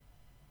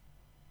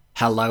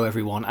Hello,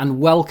 everyone, and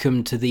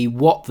welcome to the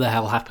What the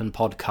Hell Happened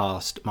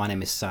podcast. My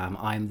name is Sam.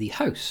 I'm the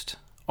host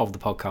of the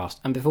podcast.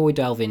 And before we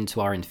delve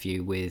into our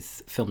interview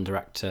with film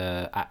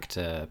director,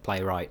 actor,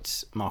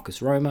 playwright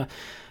Marcus Roma,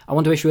 I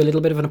want to issue a little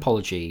bit of an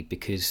apology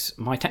because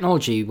my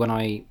technology, when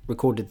I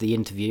recorded the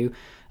interview,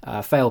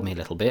 failed me a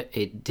little bit.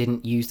 It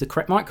didn't use the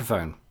correct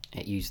microphone.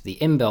 It used the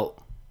inbuilt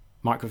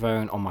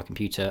microphone on my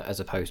computer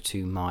as opposed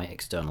to my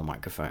external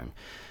microphone.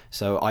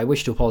 So I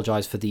wish to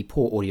apologise for the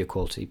poor audio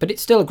quality, but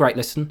it's still a great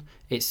listen.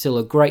 It's still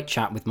a great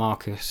chat with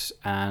Marcus,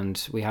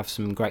 and we have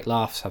some great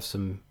laughs, have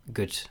some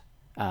good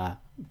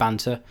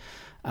banter.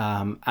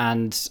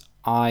 And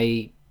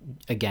I,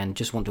 again,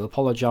 just want to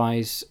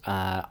apologise.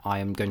 I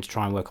am going to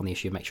try and work on the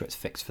issue, make sure it's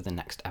fixed for the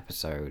next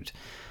episode.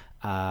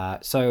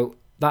 So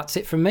that's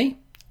it from me,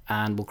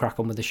 and we'll crack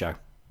on with the show.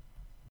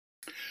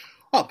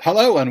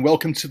 Hello and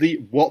welcome to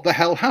the What the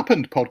Hell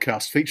Happened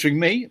podcast featuring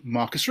me,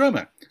 Marcus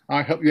Roma.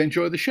 I hope you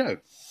enjoy the show.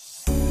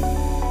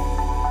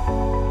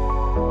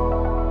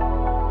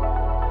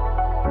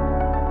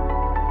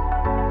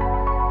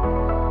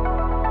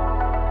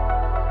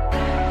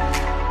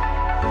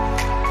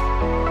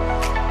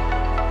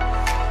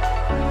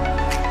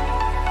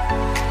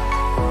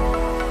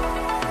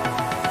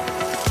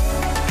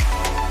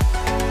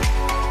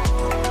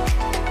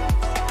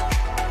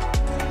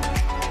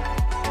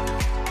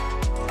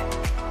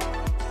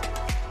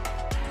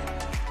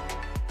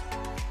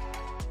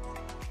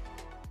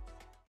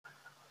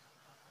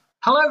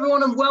 Hello,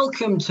 everyone, and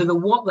welcome to the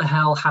What the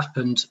Hell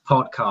Happened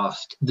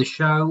podcast, the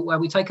show where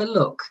we take a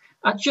look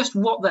at just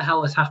what the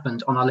hell has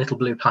happened on our little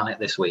blue planet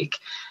this week.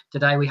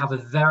 Today, we have a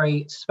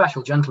very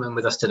special gentleman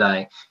with us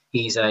today.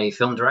 He's a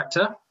film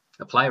director,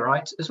 a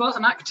playwright, as well as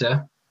an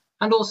actor,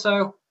 and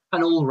also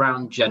an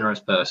all-round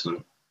generous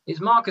person. It's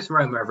Marcus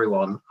Roma,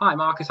 everyone. Hi,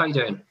 Marcus. How you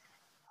doing?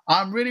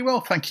 I'm really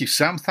well, thank you,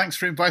 Sam. Thanks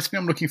for inviting me.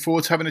 I'm looking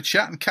forward to having a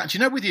chat and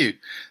catching up with you.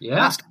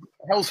 Yeah. What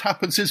the hell's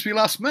happened since we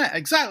last met?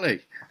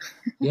 Exactly.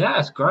 Yeah,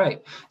 it's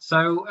great.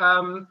 So,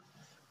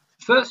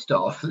 first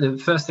off, the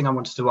first thing I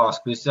wanted to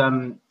ask was,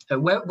 where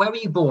were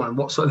you born?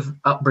 What sort of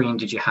upbringing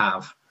did you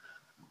have?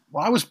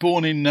 Well, I was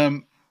born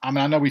in,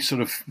 I know we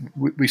sort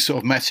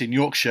of met in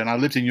Yorkshire, and I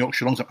lived in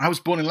Yorkshire a long time. I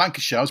was born in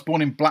Lancashire. I was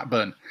born in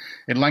Blackburn,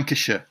 in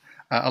Lancashire,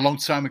 a long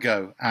time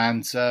ago.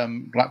 And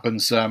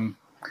Blackburn's an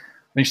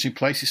interesting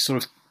place. It's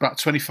sort of about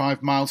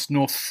 25 miles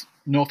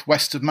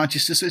northwest of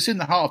Manchester, so it's in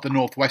the heart of the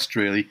northwest,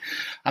 really.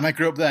 And I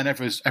grew up there, and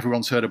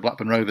everyone's heard of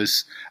Blackburn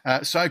Rovers.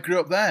 So I grew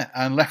up there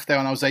and left there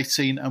when I was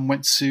 18 and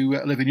went to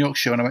live in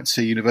Yorkshire when I went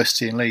to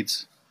university in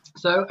Leeds.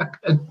 So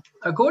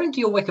according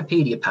to your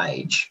Wikipedia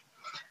page,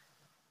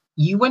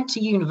 you went to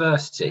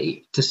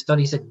university to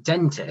study as a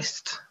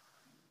dentist.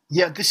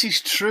 Yeah, this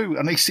is true.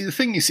 And you see, the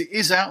thing is, it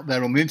is out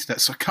there on the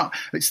internet, so I can't.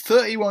 It's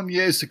 31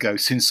 years ago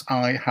since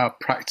I have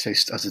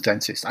practiced as a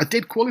dentist. I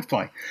did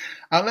qualify.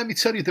 And let me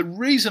tell you, the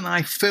reason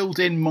I filled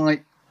in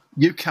my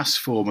UCAS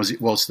form, as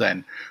it was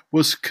then,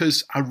 was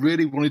because I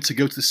really wanted to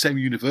go to the same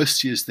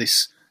university as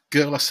this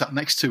girl I sat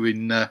next to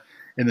in the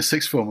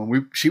sixth form.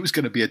 And she was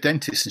going to be a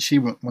dentist, and she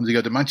wanted to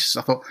go to Manchester.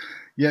 I thought,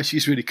 yeah,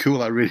 she's really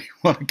cool. I really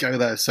want to go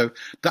there. So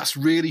that's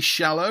really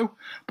shallow,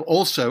 but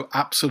also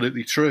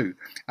absolutely true.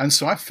 And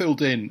so I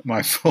filled in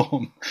my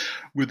form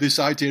with this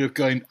idea of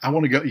going, I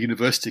want to go to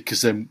university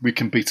because then we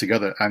can be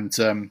together. And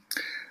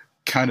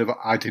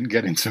I didn't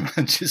get into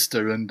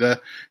Manchester. And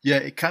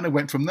it kind of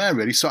went from there,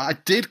 really. So I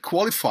did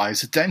qualify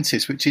as a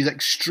dentist, which is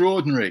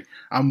extraordinary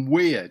and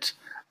weird.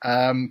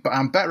 But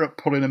I'm better at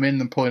pulling them in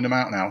than pulling them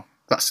out now.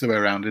 That's the way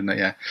around, isn't it?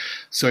 Yeah.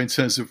 So in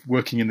terms of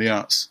working in the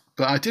arts.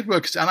 But I did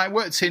work, and I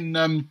worked in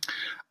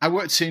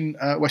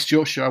West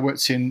Yorkshire. I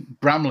worked in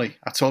Bramley.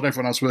 I told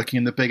everyone I was working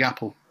in the Big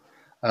Apple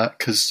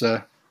because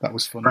that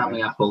was fun.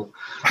 Bramley Apple.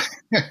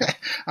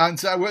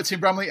 And I worked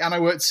in Bramley, and I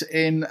worked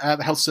in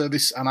the health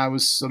service, and I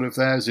was sort of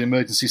there as an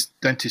emergency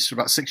dentist for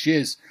about 6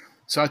 years.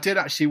 So I did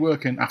actually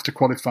work after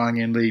qualifying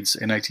in Leeds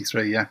in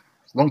 '83. Yeah,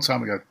 a long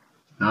time ago.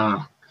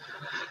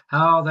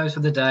 Oh, those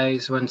were the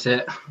days, weren't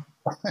it?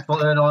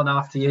 Following on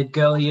after your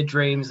girl of your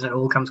dreams, and it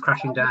all comes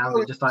crashing down.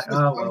 You're just like,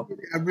 oh well.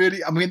 I'm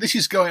realising this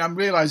is going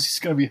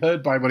to be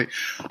heard by everybody.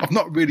 I've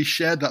not really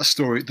shared that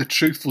story, the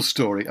truthful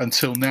story,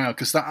 until now,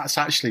 because that's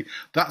actually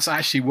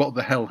what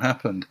the hell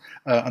happened,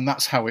 and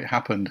that's how it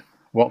happened.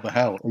 What the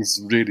hell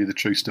is really the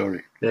true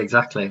story? Yeah,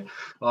 exactly.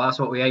 Well, that's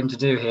what we aim to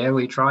do here.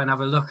 We try and have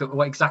a look at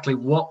exactly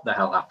what the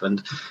hell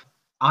happened.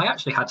 I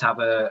actually had to have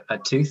a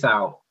tooth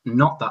out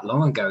not that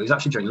long ago. It was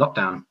actually during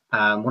lockdown.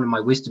 One of my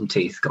wisdom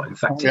teeth got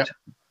infected. Yeah.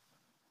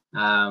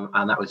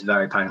 And that was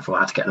very painful. I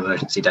had to get an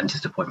emergency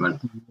dentist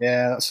appointment.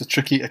 Yeah, that's the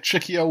tricky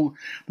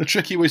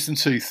wisdom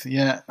tooth.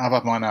 Yeah, I've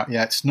had mine out.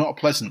 Yeah, it's not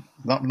pleasant.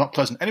 Not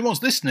pleasant.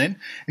 Anyone's listening,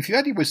 if you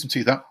had your wisdom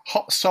teeth out,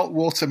 hot salt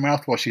water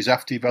mouthwashes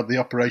after you've had the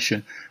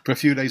operation for a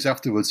few days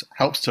afterwards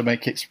helps to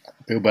make it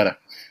feel better.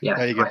 Yeah,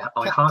 there you go.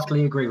 I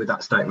heartily agree with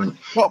that statement.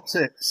 Top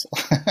tips.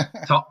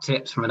 Top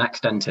tips from an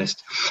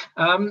ex-dentist.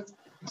 What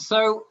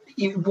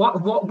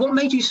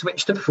made you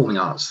switch to performing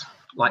arts?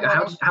 Like,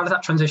 how did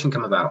that transition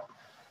come about?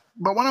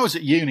 But when I was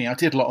at uni, I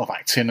did a lot of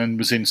acting and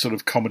was in sort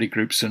of comedy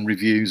groups and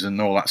reviews and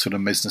all that sort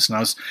of business. And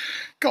I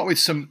got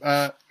with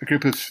a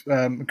group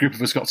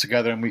of us got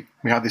together, and we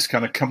had this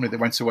kind of company that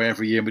went away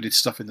every year, and we did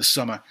stuff in the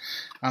summer.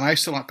 And I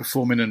used to like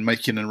performing and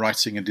making and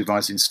writing and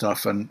devising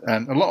stuff. And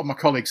a lot of my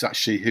colleagues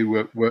actually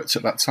who worked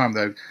at that time,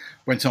 though,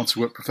 went on to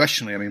work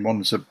professionally. I mean,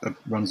 one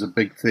runs a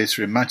big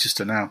theatre in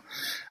Manchester now,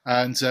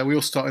 and we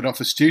all started off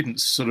as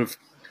students, sort of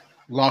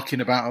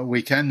larking about at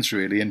weekends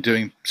really, and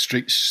doing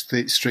street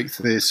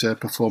theatre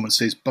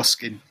performances,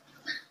 busking,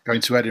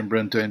 going to Edinburgh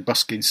and doing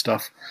busking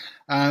stuff,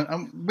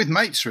 and with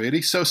mates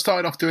really. So I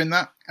started off doing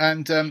that,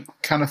 and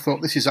kind of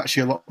thought this is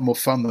actually a lot more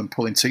fun than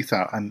pulling teeth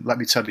out. And let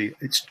me tell you,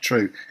 it's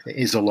true, it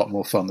is a lot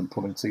more fun than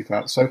pulling teeth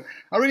out. So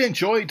I really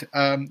enjoyed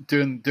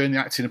doing the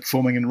acting and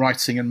performing and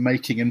writing and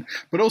making,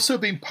 but also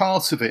being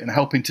part of it and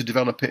helping to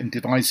develop it and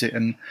devise it,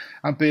 and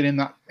being in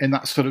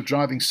that sort of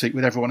driving seat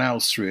with everyone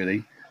else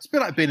really. It's a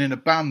bit like being in a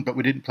band, but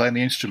we didn't play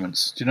any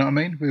instruments. Do you know what I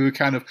mean? We were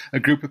kind of a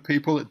group of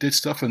people that did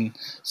stuff, and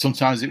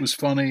sometimes it was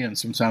funny and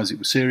sometimes it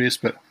was serious,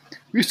 but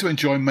we used to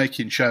enjoy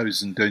making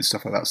shows and doing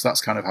stuff like that. So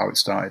that's kind of how it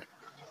started.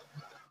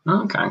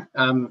 Okay.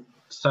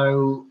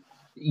 So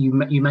you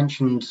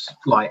mentioned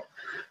like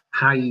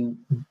how you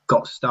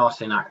got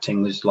started in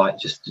acting was like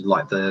just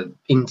like the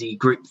indie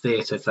group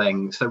theatre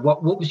thing. So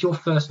what was your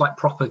first like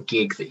proper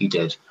gig that you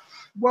did?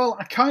 Well,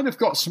 I kind of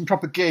got some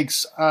proper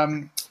gigs.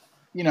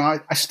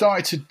 I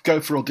started to go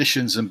for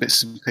auditions and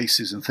bits and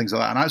pieces and things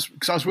like that. And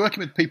because I was working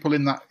with people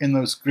in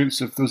those groups.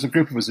 There was a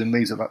group of us in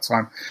Leeds at that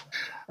time.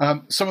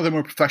 Some of them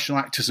were professional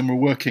actors and were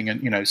working,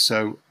 and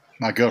so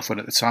my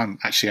girlfriend at the time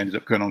actually ended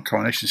up going on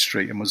Coronation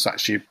Street and was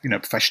actually a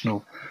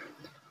professional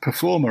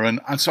performer. And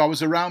so I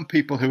was around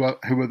people who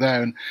were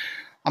there, and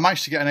I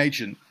managed to get an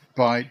agent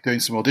by doing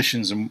some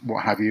auditions and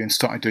what have you, and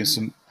started doing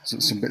some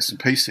bits and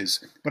pieces.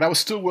 But I was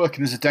still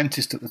working as a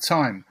dentist at the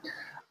time.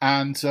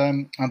 And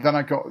then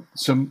I got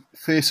some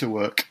theatre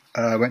work.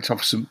 Went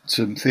off some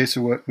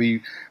theatre work.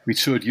 We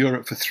toured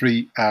Europe for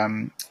 3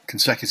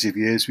 consecutive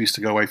years. We used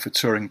to go away for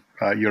touring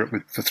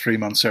Europe for 3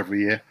 months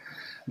every year.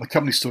 And the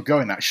company's still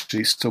going, actually.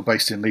 It's still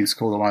based in Leeds,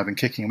 called Alive and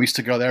Kicking. And we used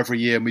to go there every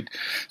year, and we'd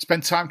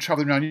spend time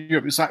travelling around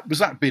Europe. It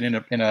was like being in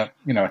a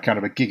kind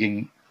of a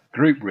gigging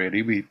group,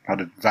 really. We had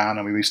a van,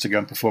 and we used to go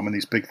and perform in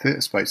these big theatre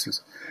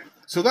spaces.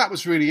 So that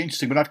was really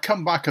interesting. But I'd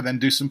come back and then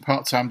do some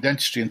part-time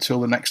dentistry until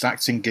the next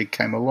acting gig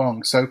came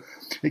along. So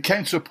it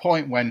came to a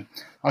point when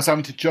I was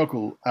having to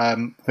juggle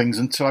things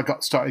until I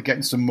started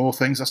getting some more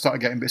things. I started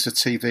getting bits of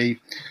TV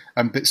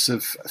and bits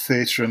of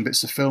theatre and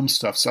bits of film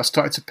stuff. So I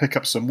started to pick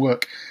up some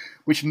work,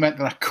 which meant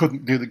that I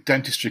couldn't do the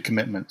dentistry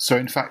commitment. So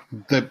in fact,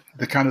 the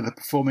kind of the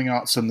performing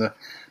arts and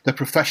the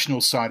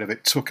professional side of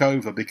it took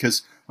over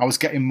because I was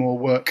getting more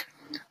work,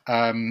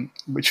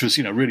 which was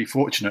really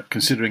fortunate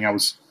considering I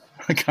was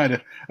kind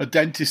of a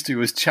dentist who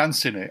was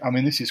chancing it. I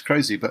mean, this is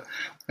crazy, but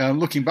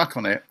looking back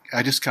on it,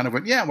 I just kind of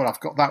went, yeah, well, I've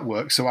got that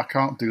work, so I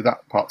can't do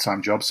that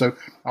part-time job, so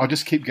I'll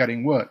just keep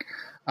getting work.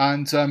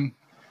 And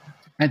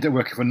ended up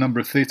working for a number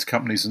of theatre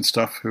companies and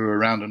stuff who were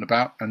around and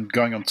about and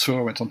going on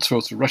tour. Went on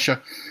tour to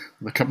Russia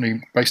with a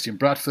company based in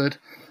Bradford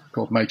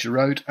called Major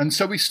Road. And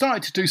so we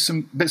started to do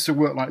some bits of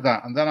work like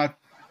that. And then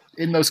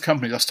in those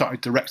companies, I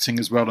started directing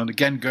as well. And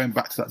again, going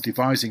back to that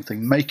devising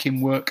thing,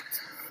 making work,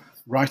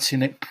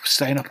 writing it,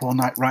 staying up all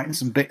night, writing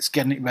some bits,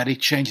 getting it ready,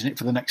 changing it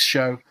for the next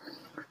show.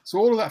 So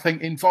all of that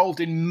thing involved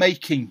in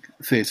making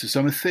theatre.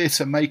 So I'm a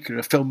theatre maker,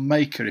 a film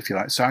maker, if you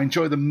like. So I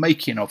enjoy the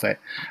making of it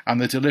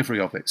and the delivery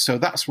of it. So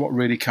that's what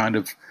really kind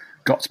of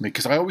got to me,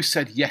 because I always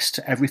said yes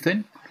to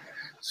everything.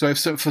 So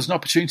if there's an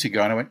opportunity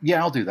going, I went, yeah,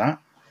 I'll do that.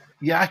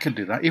 Yeah, I can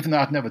do that. Even though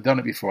I'd never done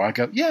it before, I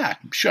go, yeah,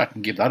 I'm sure I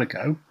can give that a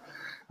go.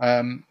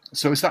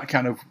 So it's that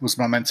kind of was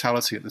my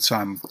mentality at the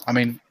time. I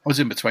mean, I was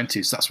in my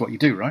 20s. That's what you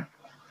do, right?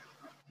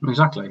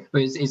 Exactly.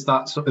 It's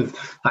that sort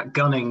of that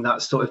gunning,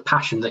 that sort of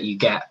passion that you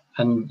get,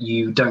 and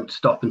you don't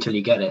stop until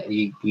you get it.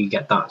 You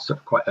get that sort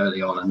of quite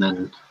early on, and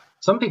then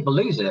some people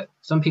lose it.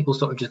 Some people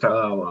sort of just go,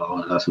 "Oh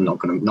well, that's not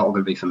going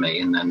to be for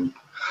me," and then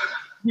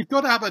you've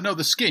got to have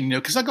another skin,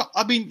 because I've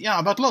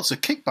had lots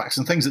of kickbacks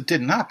and things that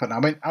didn't happen.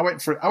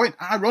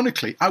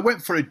 Ironically, I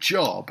went for a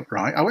job,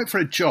 right? I went for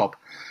a job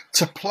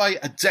to play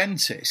a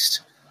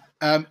dentist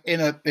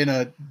in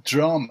a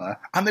drama,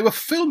 and they were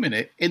filming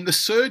it in the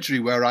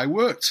surgery where I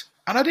worked.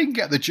 And I didn't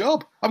get the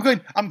job.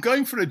 I'm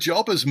going for a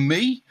job as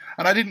me,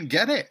 and I didn't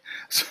get it.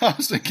 So I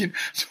was thinking,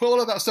 so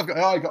all of that stuff.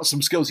 I got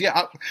some skills.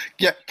 Yeah.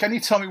 Can you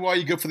tell me why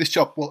you go for this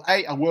job? Well,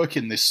 A, I work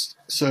in this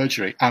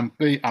surgery, and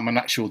B, I'm an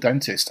actual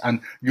dentist,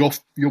 and you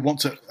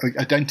want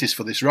a dentist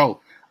for this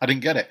role. I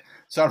didn't get it.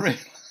 So I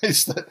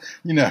realised that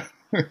there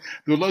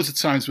were loads of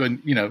times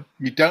when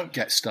you don't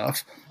get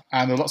stuff.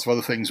 And there are lots of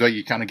other things where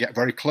you kind of get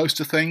very close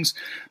to things,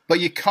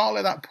 but you can't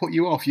let that put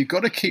you off. You've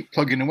got to keep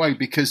plugging away,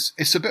 because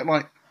it's a bit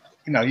like,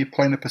 you're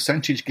playing a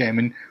percentage game,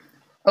 and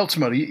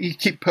ultimately you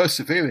keep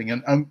persevering,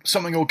 and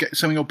something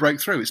will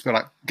break through. It's a bit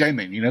like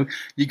gaming, you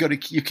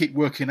keep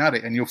working at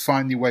it, and you'll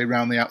find your way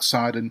around the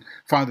outside and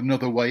find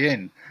another way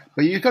in.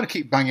 But you've got to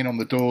keep banging on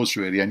the doors,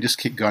 really, and just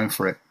keep going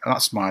for it. And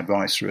that's my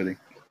advice, really.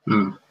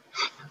 Mm.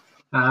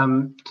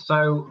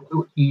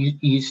 So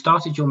you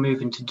started your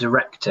move into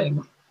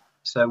directing.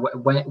 So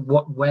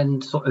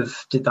when sort of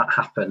did that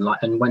happen?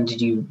 Like, and when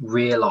did you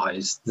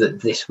realise that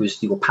this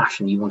was your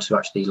passion? You wanted to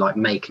actually like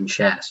make and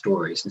share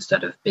stories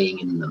instead of being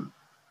in them.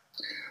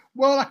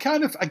 Well,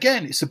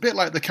 again, it's a bit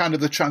like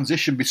the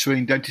transition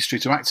between dentistry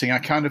to acting. I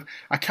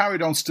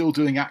carried on still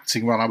doing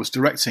acting while I was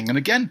directing. And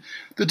again,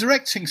 the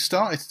directing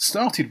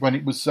started when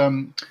it was,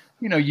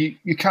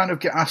 you kind of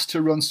get asked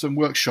to run some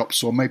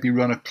workshops or maybe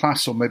run a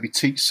class or maybe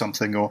teach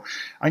something,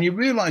 and you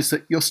realise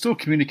that you're still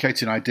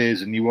communicating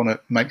ideas and you want to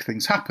make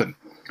things happen.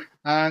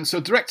 And so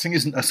directing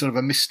isn't a sort of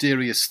a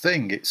mysterious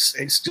thing. It's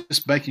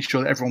just making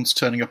sure that everyone's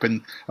turning up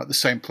at the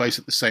same place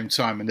at the same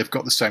time and they've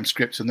got the same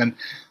script. And then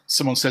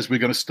someone says, we're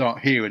going to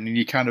start here, and then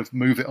you kind of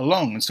move it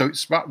along. And so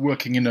it's about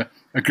working in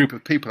a group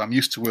of people. I'm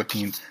used to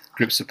working in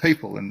groups of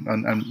people and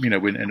in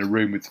a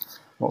room with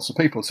lots of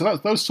people. So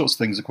those sorts of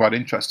things are quite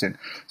interesting.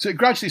 So it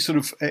gradually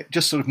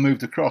just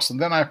moved across. And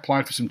then I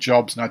applied for some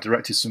jobs and I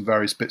directed some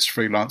various bits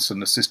freelance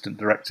and assistant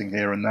directing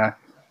here and there.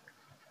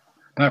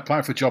 And I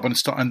applied for a job and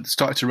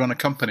started to run a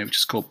company which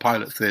is called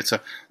Pilot Theatre,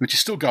 which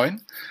is still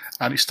going.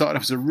 And it started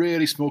off as a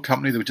really small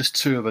company. There were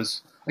just two of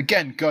us.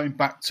 Again, going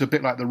back to a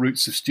bit like the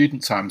roots of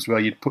student times, where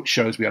you'd put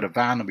shows, we had a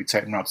van and we'd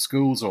take them around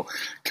schools or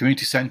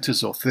community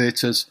centres or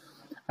theatres.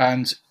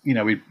 And,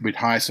 we'd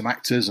hire some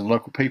actors and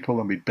local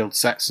people and we'd build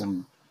sets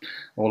and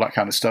all that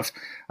kind of stuff.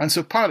 And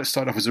so Pilot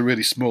started off as a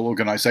really small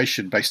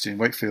organisation based in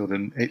Wakefield,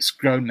 and it's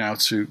grown now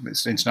to,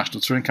 it's an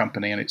international touring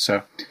company, and it's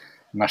a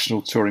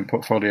national touring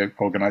portfolio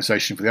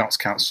organisation for the Arts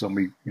Council,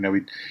 and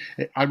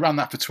I ran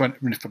that for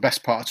the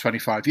best part of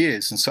 25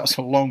 years, and so that's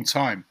a long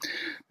time.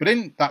 But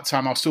in that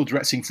time, I was still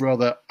directing for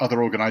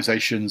other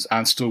organisations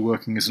and still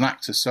working as an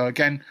actor. So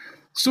again,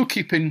 still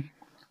keeping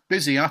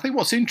busy. And I think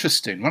what's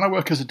interesting, when I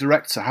work as a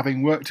director,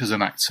 having worked as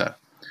an actor,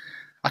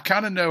 I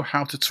kind of know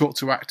how to talk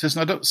to actors,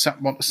 and I don't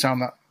want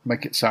to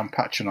make it sound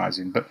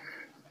patronising, but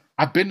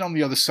I've been on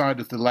the other side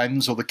of the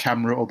lens or the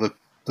camera or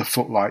the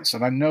footlights,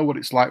 and I know what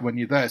it's like when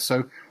you're there.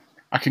 So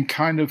I can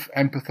kind of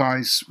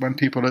empathise when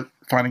people are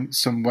finding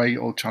some way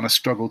or trying to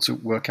struggle to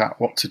work out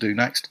what to do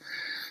next.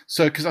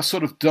 So because I've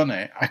sort of done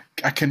it,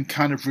 I can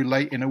kind of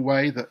relate in a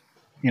way that,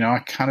 I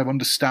kind of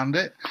understand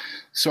it.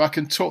 So I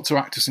can talk to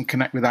actors and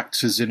connect with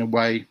actors in a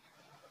way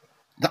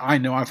that I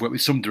know I've worked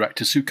with some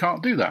directors who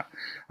can't do that.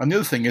 And the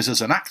other thing is, as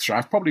an actor,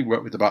 I've probably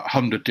worked with about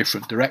 100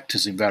 different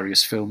directors in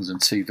various films and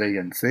TV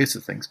and theatre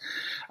things.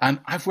 And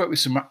I've worked with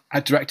some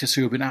directors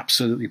who have been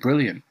absolutely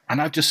brilliant. And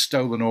I've just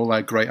stolen all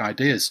their great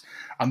ideas.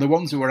 And the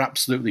ones who are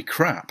absolutely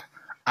crap,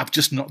 I've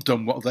just not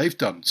done what they've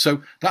done.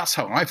 So that's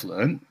how I've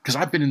learned, because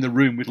I've been in the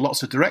room with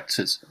lots of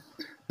directors.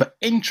 But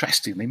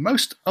interestingly,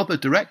 most other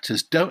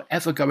directors don't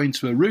ever go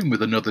into a room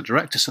with another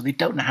director, so they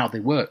don't know how they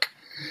work.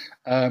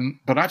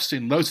 But I've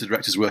seen loads of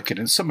directors working,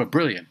 and some are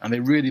brilliant, and they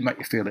really make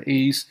you feel at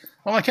ease.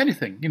 Well, like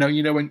anything,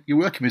 when you're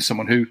working with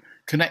someone who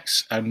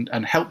connects and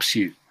helps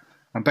you,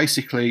 and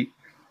basically,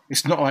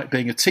 it's not like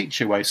being a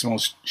teacher where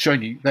someone's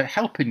showing you; they're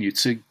helping you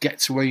to get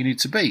to where you need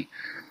to be.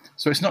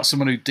 So it's not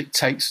someone who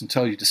dictates and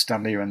tells you to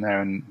stand here and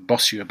there and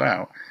boss you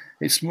about.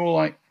 It's more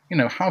like,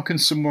 how can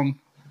someone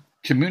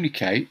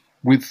communicate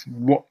with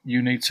what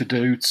you need to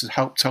do to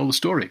help tell the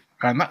story?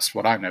 And that's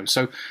what I know.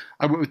 So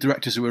I work with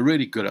directors who are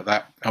really good at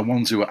that and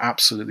ones who are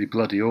absolutely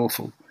bloody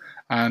awful.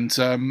 And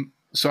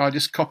so I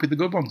just copy the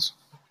good ones.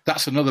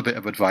 That's another bit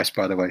of advice,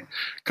 by the way.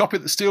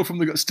 Steal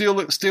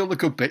the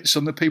good bits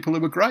from the people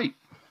who are great,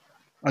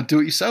 and do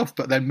it yourself,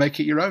 but then make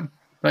it your own.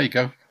 There you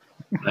go.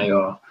 There you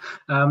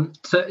are.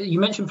 So you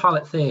mentioned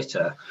Pilot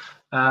Theatre,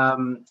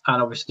 and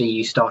obviously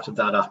you started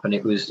that up, and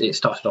it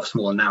started off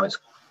small, and now it's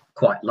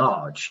quite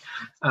large.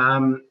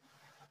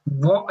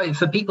 What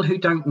for people who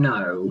don't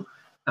know?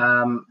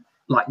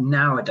 Like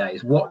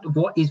nowadays, what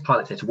is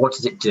Pilot Theatre? What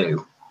does it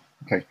do?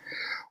 Okay.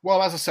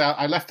 Well, as I say,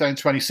 I left there in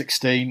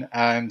 2016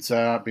 and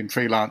I've been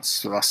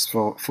freelance for the last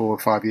 4 or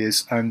 5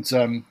 years. And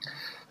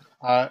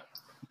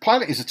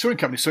Pilot is a touring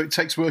company, so it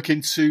takes work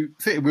into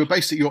theatre. We were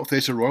based at York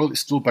Theatre Royal.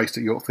 It's still based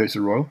at York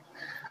Theatre Royal.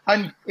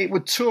 And it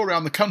would tour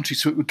around the country,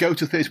 so it would go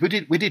to theatres.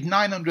 We did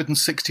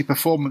 960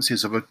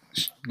 performances of a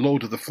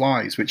Lord of the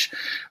Flies, which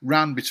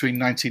ran between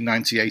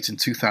 1998 and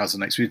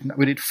 2008. So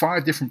we did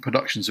 5 different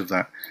productions of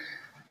that.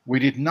 We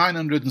did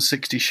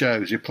 960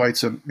 shows. We played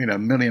to a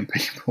million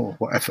people or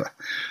whatever,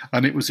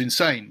 and it was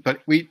insane. But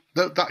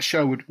that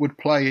show would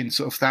play in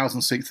sort of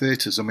 1,000-seat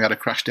theatres, and we had a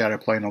crashed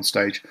aeroplane on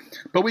stage.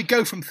 But we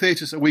go from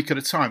theatres a week at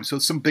a time. So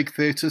some big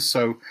theatres.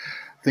 So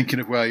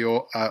thinking of where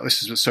your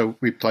so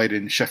we played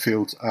in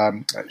Sheffield,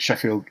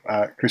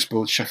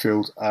 Crisfield,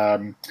 Sheffield,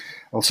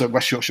 also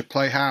West Yorkshire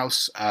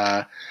Playhouse,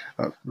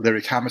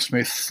 Lyric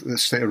Hammersmith, the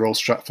Theatre Royal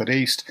Stratford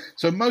East.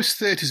 So most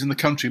theatres in the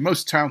country,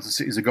 most towns and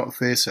cities have got a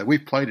theatre.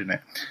 We've played in it,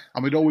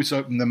 and we'd always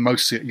open them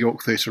mostly at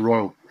York Theatre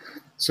Royal.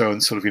 So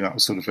and sort of it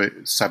was sort of a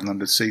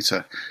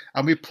 700-seater,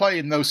 and we play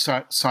in those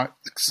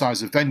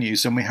size of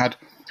venues, and we had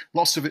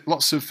lots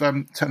of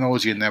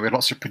technology in there. We had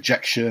lots of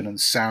projection and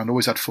sound.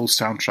 Always had full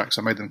soundtracks.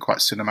 I made them quite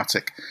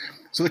cinematic.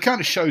 So the kind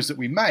of shows that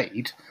we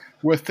made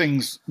were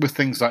things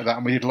like that,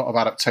 and we did a lot of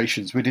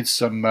adaptations. We did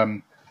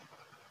some.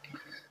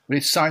 We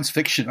did science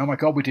fiction. Oh my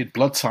God, we did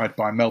Blood Tide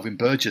by Melvin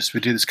Burgess.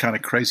 We did this kind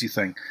of crazy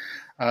thing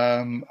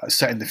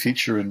set in the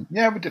future. And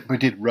yeah, we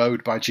did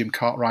Road by Jim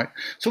Cartwright.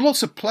 So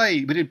lots of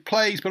play. We did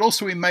plays, but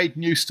also we made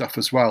new stuff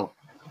as well.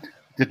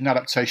 Did an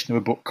adaptation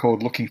of a book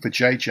called Looking for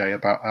JJ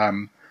about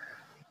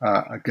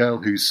a girl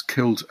who's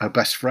killed her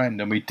best friend.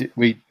 And we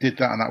did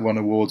that, and that won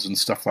awards and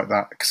stuff like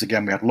that. Because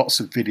again, we had lots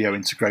of video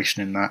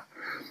integration in that,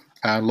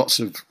 lots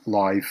of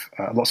live,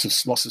 lots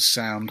of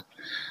sound.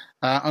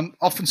 And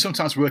often,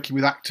 sometimes working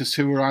with actors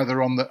who were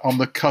either on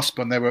the cusp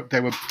and they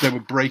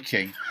were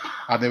breaking,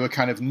 and they were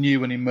kind of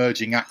new and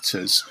emerging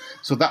actors.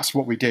 So that's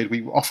what we did.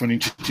 We often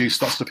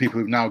introduced lots of people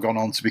who've now gone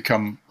on to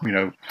become,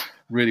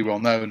 really well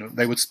known.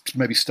 They would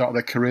maybe start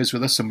their careers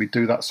with us, and we'd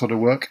do that sort of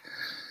work.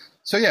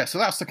 So yeah, so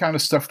that's the kind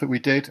of stuff that we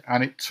did,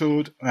 and it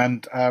toured,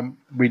 and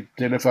we'd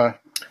deliver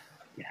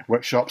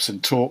workshops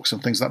and talks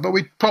and things like that. But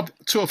we'd probably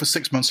tour for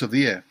 6 months of the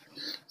year.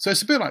 So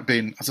it's a bit like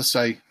being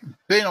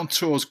on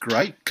tour is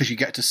great because you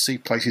get to see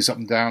places up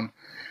and down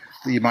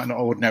that you might not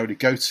ordinarily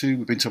go to.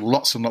 We've been to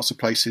lots and lots of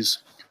places,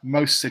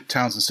 most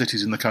towns and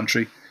cities in the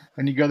country,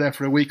 and you go there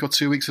for a week or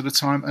 2 weeks at a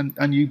time,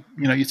 and you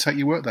take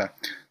your work there.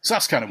 So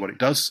that's kind of what it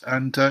does,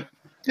 and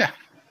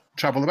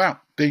travel about,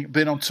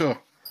 being on tour.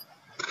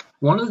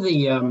 One of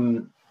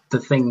the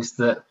things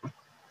that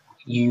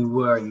you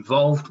were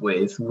involved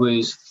with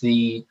was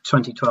the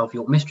 2012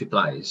 York Mystery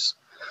Plays.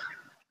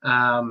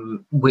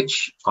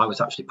 Which I was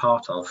actually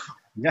part of.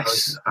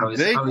 Yes, I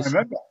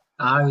remember.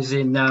 I was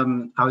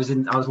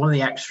one of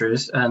the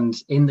extras,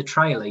 and in the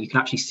trailer you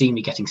can actually see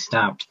me getting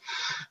stabbed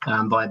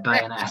by a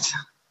bayonet.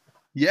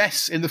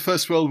 Yes, in the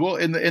First World War.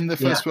 In the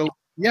First World.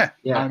 Yeah,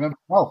 I remember.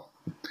 Oh,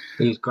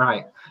 it was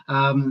great.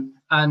 And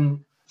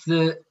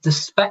the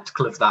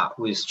spectacle of that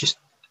was just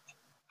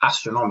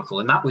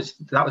astronomical, and that was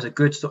a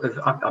good sort of.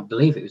 I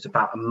believe it was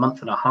about a month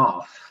and a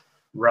half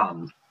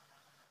run,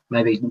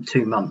 maybe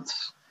 2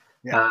 months.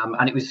 Yeah.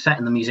 And it was set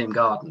in the Museum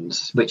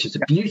Gardens, which is a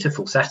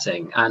beautiful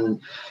setting,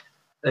 and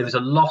there was a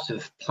lot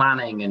of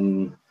planning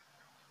and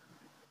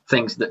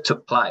things that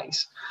took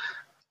place.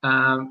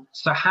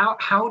 So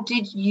how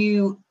did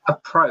you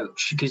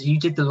approach, because you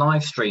did the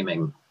live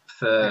streaming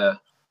for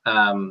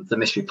the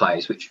Mystery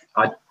Plays, which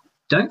I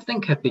don't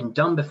think had been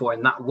done before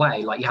in that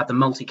way. Like, you had the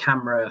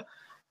multi-camera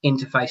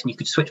interface and you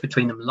could switch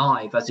between them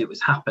live as it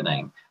was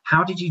happening.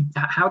 How did you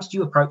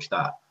approach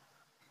that?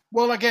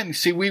 Well, again, you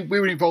see, we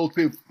were involved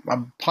with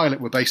Pilot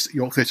were based at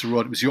York Theatre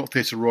Royal. It was York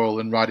Theatre Royal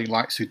and Riding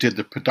Lights who did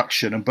the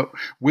production, but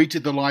we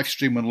did the live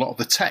stream and a lot of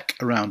the tech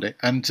around it.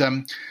 And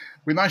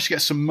we managed to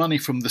get some money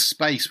from the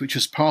space, which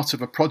was part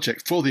of a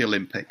project for the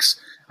Olympics.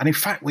 And in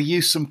fact, we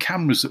used some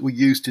cameras that were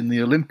used in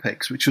the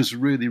Olympics, which was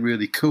really,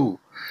 really cool.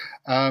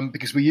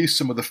 Because we used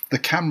some of the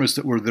cameras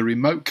that were the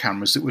remote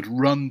cameras that would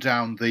run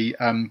down the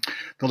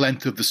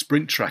length of the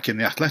sprint track in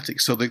the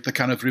athletics. So the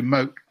kind of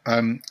remote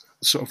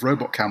sort of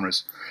robot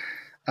cameras.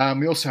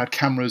 We also had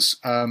cameras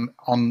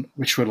on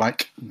which were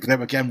they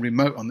were again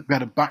remote. We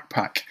had a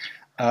backpack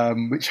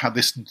which had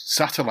this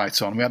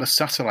satellite on. We had a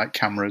satellite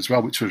camera as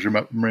well, which was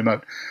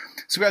remote.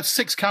 So we had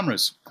 6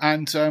 cameras,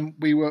 and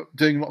we were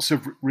doing lots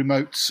of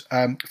remote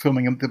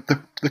filming. And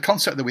the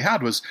concept that we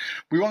had was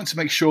we wanted to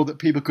make sure that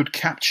people could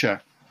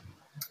capture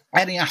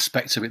any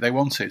aspect of it they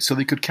wanted. So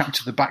they could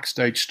capture the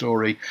backstage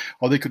story,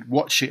 or they could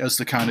watch it as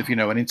the kind of,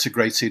 an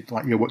integrated,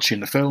 like you're watching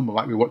the film, or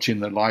like we're watching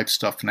the live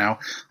stuff now.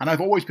 And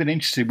I've always been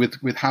interested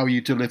with how you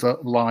deliver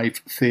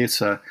live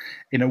theatre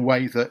in a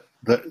way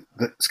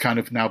that's kind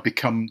of now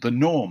become the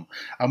norm.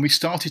 And we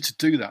started to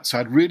do that. So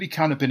I'd really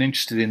kind of been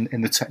interested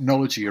in the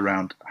technology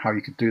around how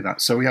you could do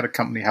that. So we had a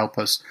company help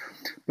us.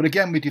 But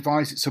again, we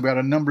devised it. So we had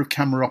a number of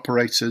camera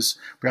operators.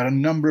 We had a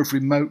number of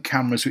remote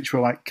cameras, which were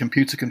like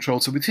computer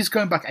controlled. So this is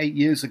going back 8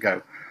 years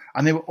ago.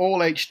 And they were all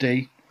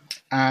HD.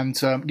 And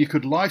you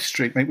could live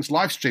stream. It was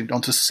live streamed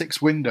onto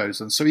 6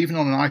 windows. And so even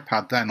on an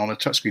iPad then, on a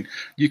touchscreen,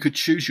 you could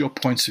choose your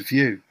point of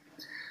view.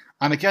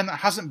 And again, that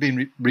hasn't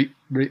been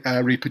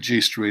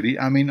reproduced, really.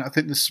 I mean, I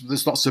think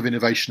there's lots of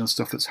innovation and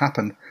stuff that's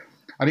happened.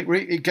 And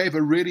it gave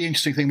a really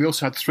interesting thing. We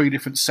also had 3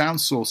 different sound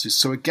sources.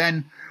 So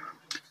again,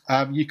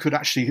 you could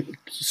actually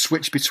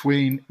switch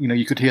between,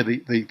 you could hear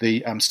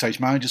the stage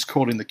managers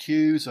calling the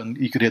cues, and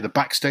you could hear the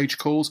backstage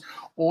calls,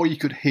 or you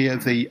could hear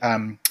you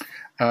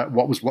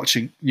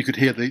could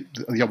hear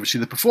obviously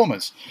the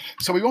performers.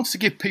 So we wanted to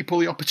give people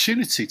the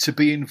opportunity to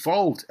be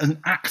involved and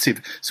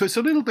active. So it's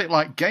a little bit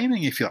like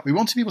gaming, if you like. We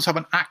wanted people to have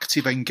an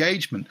active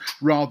engagement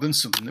rather than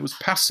something that was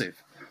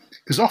passive.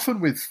 Because often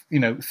with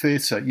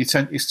theatre, it's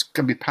going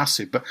to be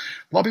passive. But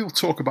a lot of people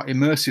talk about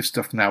immersive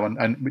stuff now,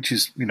 and which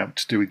is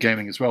to do with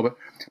gaming as well. But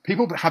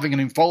people having an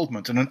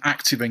involvement and an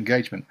active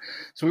engagement.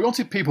 So we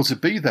wanted people to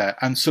be there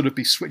and sort of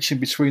be switching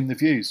between the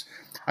views.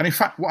 And in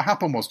fact, what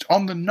happened was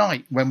on the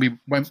night when we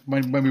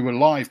were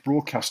live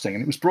broadcasting,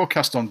 and it was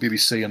broadcast on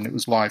BBC, and it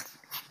was live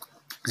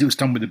because it was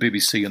done with the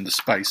BBC and the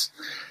Space,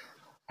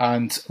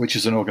 and which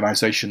is an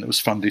organisation that was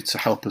funded to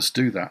help us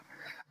do that.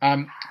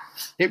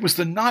 It was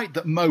the night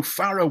that Mo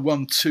Farah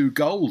won 2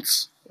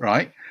 golds,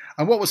 right?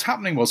 And what was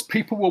happening was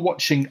people were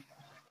watching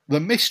the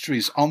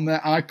mysteries on their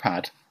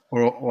iPad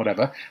or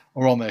whatever,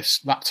 or on their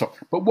laptop,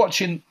 but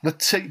watching the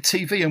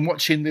TV and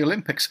watching the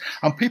Olympics.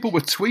 And people were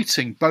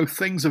tweeting both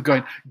things of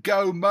going,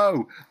 go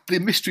Mo, the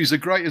mysteries are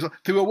great.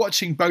 They were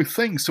watching both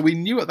things. So we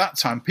knew at that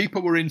time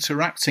people were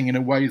interacting in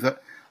a way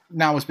that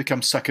now has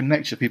become second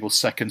nature. People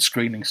second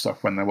screening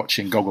stuff when they're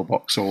watching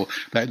Gogglebox, or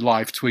they're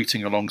live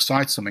tweeting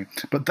alongside something.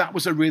 But that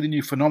was a really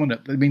new phenomenon.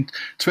 I mean,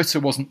 Twitter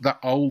wasn't that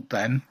old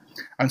then.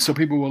 And so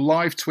people were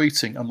live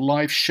tweeting and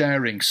live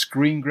sharing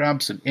screen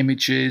grabs and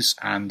images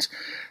and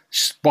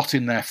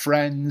spotting their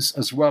friends,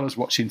 as well as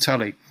watching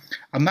telly.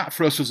 And that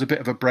for us was a bit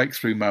of a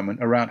breakthrough moment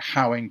around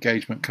how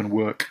engagement can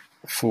work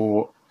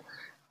for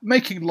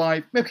making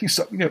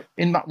stuff,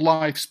 in that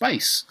live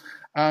space.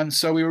 And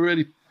so we were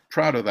really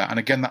proud of that. And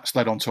again, that's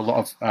led on to a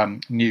lot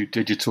of new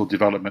digital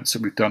developments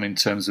that we've done in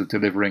terms of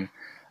delivering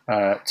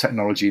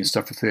technology and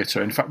stuff for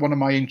theatre. In fact, one of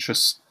my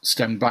interests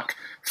stemmed back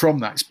from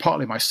that. It's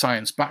partly my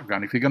science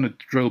background. If you're going to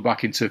drill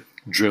back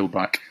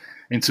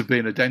into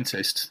being a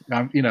dentist,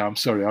 I'm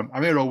sorry,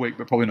 I'm here all week,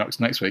 but probably not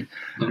next week.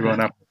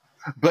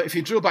 But if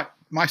you drill back,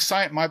 my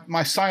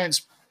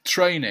science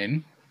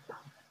training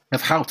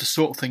of how to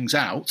sort things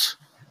out,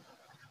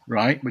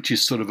 right, which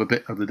is sort of a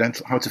bit of the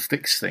dental, how to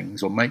fix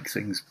things or make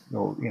things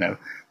or,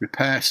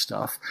 repair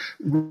stuff,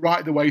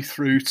 right the way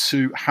through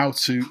to how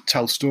to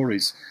tell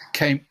stories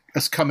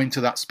has come into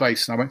that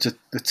space. And I went to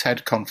the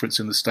TED conference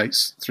in the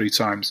States 3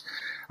 times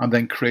and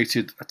then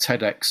created a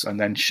TEDx and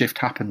then Shift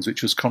Happens,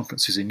 which was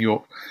conferences in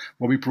York,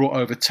 where we brought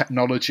over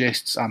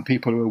technologists and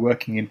people who were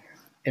working in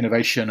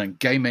innovation and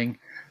gaming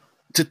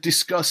to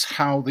discuss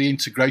how the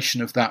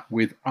integration of that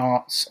with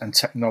arts and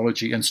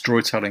technology and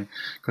storytelling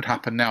could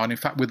happen now. And in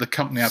fact, with the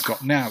company I've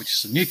got now,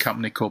 which is a new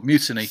company called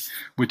Mutiny,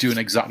 we're doing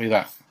exactly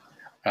that.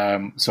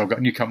 So I've got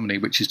a new company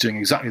which is doing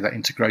exactly that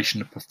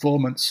integration of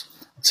performance,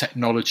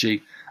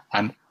 technology,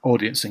 and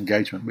audience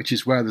engagement, which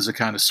is where there's a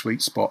kind of sweet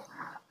spot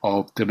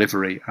of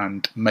delivery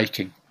and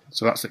making.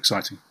 So that's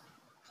exciting.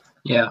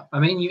 Yeah, I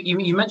mean,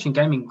 you mentioned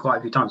gaming quite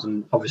a few times,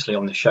 and obviously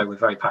on this show we're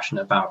very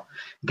passionate about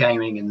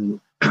gaming and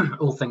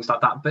all things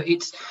like that. But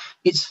it's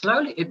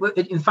slowly.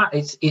 In fact,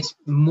 it's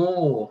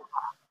more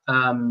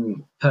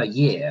per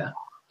year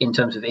in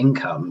terms of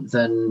income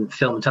than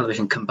film and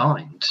television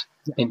combined.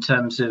 In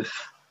terms of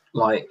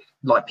like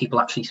people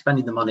actually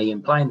spending the money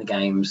and playing the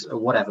games or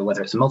whatever,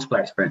 whether it's a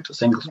multiplayer experience or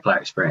single player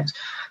experience,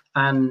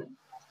 and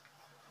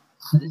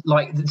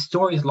like the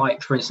stories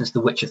like, for instance, The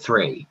Witcher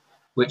 3,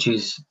 which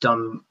is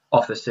done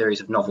off a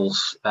series of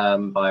novels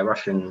by a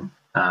Russian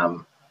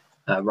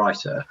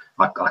writer.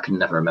 I can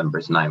never remember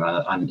his name,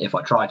 and if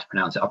I try to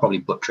pronounce it, I'll probably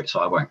butcher it, so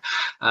I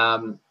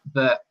won't.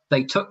 But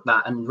they took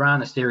that and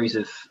ran a series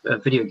of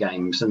video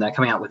games, and they're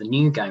coming out with a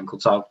new game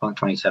called Cyberpunk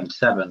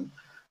 2077.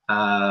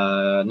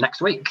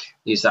 Next week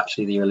is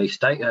actually the release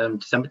date,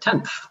 December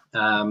 10th.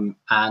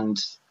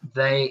 And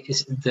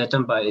they're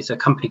done by a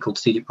company called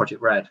CD Projekt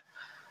Red,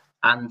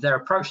 and their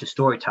approach to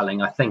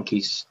storytelling, I think,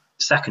 is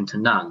second to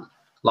none.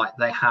 Like,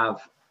 they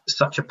have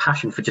such a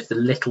passion for just the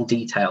little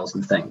details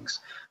and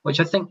things, which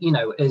I think,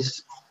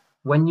 is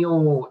when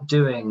you're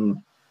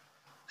doing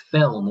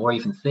film or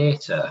even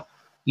theatre,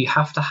 you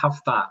have to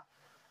have that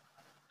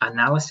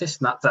analysis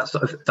and that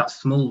sort of that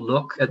small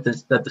look at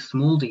the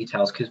small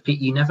details, because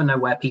you never know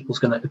where people are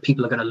going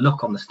to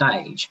look on the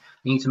stage.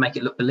 You need to make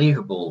it look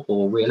believable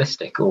or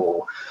realistic,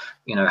 or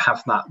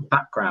have that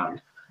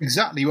background.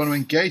 Exactly, you want to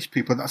engage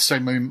people. That's the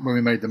same when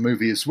we made the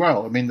movie as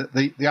well. I mean,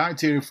 the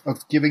idea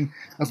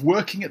of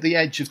working at the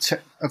edge of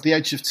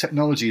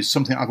technology is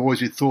something I've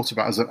always really thought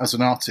about as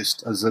an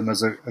artist, as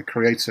a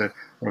creator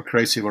or a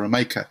creative or a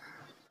maker.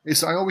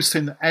 I always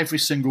think that every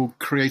single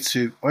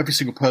creative, or every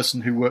single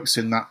person who works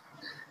in the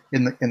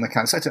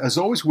kind of sector has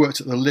always worked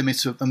at the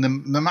limit of and the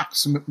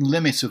maximum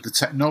limit of the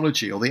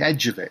technology or the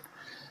edge of it.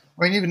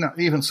 I mean,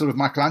 even sort of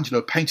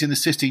Michelangelo painting the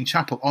Sistine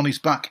Chapel on his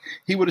back,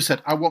 he would have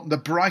said, I want the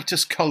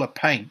brightest colour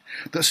paint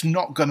that's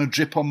not going to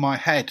drip on my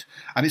head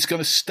and it's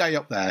going to stay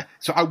up there.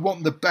 So I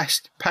want the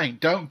best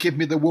paint. Don't give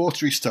me the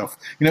watery stuff.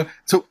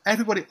 So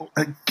everybody,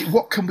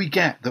 what can we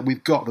get that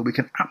we've got that we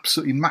can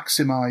absolutely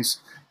maximise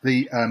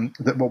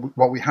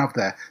what we have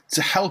there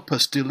to help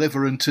us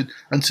deliver and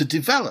to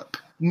develop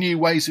new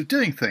ways of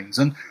doing things?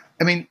 And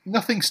I mean,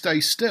 nothing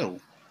stays still.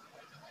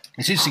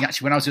 It's interesting,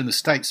 actually, when I was in the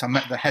States, I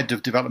met the head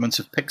of development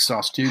of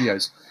Pixar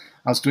Studios.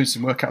 I was doing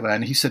some work out there,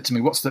 and he said to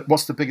me, what's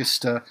the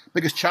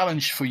biggest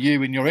challenge for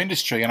you in your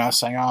industry? And I was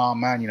saying, oh,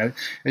 man,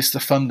 it's the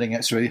funding.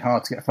 It's really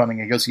hard to get funding.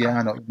 He goes, yeah,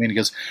 I know what you mean. He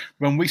goes,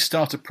 when we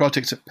start a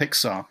project at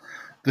Pixar,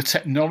 the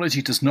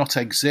technology does not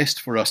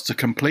exist for us to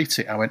complete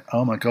it. I went,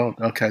 oh, my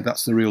God, okay,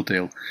 that's the real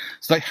deal.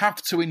 So they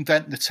have to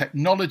invent the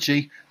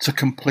technology to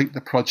complete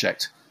the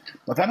project.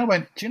 But then I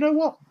went, do you know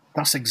what?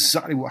 That's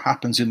exactly what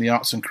happens in the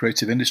arts and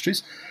creative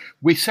industries.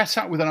 We set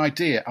out with an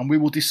idea and we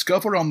will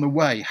discover on the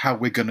way how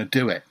we're going to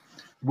do it.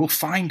 We'll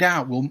find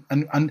out,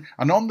 and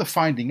on the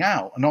finding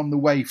out and on the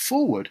way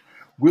forward,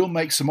 we'll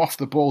make some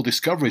off-the-ball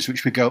discoveries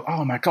which we go,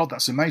 oh my God,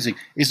 that's amazing.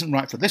 Isn't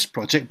right for this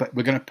project, but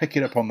we're going to pick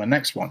it up on the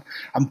next one.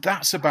 And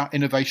that's about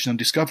innovation and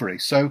discovery.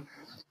 So,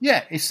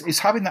 Yeah, it's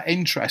having that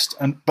interest,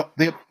 but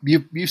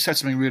you said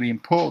something really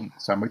important,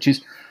 Sam, which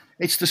is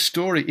it's the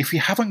story. If you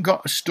haven't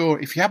got a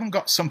story, if you haven't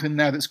got something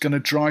there that's going to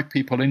drive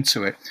people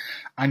into it,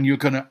 and you're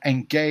going to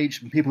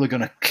engage, and people are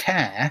going to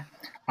care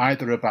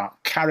either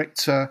about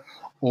character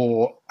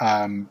or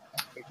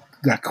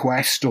the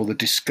quest or the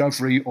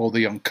discovery or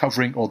the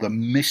uncovering or the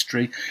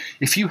mystery,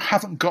 if you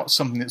haven't got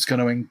something that's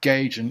going to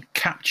engage and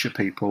capture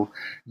people,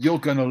 you're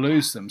going to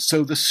lose them.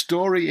 So the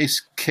story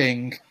is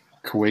king,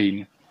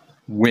 queen,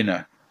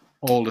 winner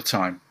all the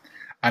time.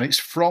 And it's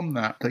from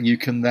that you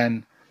can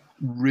then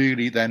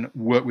really then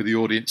work with the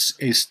audience,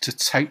 is to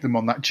take them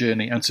on that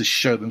journey and to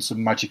show them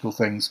some magical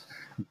things,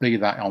 be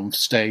that on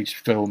stage,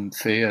 film,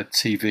 theatre,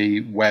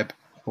 TV, web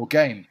or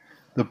game.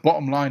 The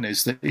bottom line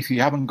is that if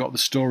you haven't got the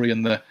story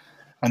and the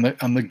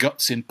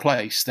guts in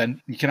place,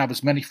 then you can have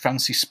as many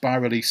fancy,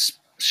 spirally,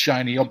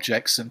 shiny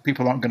objects and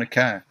people aren't going to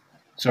care.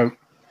 So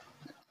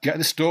get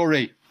the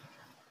story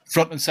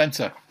front and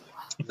centre.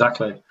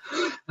 Exactly.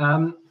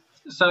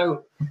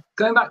 So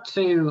going back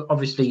to,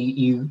 obviously,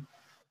 you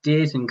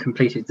did and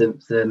completed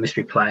the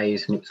mystery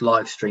plays, and it was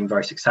live streamed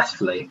very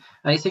successfully.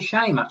 And it's a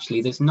shame,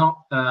 actually. There's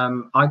not.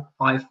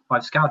 I've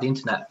scoured the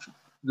internet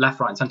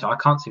left, right, and centre. I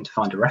can't seem to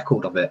find a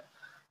record of it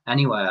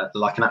anywhere,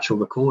 like an actual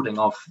recording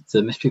of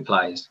the mystery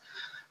plays.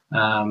 It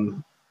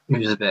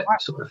was a bit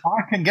sort of.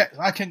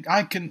 I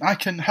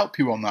can help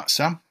you on that,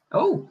 Sam.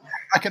 Oh,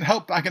 I can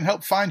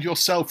help find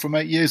yourself from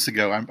 8 years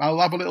ago. I'll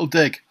have a little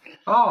dig.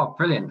 Oh,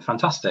 brilliant!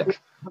 Fantastic.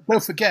 But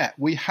don't forget,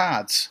 we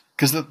had,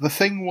 because the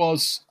thing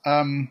was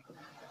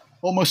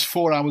almost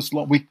 4 hours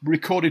long. We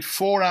recorded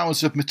 4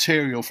 hours of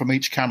material from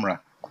each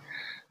camera.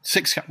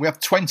 We have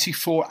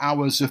 24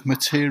 hours of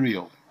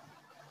material.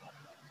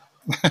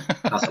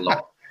 That's a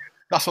lot.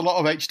 That's a lot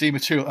of HD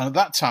material, and at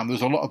that time there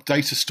was a lot of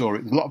data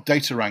storage, a lot of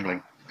data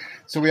wrangling.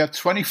 So we had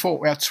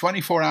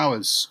 24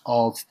 hours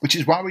of, which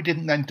is why we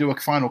didn't then do a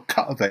final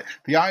cut of it.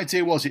 The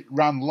idea was it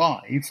ran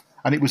live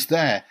and it was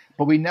there,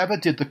 but we never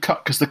did the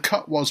cut because the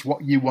cut was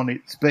what you want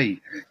it to be.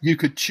 You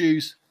could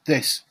choose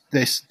this.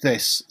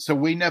 So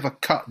we never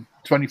cut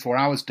 24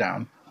 hours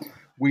down.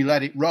 We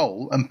let it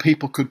roll, and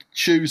people could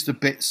choose the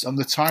bits on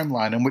the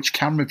timeline and which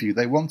camera view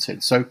they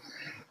wanted. So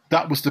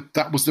that was the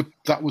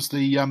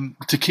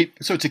to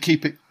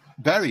keep it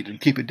varied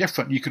and keep it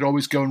different. You could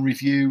always go and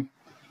review,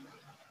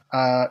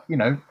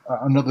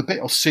 another bit,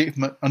 or see it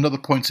from another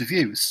point of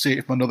view, see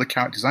it from another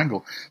character's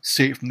angle,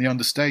 see it from the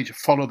understage,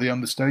 follow the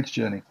understage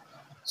journey.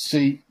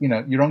 See,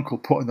 your uncle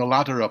putting the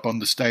ladder up on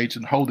the stage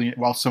and holding it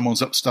while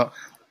someone's up.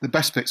 The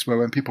best bits were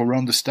when people were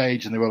on the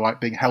stage and they were like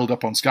being held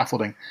up on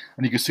scaffolding,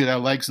 and you could see their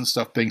legs and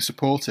stuff being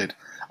supported,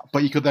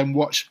 but you could then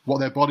watch what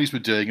their bodies were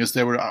doing as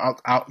they were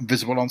out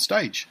visible on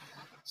stage.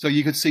 So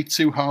you could see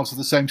two halves of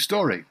the same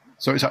story.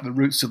 So it's at the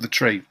roots of the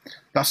tree.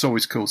 That's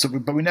always cool.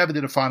 But we never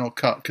did a final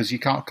cut because you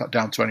can't cut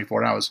down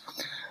 24 hours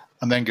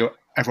and then go,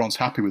 everyone's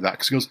happy with that.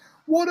 Because he goes,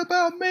 what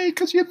about me?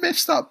 Because you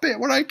missed that bit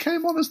where I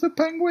came on as the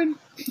penguin.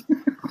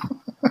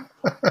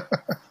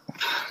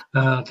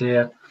 Oh,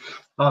 dear.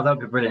 Oh, that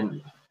would be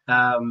brilliant.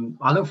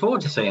 I look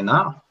forward to seeing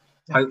that,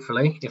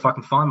 hopefully, if I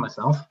can find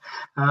myself.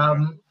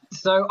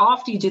 So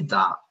after you did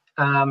that,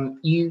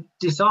 you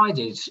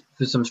decided,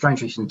 for some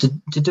strange reason,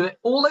 to do it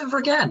all over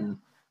again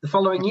the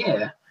following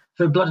year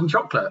for Blood and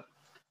Chocolate.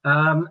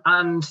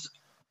 And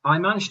I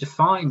managed to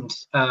find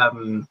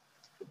the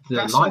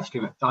live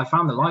stream. I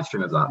found the live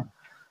stream of that.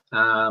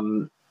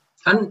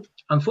 And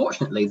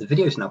unfortunately, the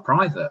video is now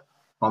private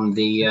on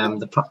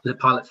the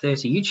Pilot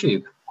Theatre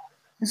YouTube.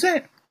 Is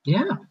it?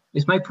 Yeah,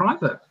 it's made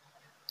private.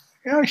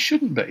 Yeah, it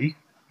shouldn't be.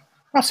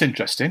 That's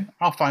interesting.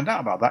 I'll find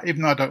out about that,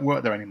 even though I don't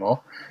work there anymore.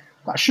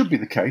 That should be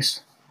the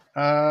case.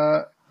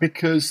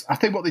 Because I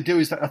think what they do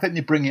is that I think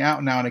they bring it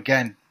out now and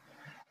again.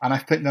 And I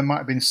think there might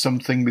have been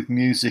something with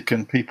music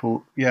and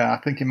people. Yeah, I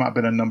think it might have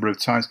been a number of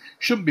times.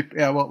 Shouldn't be.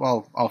 Yeah,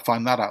 well, I'll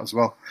find that out as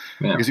well.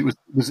 Yeah. Because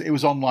it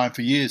was online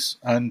for years,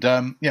 and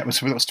that was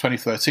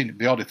 2013. It'd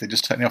be odd if they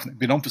just taken it off. It'd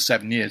been on for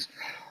 7 years.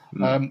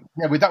 That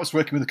was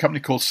working with a company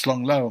called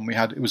Slung Low, and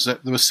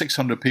there were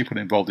 600 people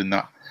involved in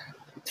that.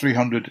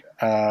 200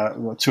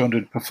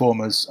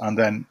 performers, and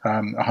then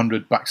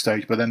 100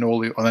 backstage, but then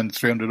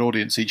 300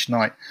 audience each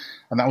night,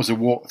 and that was a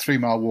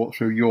 3-mile walk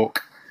through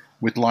York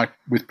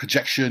with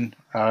projection.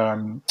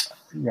 You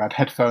had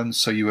headphones,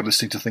 so you were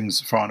listening to things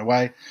far and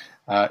away.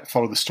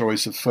 Follow the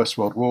stories of First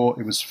World War.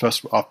 It was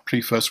our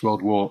pre-First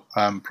World War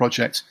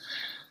project.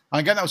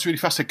 And again, that was really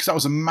fascinating because that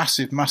was a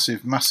massive,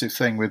 massive, massive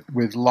thing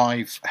with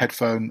live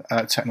headphone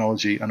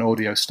technology and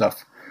audio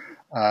stuff.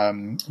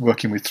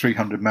 Working with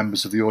 300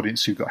 members of the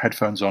audience who got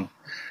headphones on,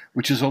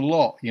 which is a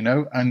lot,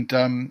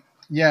 and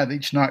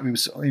each night we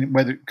was,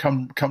 whether it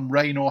come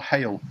rain or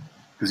hail,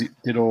 because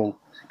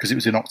it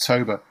was in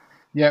October.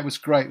 Yeah, it was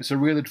great. It was a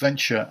real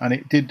adventure, and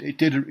it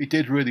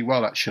did really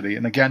well, actually.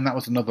 And again, that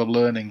was another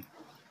learning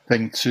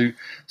thing to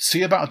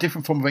see about a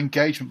different form of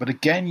engagement, but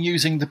again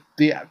using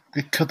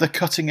the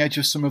cutting edge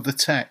of some of the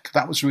tech.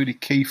 That was really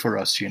key for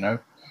us,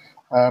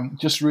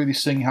 just really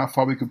seeing how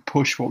far we could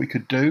push what we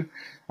could do.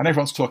 And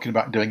everyone's talking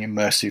about doing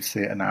immersive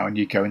theatre now, and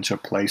you go into a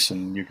place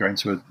and you go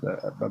into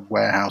a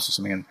warehouse or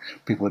something and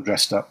people are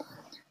dressed up.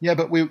 Yeah,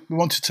 but we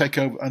want to take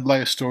over and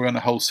lay a story on a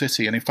whole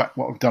city. And in fact,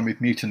 what we've done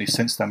with Mutiny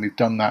since then, we've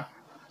done that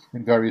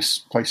in various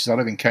places. I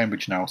live in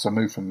Cambridge now, so I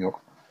moved from York.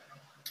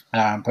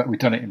 But we've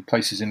done it in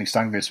places in East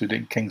Anglia, so we did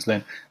it in Kings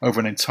Lynn, over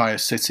an entire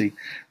city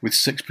with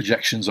 6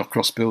 projections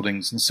across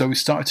buildings. And so we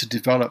started to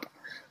develop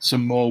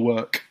some more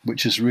work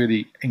which is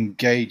really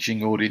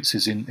engaging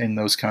audiences in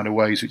those kind of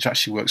ways, which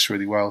actually works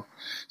really well.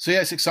 So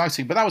yeah, it's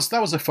exciting. But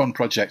that was a fun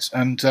project,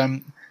 and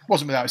it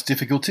wasn't without its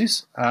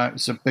difficulties.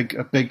 It's a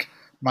big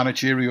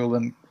managerial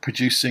and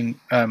producing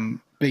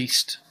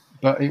beast,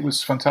 but it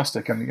was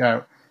fantastic. And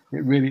it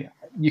really,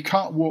 you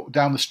can't walk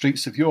down the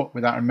streets of York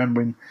without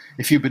remembering,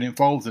 if you've been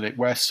involved in it,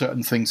 where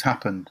certain things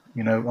happened,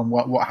 and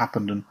what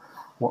happened and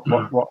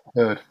what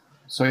occurred.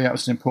 So yeah, it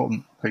was an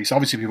important piece.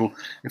 Obviously, people,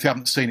 if you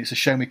haven't seen it, it's a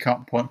shame we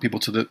can't point people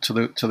to the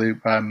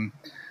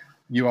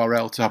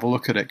URL to have a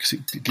look at it, because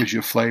it gives you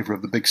a flavour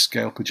of the big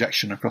scale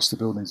projection across the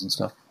buildings and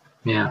stuff.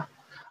 Yeah.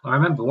 I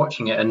remember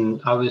watching it,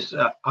 and I was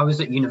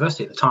at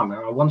university at the time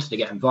where I wanted to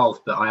get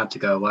involved, but I had to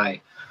go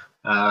away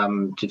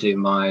to do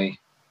my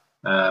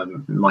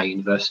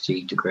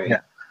university degree.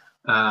 Yeah.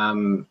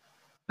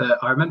 But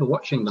I remember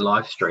watching the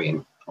live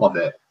stream of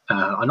it.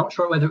 I'm not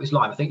sure whether it was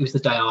live. I think it was the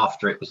day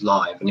after it was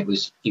live, and he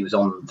was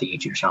on the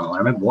YouTube channel. I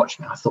remember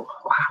watching it. I thought,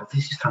 wow,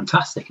 this is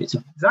fantastic. It's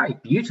a very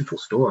beautiful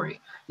story.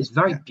 It's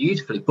very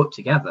beautifully put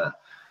together.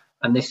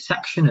 And this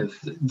section of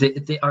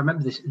I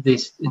remember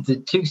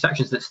the 2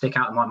 sections that stick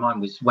out in my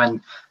mind was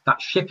when that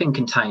shipping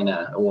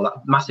container or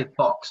that massive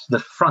box, the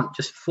front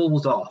just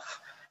falls off,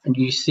 and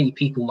you see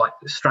people like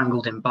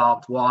strangled in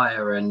barbed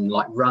wire and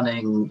like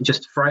running,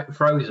 just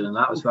frozen. And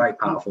that was very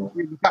powerful.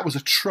 That was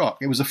a truck.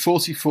 It was a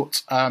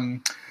 40-foot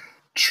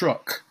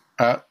truck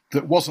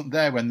that wasn't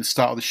there when the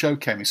start of the show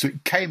came in. So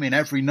it came in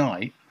every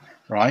night,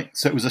 right?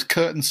 So it was a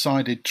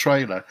curtain-sided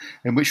trailer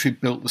in which we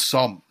built the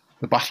Somme,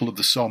 the Battle of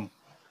the Somme.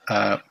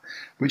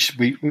 Which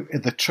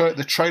the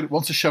trailer,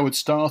 once the show had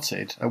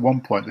started, at one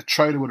point the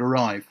trailer would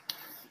arrive,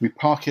 we'd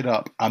park it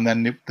up, and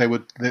then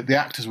the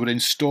actors would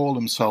install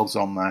themselves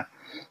on there.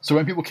 So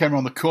when people came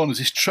around the corner, there's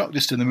this truck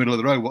just in the middle of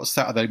the road. What's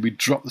that? We'd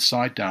drop the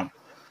side down,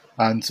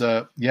 and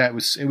it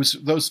was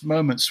those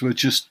moments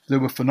they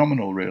were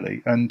phenomenal,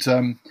 really.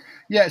 And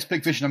it's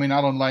big vision. I mean,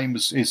 Alan Lane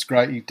is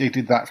great. He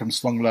did that from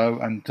Slung Low,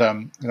 and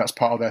that's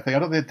part of their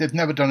thing. They've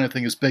never done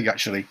anything as big,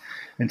 actually,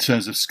 in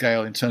terms of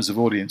scale, in terms of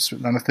audience.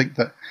 And I think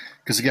that,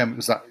 because again, it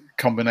was that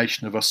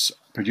combination of us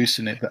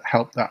producing it that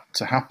helped that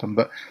to happen.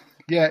 But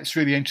yeah, it's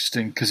really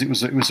interesting because it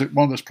was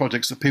one of those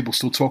projects that people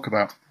still talk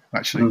about,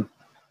 actually.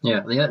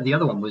 Yeah, the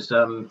other one was,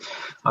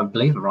 I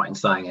believe I'm right in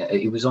saying it.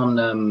 It was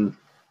on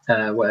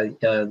where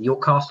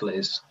York Castle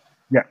is.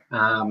 Yeah.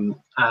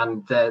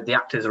 And the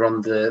actors are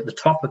on the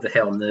top of the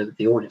hill, and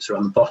the audience are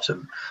on the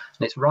bottom.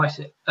 And it's right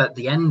at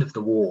the end of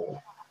the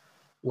war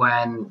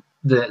when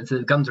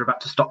the guns are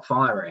about to stop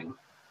firing,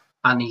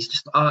 and he's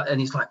just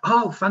he's like,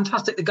 "Oh,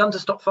 fantastic! The guns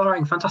have stopped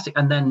firing, fantastic!"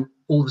 And then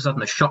all of a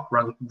sudden, a shot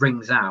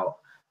rings out,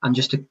 and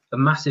just a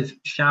massive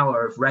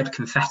shower of red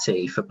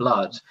confetti for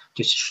blood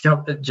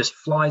just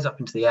flies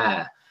up into the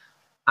air,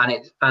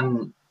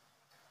 and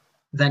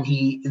then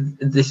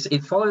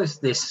it follows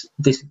this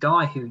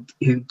guy who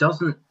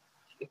doesn't,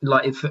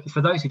 like,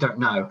 for those who don't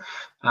know,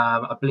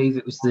 I believe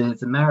it was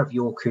the mayor of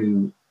York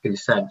who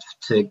said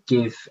to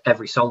give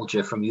every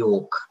soldier from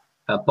York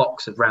a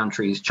box of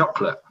Rowntree's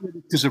chocolate.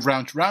 Because of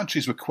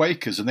Rowntree's were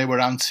Quakers, and they were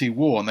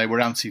anti-war and they were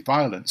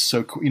anti-violence.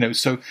 So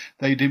so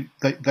they gave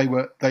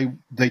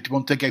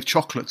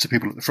chocolate to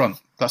people at the front.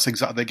 That's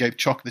exactly, they gave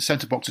chocolate. They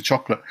sent a box of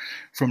chocolate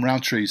from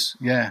Rowntree's,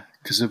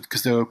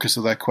 because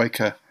of their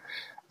Quaker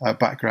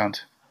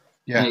background.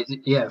 Yeah,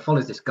 it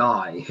follows this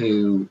guy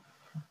who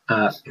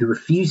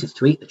refuses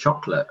to eat the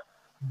chocolate,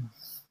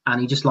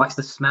 and he just likes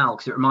the smell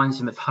because it reminds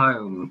him of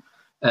home,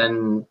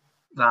 and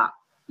that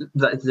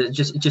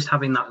just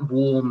having that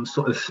warm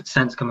sort of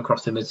sense come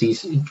across him as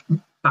he's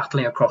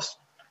battling across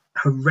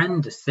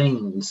horrendous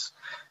scenes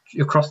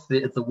across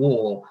the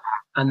war,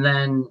 and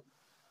then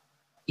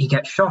he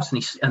gets shot,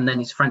 and then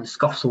his friend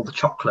scoffs all the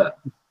chocolate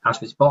out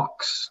of his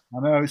box. I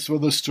know, it's one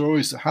of those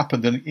stories that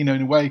happened, and in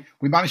a way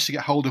we managed to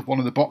get hold of one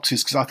of the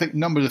boxes, because I think a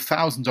number of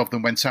thousands of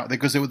them went out there,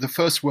 because they were the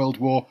First World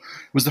War,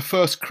 was the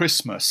first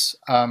Christmas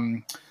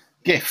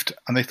gift,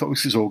 and they thought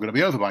this is all going to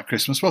be over by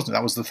Christmas, wasn't it?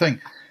 That was the thing.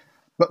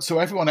 But so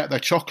everyone ate their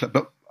chocolate,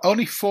 but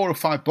only 4 or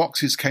 5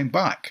 boxes came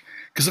back,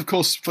 because of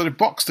course for the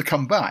box to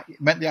come back it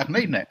meant they hadn't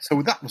eaten it.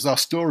 So that was our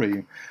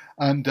story,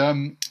 and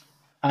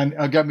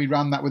again we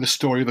ran that with a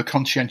story of a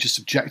conscientious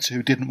objector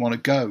who didn't want to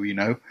go,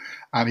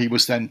 and he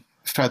was then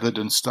feathered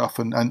and stuff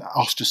and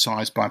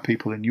ostracised by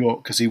people in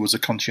York because he was a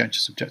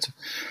conscientious objector.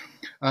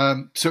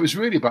 So it was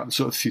really about the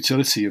sort of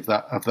futility of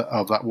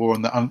that war,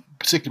 and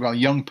particularly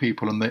about young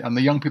people and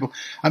the young people,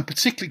 and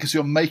particularly because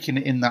you're making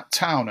it in that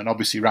town, and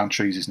obviously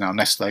Roundtrees is now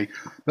Nestle,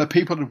 but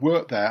people had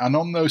worked there, and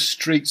on those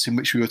streets in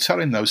which we were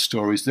telling those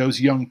stories, those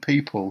young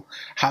people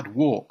had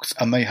walked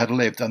and they had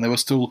lived, and there were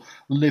still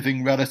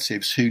living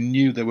relatives who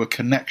knew there were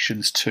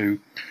connections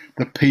to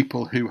the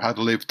people who had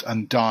lived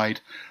and died,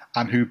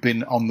 and who'd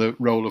been on the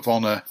Roll of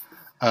Honour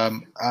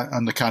and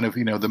the kind of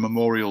the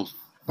memorial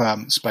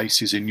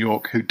spaces in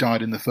York who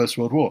died in the First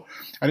World War.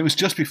 And it was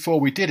just before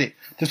we did it,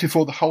 just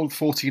before the whole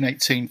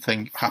 1418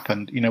 thing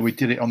happened. We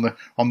did it on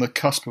the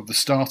cusp of the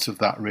start of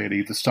that. Really,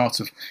 it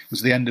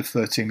was the end of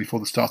 13 before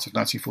the start of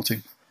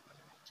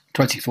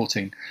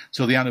 2014.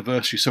 So the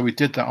anniversary. So we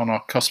did that on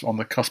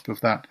the cusp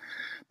of that.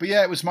 But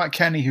yeah, it was Mike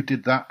Kenny who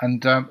did that,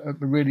 and a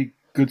really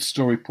good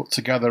story put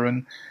together.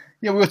 And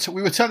yeah,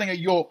 we were telling a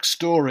York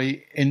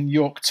story in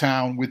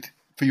Yorktown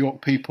for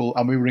York people,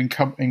 and we were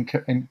including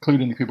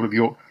the people of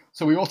York.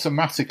 So we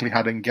automatically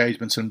had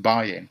engagement and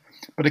buy-in.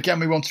 But again,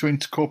 we want to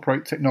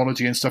incorporate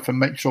technology and stuff and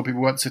make sure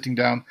people weren't sitting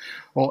down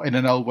or in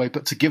an old way,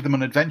 but to give them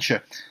an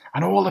adventure.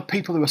 And all the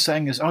people who were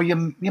saying is, oh,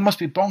 you must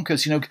be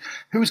bonkers.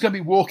 Who's going to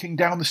be walking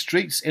down the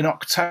streets in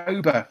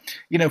October,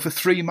 for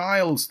 3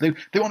 miles? They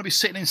want to be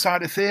sitting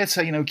inside a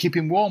theatre,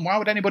 keeping warm. Why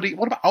would anybody?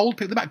 What about old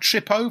people? They might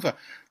trip over.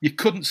 You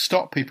couldn't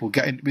stop people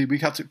getting.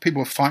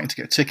 People were fighting to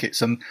get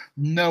tickets, and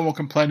no one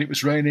complained it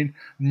was raining.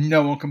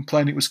 No one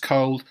complained it was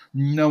cold.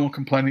 No one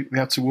complained they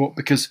had to walk,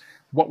 because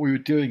what we were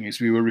doing is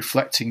we were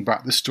reflecting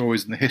back the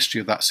stories and the history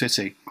of that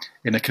city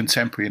in a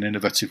contemporary and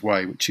innovative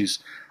way, which is,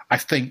 I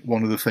think,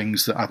 one of the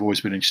things that I've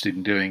always been interested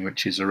in doing,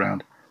 which is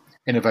around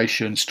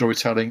innovation,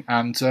 storytelling,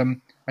 and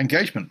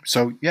engagement.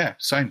 So yeah,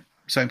 same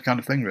kind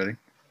of thing, really.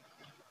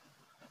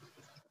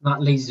 That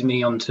leads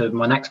me on to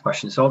my next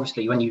question. So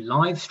obviously, when you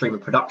live stream a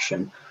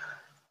production,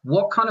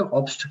 what kind of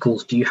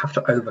obstacles do you have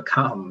to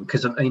overcome?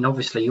 Because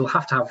obviously, you'll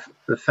have to have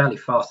a fairly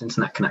fast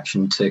internet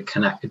connection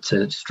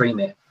to stream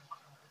it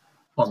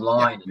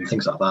online and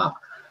things like that.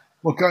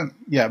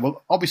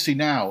 Well, obviously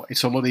now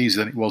it's a lot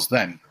easier than it was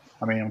then.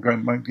 I mean, I'm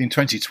going in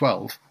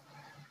 2012.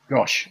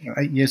 Gosh,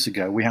 8 years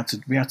ago, we had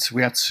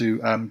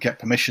to get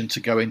permission to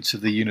go into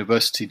the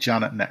University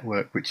Janet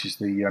network, which is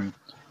the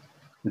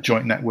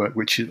joint network,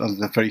 which is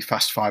the very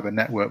fast fibre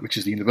network, which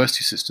is the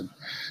university system,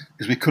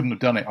 because we couldn't have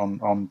done it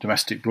on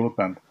domestic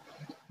broadband.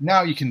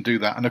 Now you can do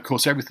that, and of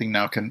course everything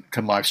now can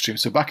live stream.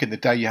 So back in the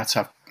day, you had to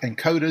have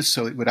encoders,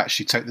 so it would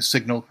actually take the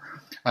signal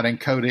and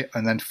encode it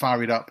and then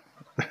fire it up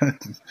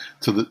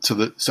to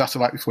the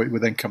satellite before it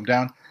would then come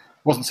down.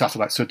 It wasn't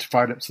satellite, so to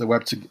fire it up to the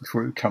web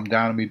before it would come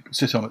down, and we'd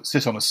sit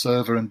on a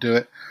server and do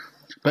it.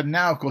 But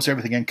now, of course,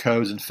 everything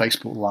encodes, and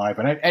Facebook Live,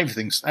 and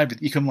everything.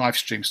 You can live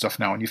stream stuff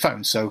now on your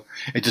phone, so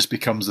it just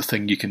becomes the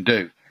thing you can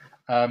do.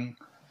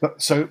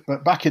 But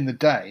back in the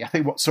day, I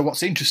think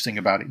what's interesting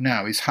about it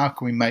now is how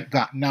can we make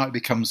that, now it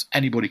becomes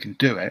anybody can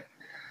do it.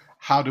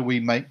 How do we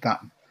make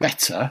that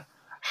better?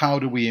 How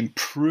do we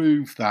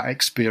improve that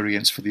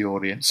experience for the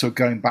audience? So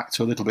going back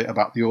to a little bit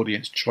about the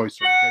audience choice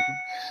or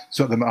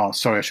engagement.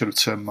 Sorry, I should have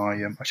turned my.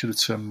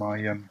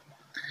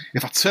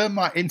 If I turn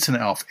my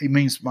internet off, it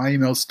means my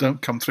emails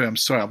don't come through. I'm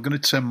sorry. I'm going to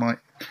turn my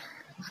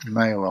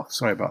mail off.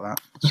 Sorry about that.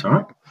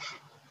 Sorry.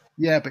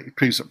 Yeah, but it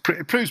proves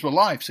we're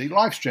live. See,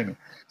 live streaming.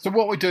 So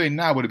what we're doing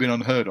now would have been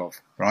unheard of,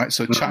 right?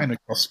 So chatting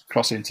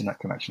across internet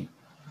connection.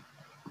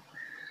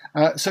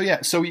 So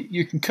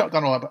you can cut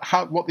down all that,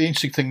 but what the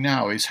interesting thing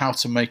now is how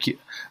to make it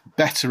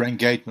better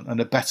engagement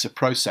and a better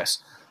process.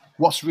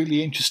 What's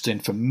really interesting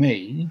for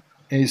me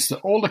is that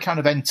all the kind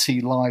of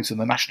NT Lives and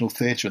the National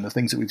Theatre and the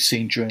things that we've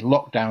seen during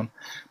lockdown,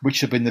 which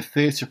have been the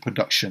theatre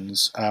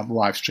productions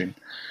live stream,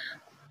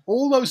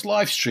 all those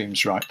live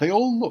streams, right, they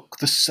all look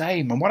the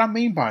same. And what I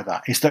mean by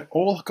that is they've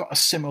all got a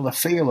similar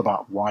feel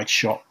about wide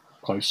shot,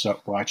 close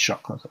up, wide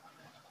shot, close up.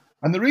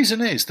 And the reason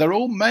is they're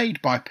all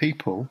made by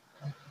people,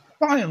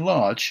 by and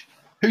large,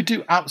 who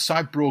do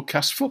outside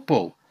broadcast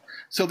football.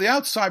 So the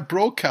outside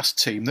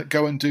broadcast team that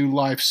go and do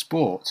live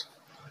sport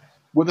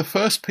were the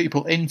first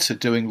people into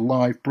doing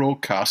live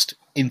broadcast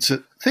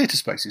into theatre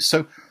spaces.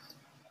 So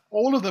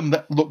all of them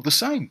that look the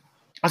same,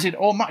 as in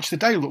all Match of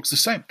the Day looks the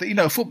same.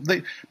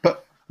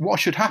 But what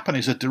should happen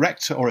is a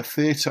director or a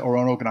theatre or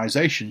an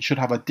organisation should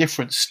have a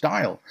different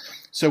style.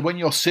 So when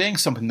you're seeing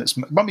something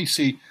when we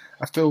see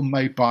a film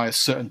made by a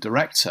certain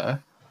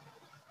director,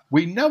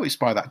 we know it's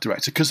by that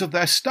director because of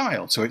their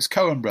style. So it's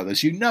Coen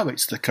Brothers. You know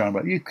it's the Coen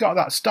Brothers. You've got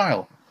that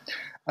style.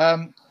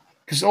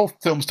 Because all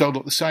films don't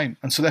look the same.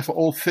 And so therefore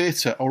all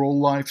theatre or all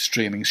live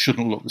streaming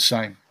shouldn't look the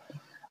same.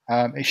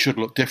 It should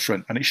look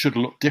different. And it should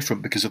look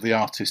different because of the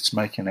artists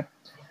making it.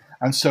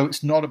 And so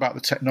it's not about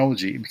the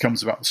technology. It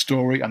becomes about the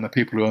story and the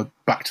people who are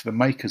back to the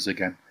makers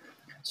again.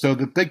 So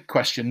the big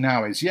question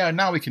now is,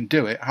 now we can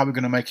do it. How are we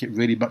going to make it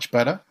really much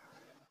better?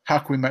 How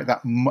can we make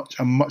that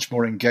a much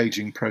more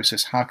engaging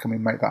process? How can we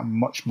make that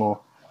much more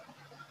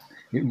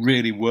it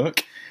really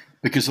work?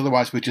 Because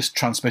otherwise we're just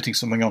transmitting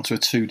something onto a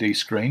 2D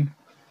screen.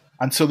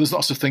 And so there's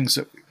lots of things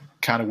that we're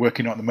kind of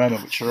working on at the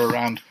moment, which are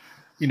around,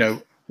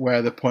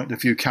 where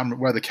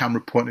the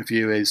camera point of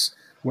view is,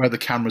 where the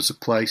cameras are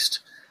placed.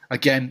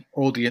 Again,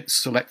 audience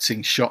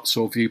selecting shots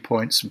or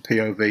viewpoints and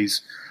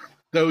POVs.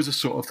 Those are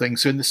sort of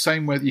things. So in the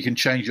same way that you can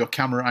change your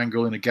camera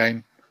angle in a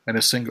game, in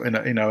a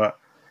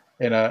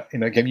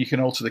game, you can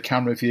alter the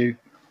camera view.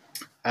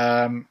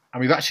 And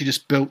we've actually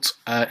just built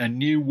a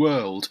new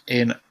world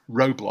in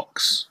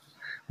Roblox,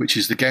 which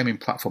is the gaming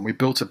platform. We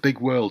built a big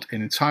world,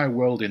 an entire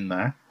world in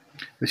there.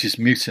 This is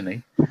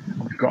Mutiny.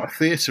 We've got a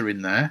theatre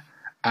in there.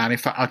 And in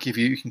fact, I'll give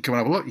you can come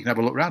and have a look. You can have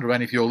a look round, or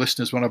any of your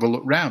listeners want to have a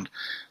look round.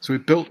 So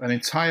we've built an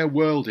entire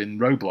world in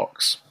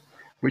Roblox,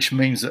 which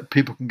means that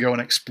people can go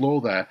and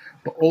explore there.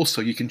 But also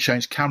you can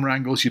change camera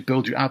angles, you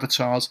build your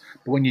avatars.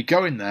 But when you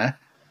go in there,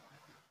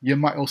 you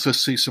might also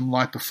see some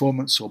live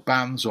performance or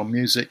bands or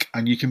music,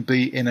 and you can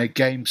be in a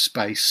game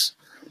space,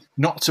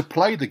 not to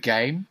play the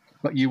game,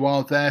 but you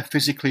are there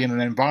physically in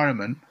an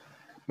environment.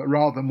 But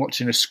rather than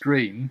watching a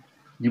screen,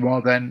 you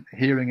are then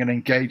hearing and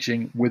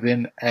engaging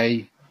within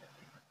an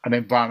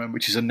environment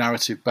which is a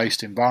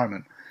narrative-based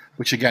environment,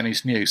 which again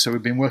is new. So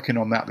we've been working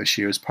on that this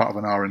year as part of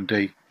an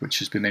R&D, which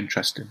has been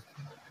interesting.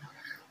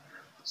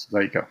 So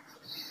there you go.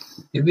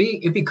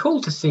 It'd be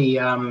cool to see,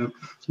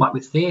 like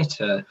with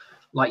theatre,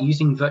 like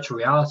using virtual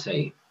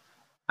reality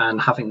and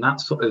having that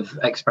sort of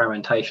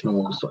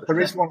experimentational sort of There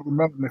thing. is one at the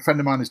moment. A friend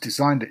of mine has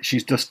designed it.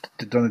 She's just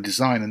done a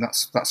design, and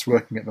that's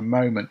working at the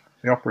moment,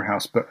 the Opera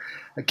House. But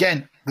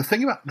again, the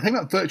thing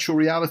about virtual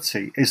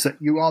reality is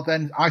that you are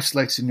then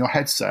isolated in your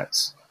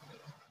headsets.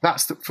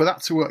 For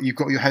that to work, you've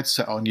got your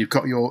headset on, you've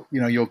got your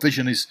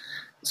vision is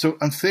so,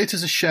 and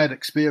theatre's a shared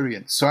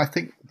experience. So I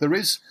think there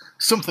is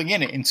something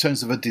in it in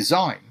terms of a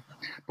design,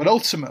 but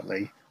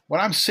ultimately,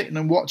 when I'm sitting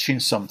and watching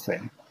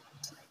something,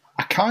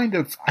 I kind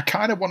of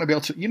want to be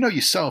able to,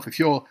 yourself, if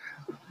you're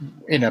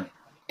in a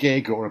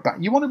gig or a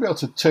band, you want to be able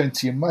to turn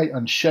to your mate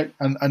and shake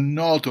and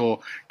nod, or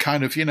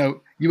kind of, you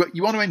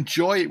want to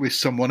enjoy it with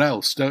someone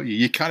else, don't you?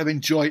 You kind of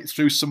enjoy it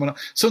through someone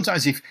else.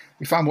 Sometimes if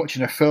I'm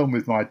watching a film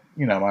with my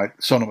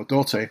son or my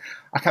daughter,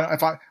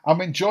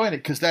 I'm enjoying it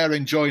because they're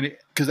enjoying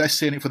it because they're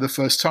seeing it for the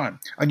first time,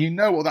 and you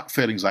know what that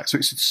feeling's like. So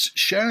it's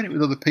sharing it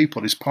with other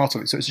people is part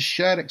of it. So it's a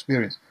shared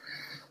experience.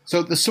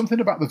 So there's something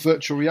about the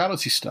virtual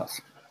reality stuff,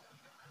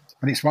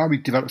 and it's why we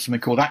developed something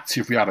called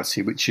active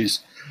reality, which is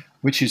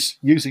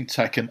using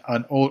tech and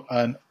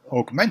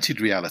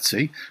augmented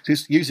reality. So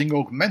it's using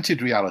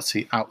augmented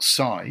reality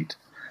outside,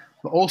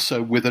 but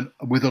also with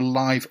a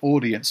live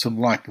audience and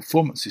live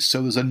performances.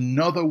 So there's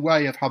another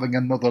way of having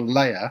another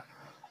layer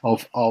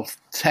of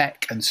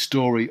tech and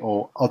story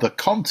or other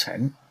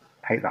content.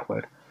 I hate that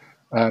word.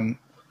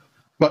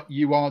 But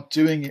you are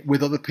doing it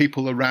with other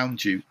people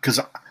around you.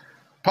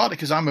 Partly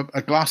because I'm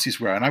a glasses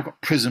wearer and I've got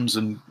prisms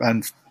and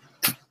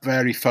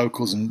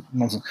varifocals and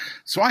nonsense.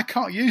 So I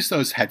can't use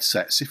those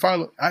headsets. If I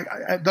look,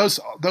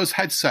 those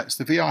headsets,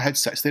 the VR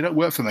headsets, they don't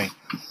work for me.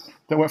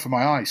 They work for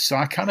my eyes. So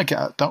I kind of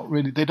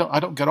I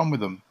don't get on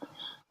with them.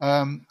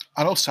 And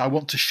also I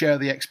want to share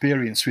the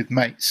experience with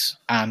mates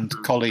and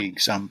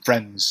colleagues and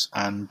friends,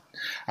 and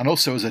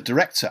also as a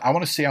director, I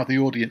want to see how the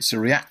audience are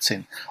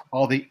reacting.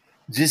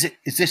 Is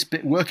this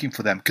bit working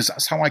for them? Because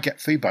that's how I get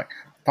feedback.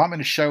 If I'm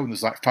in a show and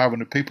there's like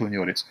 500 people in the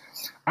audience,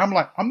 I'm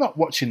not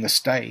watching the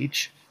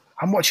stage.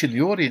 I'm watching the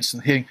audience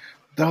and hearing,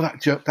 no,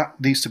 that joke, that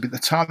needs to be, the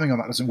timing on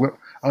that doesn't work.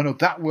 Oh no,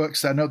 that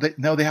works there. No,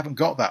 they haven't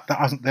got that. That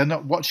hasn't. They're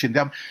not watching.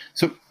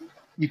 So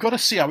you've got to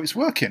see how it's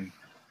working.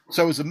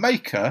 So as a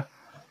maker,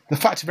 the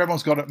fact that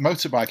everyone's got a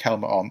motorbike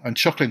helmet on and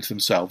chuckling to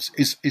themselves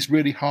is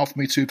really hard for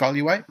me to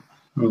evaluate.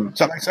 Does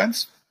that make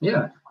sense?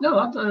 Yeah,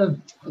 no,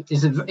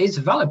 it's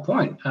a valid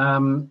point.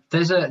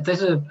 There's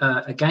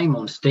a game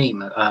on Steam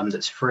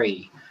that's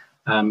free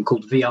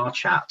called VR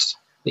Chat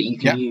that you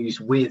can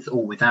use with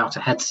or without a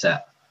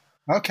headset.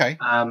 Okay.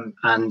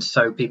 And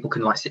so people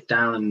can like sit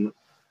down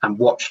and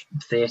watch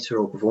theatre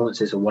or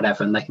performances or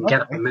whatever, and they can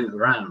get up and move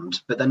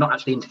around, but they're not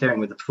actually interfering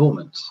with the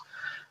performance.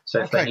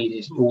 So if they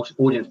needed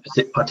audience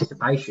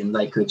participation,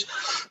 they could,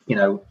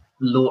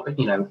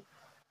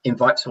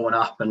 invite someone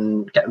up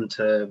and get them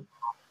to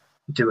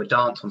do a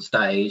dance on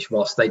stage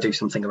whilst they do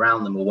something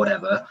around them or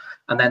whatever,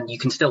 and then you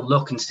can still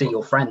look and see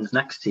your friends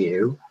next to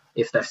you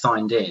if they're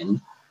signed in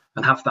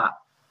and have that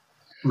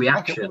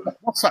reaction. Okay.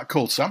 What's that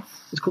called, Sam?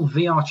 It's called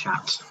VR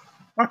Chat.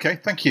 Okay,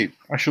 thank you.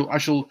 I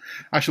shall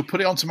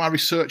put it onto my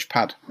research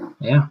pad.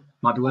 Yeah,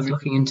 might be worth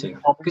looking into,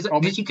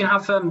 because you can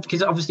have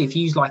because obviously if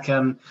you use like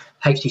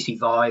HTC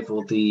Vive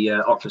or the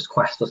Oculus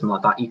Quest or something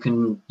like that,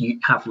 you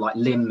have like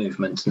limb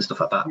movements and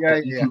stuff like that.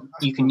 Yeah,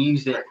 you can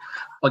use it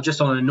or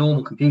just on a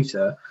normal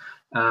computer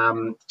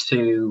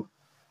to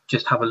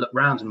just have a look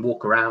around and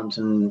walk around,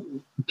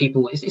 and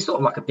people. It's sort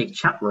of like a big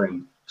chat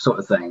room sort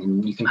of thing,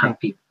 and you can have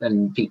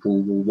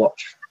people will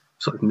watch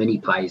sort of mini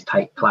plays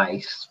take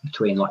place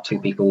between like two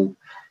people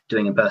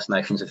doing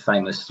impersonations of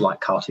famous like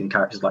cartoon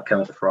characters like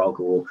Kermit the Frog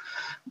or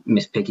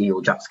Miss Piggy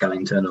or Jack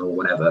Skellington or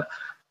whatever,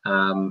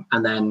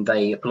 and then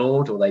they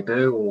applaud or they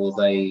boo or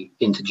they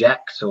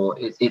interject, or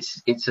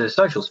it's a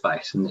social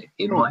space, and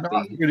it might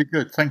be really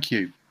good. Thank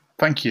you.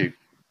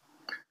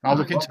 I'll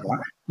look into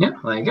that. Yeah,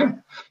 there you go.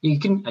 You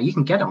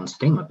can get it on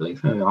Steam, I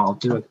believe. I'll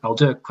do a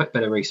quick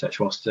bit of research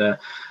whilst I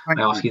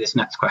ask you this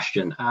next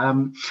question.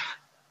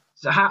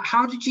 So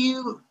how did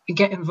you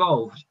get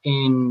involved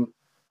in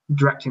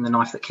directing The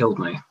Knife That Killed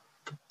Me?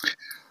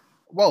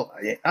 Well,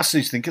 that's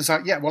interesting because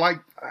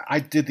I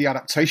did the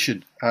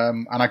adaptation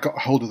and I got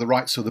hold of the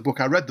rights of the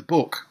book. I read the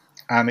book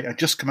and it had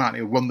just come out.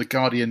 And it won the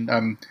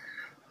Guardian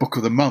Book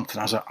of the Month,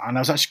 and I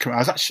was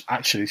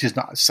actually this is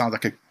not, it sounds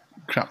like a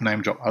crap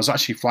name drop. I was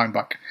actually flying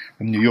back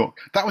from New York.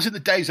 That was in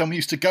the days when we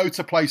used to go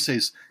to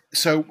places.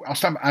 So I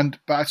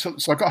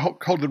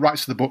got hold of the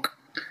rights of the book,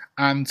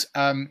 and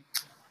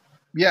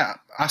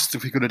asked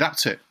if we could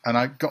adapt it, and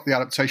I got the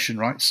adaptation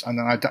rights, and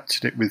then I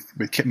adapted it with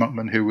Kit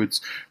Monkman,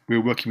 we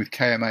were working with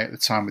KMA at the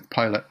time with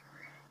Pilot,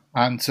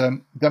 and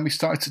then we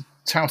started to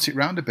tout it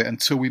round a bit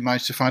until we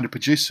managed to find a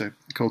producer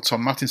called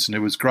Tom Mattinson,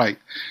 who was great,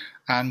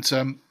 and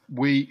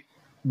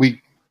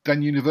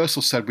then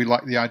Universal said we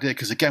liked the idea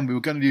because again we were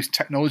going to use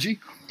technology.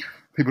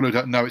 People who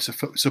don't know,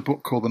 it's a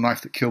book called The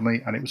Knife That Killed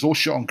Me, and it was all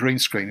shot on green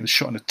screen. It was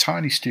shot in a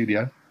tiny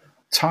studio,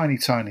 tiny.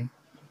 In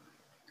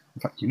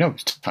fact,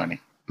 it's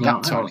tiny. Yeah,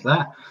 I was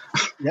there.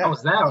 Yeah, I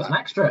was there. I was an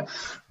extra.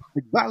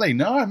 Exactly.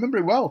 No, I remember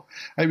it well.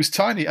 And it was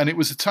tiny, and it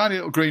was a tiny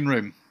little green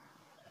room.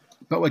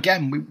 But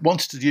again, we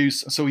wanted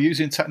to we're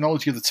using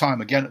technology at the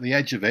time, again, at the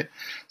edge of it.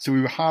 So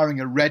we were hiring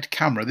a Red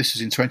camera. This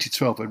was in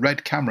 2012. A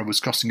Red camera was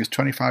costing us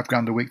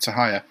 $25,000 a week to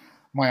hire.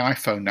 My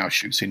iPhone now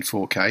shoots in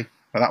 4K.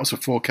 But that was a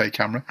 4K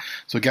camera.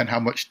 So again, how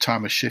much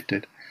time has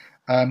shifted.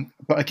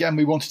 But again,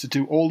 we wanted to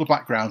do all the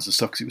backgrounds and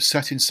stuff because it was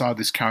set inside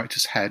this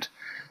character's head.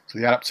 So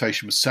the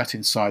adaptation was set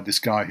inside this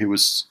guy who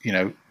was,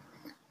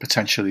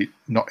 potentially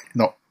not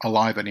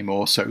alive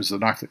anymore. So it was The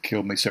Knife That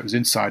Killed Me. So it was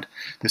inside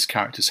this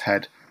character's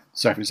head.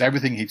 So it was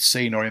everything he'd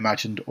seen or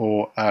imagined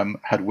or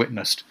had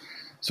witnessed.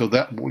 So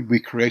that we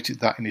created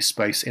that in his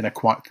space in a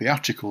quite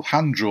theatrical,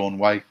 hand-drawn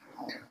way,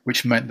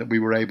 which meant that we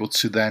were able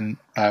to then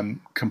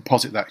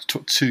composite that. It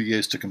took 2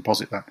 years to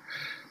composite that.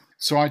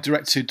 So I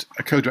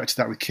co-directed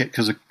that with Kit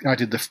because I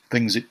did the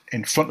things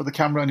in front of the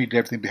camera and he did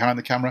everything behind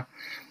the camera.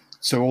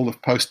 So all the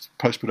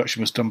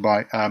post-production was done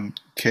by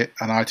Kit,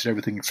 and I did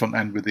everything in front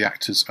end with the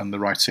actors and the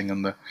writing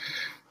and the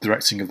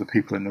directing of the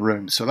people in the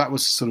room. So that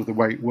was sort of the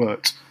way it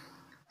worked.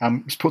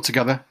 It was put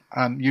together,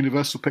 and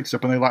Universal picked it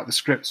up, and they liked the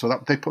script, so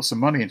they put some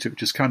money into it,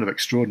 which is kind of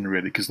extraordinary,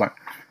 really, because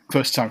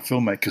first-time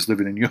filmmakers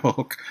living in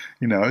York,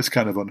 it's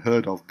kind of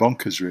unheard of,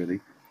 bonkers, really.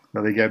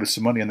 But they gave us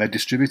some money, and they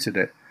distributed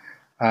it,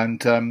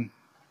 and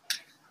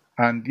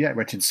it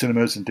went in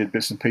cinemas and did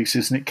bits and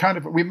pieces, and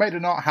we made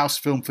an art house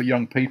film for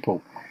young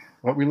people.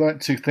 But we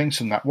learnt two things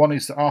from that. One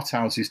is that art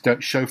houses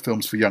don't show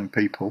films for young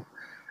people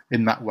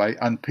in that way,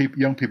 and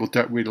young people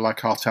don't really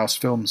like art house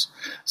films.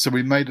 So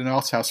we made an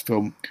art house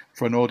film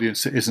for an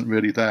audience that isn't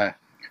really there.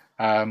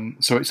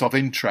 So it's of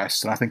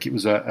interest, and I think it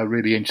was a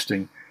really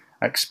interesting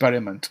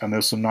experiment, and there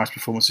were some nice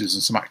performances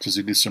and some actors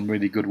who did some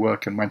really good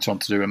work and went on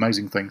to do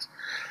amazing things.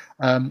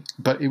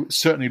 But it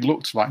certainly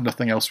looked like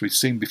nothing else we'd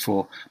seen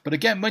before. But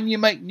again, when you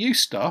make new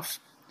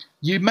stuff,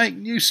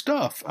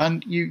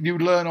 and you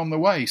learn on the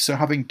way. So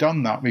having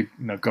done that, we've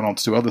gone on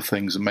to do other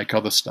things and make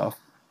other stuff,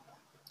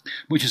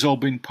 which has all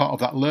been part of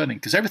that learning,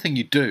 because everything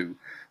you do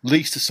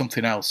leads to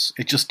something else.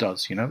 It just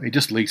does, it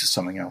just leads to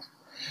something else.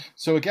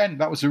 So again,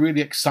 that was a really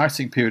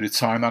exciting period of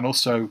time, and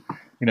also,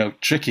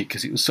 tricky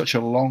because it was such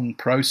a long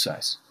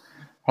process.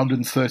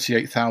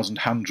 138,000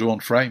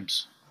 hand-drawn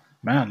frames.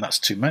 Man, that's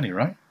too many,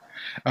 right?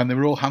 And they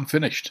were all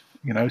hand-finished,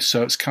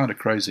 so it's kind of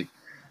crazy.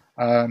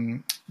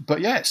 But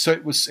yeah, so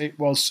it was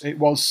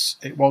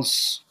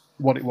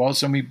what it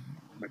was, and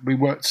we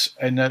worked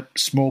in a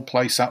small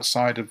place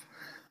outside of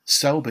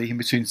Selby, in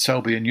between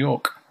Selby and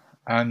York,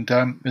 and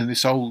in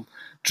this old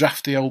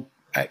drafty old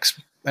ex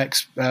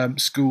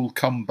school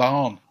cum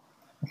barn.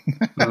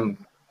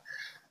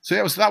 So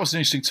that was an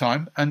interesting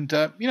time, and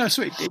so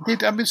it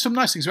did. I mean, some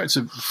nice things. We went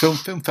to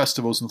film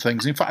festivals and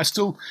things. In fact, it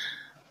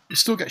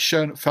still gets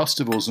shown at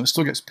festivals, and it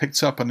still gets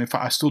picked up. And in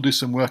fact, I still do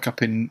some work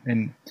up in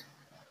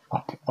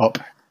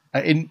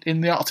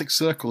the Arctic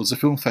Circle. As a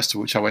film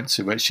festival which I went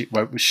to, where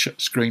it was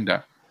screened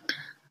at.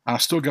 And I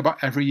still go back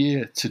every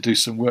year to do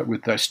some work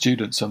with their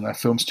students and their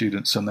film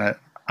students and their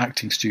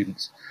acting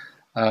students.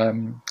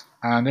 And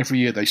every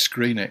year they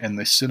screen it in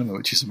this cinema,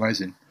 which is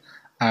amazing.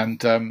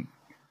 And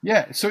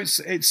so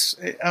it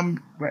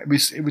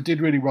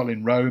did really well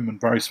in Rome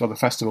and various other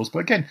festivals. But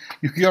again,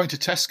 you could go into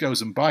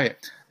Tesco's and buy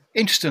it.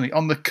 Interestingly,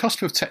 on the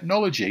cusp of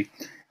technology,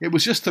 it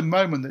was just the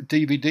moment that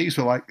DVDs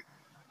were like,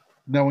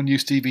 no one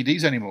used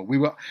DVDs anymore.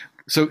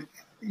 So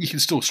you can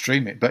still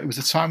stream it, but it was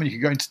a time when you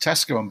could go into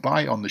Tesco and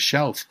buy it on the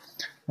shelf.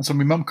 And so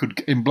my mum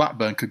in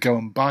Blackburn could go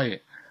and buy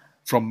it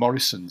from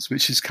Morrison's,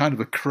 which is kind of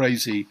a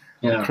crazy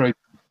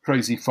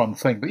fun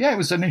thing. But yeah, it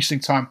was an interesting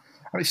time.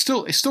 I mean,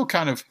 it's still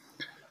kind of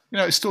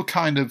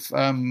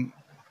there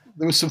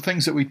were some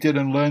things that we did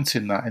and learnt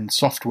in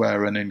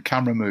software and in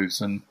camera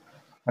moves and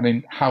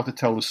in how to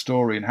tell the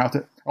story and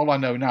all I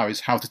know now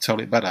is how to tell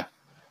it better,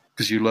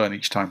 because you learn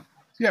each time.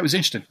 Yeah, it was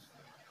interesting.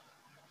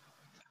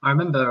 I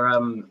remember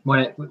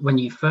when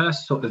you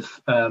first sort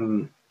of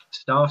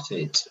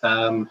started,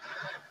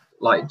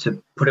 like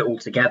to put it all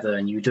together,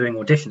 and you were doing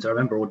auditions. I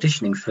remember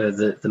auditioning for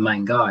the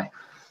main guy,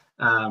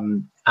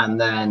 and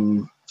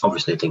then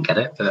obviously didn't get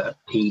it, but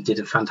he did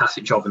a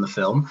fantastic job in the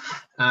film.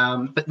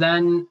 But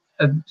then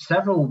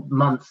several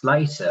months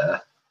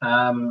later,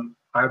 I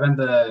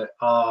remember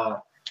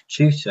our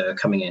tutor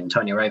coming in,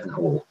 Tonya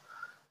Ravenhall,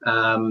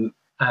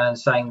 and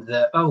saying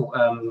that,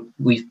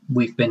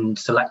 we've been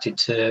selected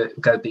to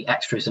go be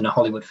extras in a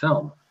Hollywood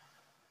film.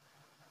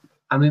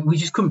 I mean, we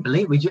just couldn't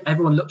believe it.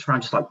 Everyone looked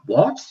around just like,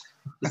 what?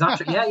 Is that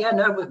true? Yeah,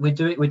 no, we're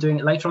doing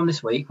it later on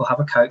this week. We'll have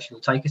a coach who'll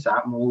take us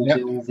out and we'll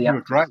do all the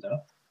acting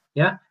stuff.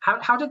 Yeah.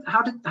 How did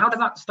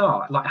that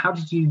start? Like, how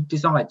did you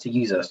decide to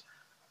use us?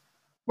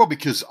 Well,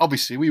 because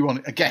obviously we were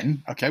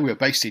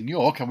based in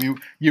York, and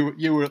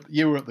you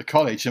were at the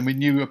college, and we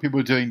knew people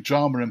were doing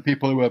drama and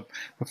people who were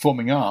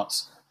performing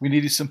arts. We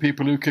needed some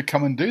people who could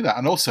come and do that.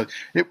 And also,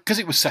 because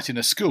it was set in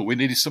a school, we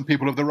needed some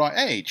people of the right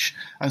age.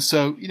 And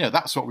so,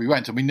 that's what we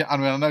went.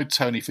 I know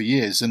Tony for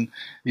years, and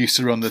he used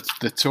to run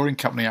the touring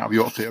company out of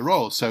York Theatre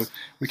Royal. So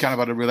we kind of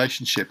had a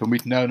relationship, and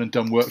we'd known and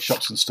done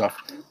workshops and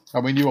stuff.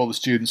 And we knew all the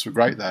students were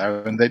great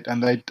there, and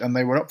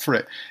they were up for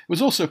it. It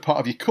was also part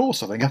of your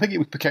course, I think. I think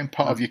it became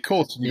part of your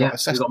course, and you got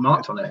assessed. You got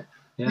marked on it.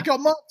 Yeah. You got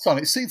marked on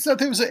it. See, so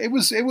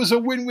it was a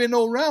win-win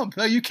all round.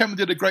 No, you came and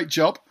did a great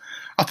job.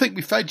 I think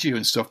we fed you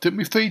and stuff. Didn't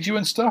we feed you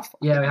and stuff?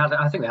 Yeah,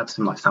 I think we had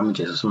some like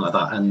sandwiches or something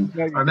like that. And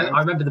I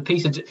remember the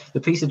piece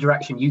of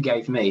direction you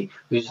gave me.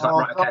 We were just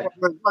like, right, okay,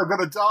 I'm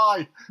gonna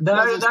die.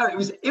 No,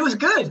 it was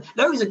good.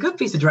 No, it was a good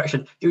piece of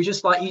direction. It was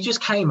just like, you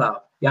just came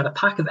up. You had a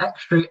pack of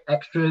extra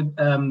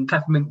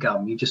peppermint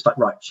gum. You just like,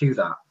 right, chew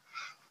that.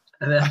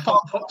 And then I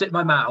popped it in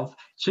my mouth,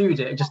 chewed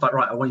it, and just like,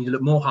 right, I want you to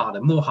look more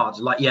harder.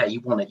 Like, yeah, you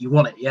want it.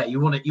 Yeah, you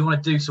want to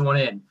do someone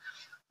in.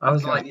 I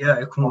was like,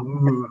 yeah, come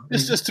on.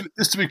 Just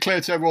to be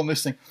clear to everyone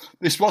listening,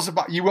 this was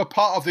about, you were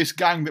part of this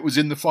gang that was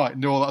in the fight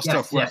and do all that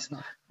stuff. Yes.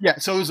 Yeah,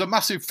 so there was a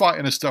massive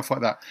fighting and stuff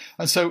like that.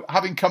 And so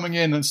having coming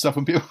in and stuff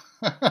and people...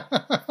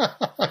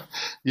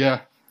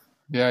 Yeah.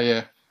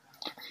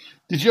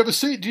 Did you ever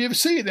see it at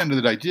the end of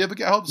the day? Did you ever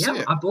get hold to see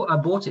it? I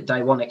bought it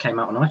day one. It came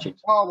out on iTunes.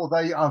 Oh,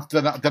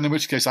 well, then in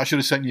which case I should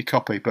have sent you a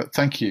copy, but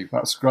thank you.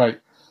 That's great.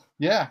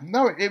 Yeah,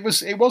 no, it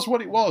was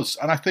what it was.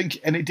 And I think,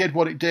 and it did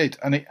what it did.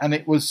 And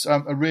it was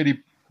a really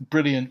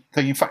brilliant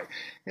thing. In fact,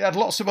 it had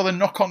lots of other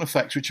knock-on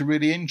effects, which are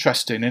really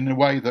interesting in a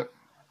way that,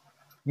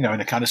 in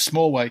a kind of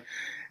small way,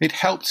 it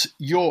helped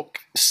York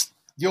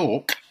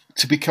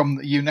to become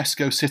the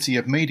UNESCO City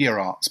of Media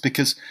Arts,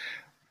 because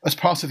as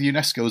part of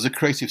UNESCO as a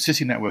creative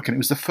city network, and it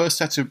was the first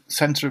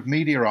centre of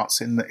media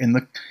arts in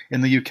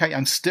the UK,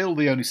 and still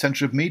the only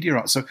centre of media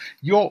arts. So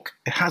York,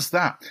 it has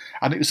that,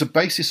 and it was a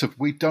basis of,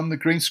 we'd done the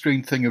green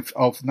screen thing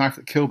of Knife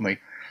That Killed Me,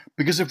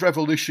 because of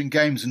Revolution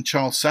Games and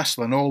Charles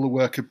Cecil and all the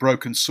work of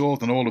Broken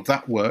Sword and all of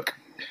that work,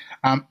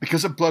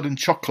 because of Blood and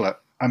Chocolate,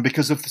 and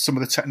because of some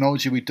of the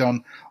technology we'd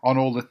done on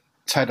all the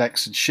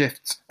TEDx and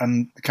Shift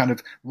and the kind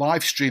of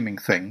live streaming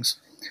things,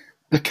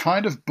 the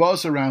kind of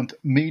buzz around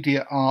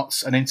media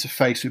arts and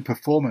interface with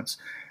performance,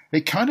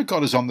 it kind of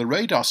got us on the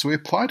radar. So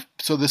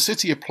the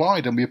city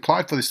applied, and we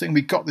applied for this thing.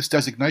 We got this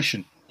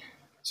designation.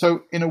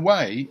 So in a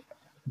way,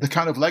 the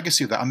kind of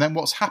legacy of that, and then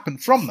what's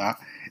happened from that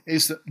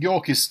is that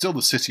York is still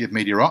the city of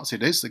media arts.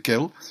 It is the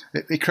guild.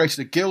 They created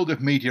a guild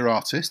of media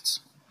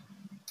artists,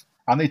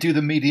 and they do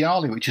the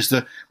Mediale, which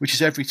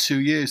is every 2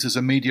 years. There's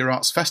a media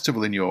arts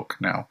festival in York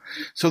now.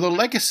 So the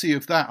legacy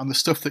of that and the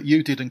stuff that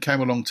you did and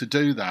came along to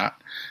do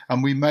that,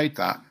 and we made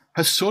that,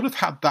 has sort of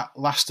had that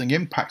lasting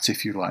impact,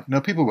 if you like. Now,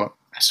 people won't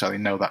necessarily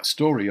know that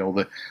story or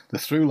the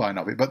through line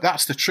of it, but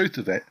that's the truth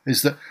of it,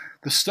 is that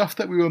the stuff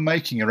that we were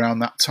making around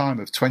that time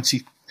of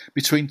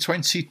between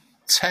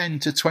 2010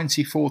 to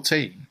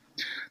 2014,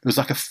 there was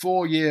like a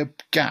 4-year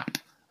gap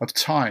of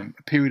time,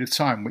 a period of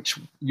time, which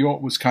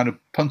York was kind of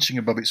punching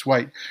above its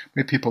weight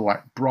with people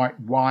like Bright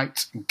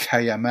White and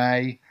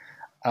KMA,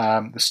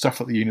 the stuff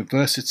at the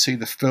university,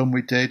 the film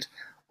we did.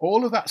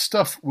 All of that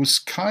stuff was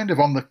kind of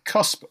on the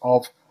cusp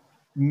of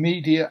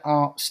media,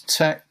 arts,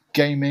 tech,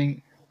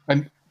 gaming,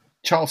 and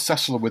Charles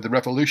Cecil with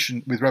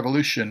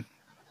Revolution,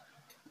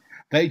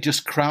 they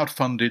just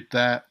crowdfunded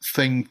their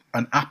thing,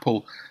 and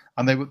Apple,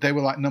 and they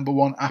were like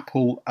 #1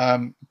 Apple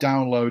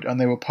download, and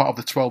they were part of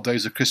the 12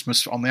 Days of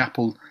Christmas on the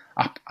Apple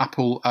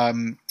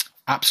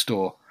App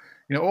Store.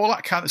 All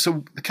that kind of,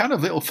 so the kind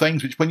of little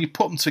things which, when you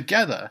put them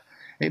together,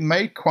 it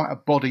made quite a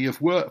body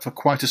of work for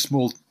quite a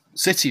small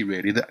city,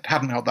 really, that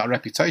hadn't had that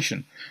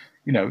reputation.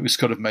 It was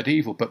kind of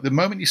medieval. But the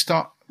moment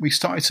we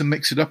started to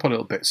mix it up a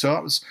little bit.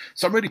 So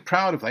I'm really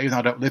proud of that, even though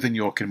I don't live in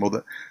York anymore,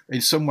 that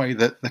in some way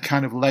that the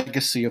kind of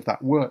legacy of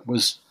that work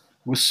was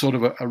sort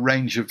of a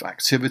range of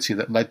activity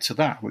that led to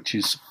that, which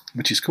is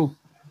cool.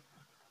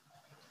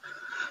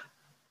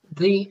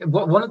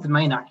 One of the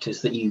main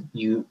actors that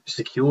you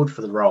secured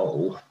for the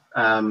role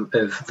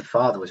of the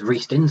father was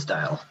Rhys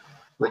Dinsdale,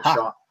 which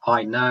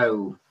I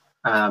know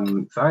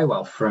very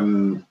well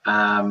from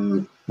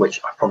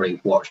which I probably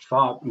watched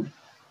far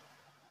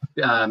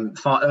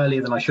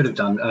earlier than I should have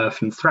done,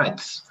 from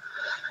Threads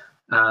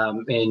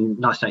in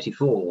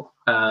 1984.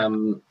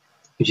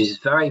 which is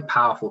a very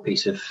powerful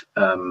piece of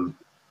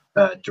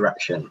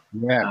direction.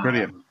 Yeah,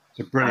 brilliant. It's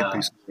a brilliant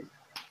piece.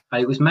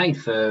 It was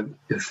made for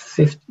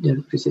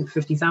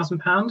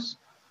 £50,000.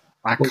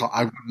 I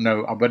wouldn't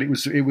know, but it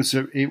was a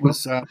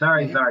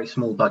very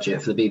small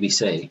budget for the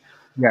BBC.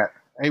 Yeah,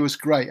 it was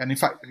great, and in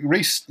fact,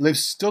 Reese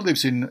still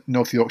lives in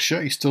North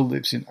Yorkshire. He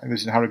lives in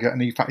Harrogate,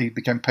 and in fact, he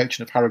became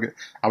patron of Harrogate.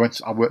 I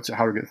worked at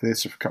Harrogate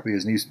Theatre for a couple of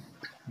years, and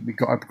I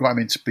got him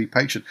in to be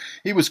patron.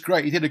 He was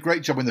great. He did a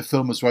great job in the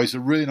film as well. He's a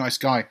really nice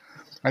guy,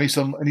 and he's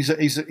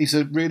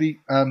a really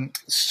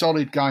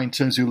solid guy in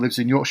terms of who lives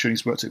in Yorkshire. And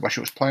he's worked at West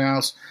Yorkshire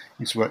Playhouse.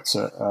 He's worked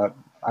at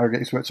Harrogate.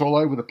 He's worked all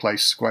over the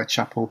place, Square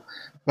Chapel.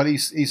 But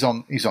he's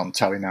on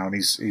telly now, and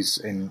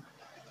he's in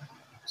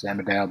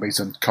Emmerdale, but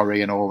he's on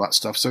Corrie and all that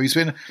stuff. So he's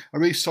been a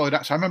really solid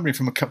actor. I remember him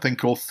from a thing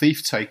called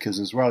Thief Takers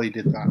as well. He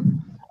did that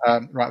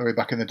right the way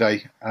back in the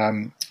day,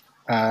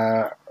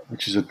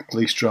 which is a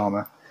police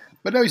drama.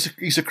 But no,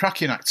 he's a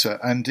cracking actor,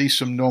 and he's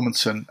from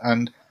Normanton,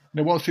 and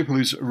one of those people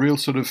who's a real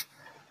sort of,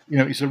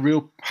 he's a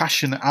real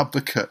passionate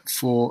advocate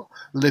for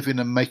living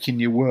and making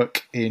your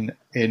work in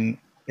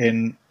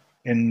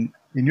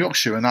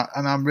Yorkshire, and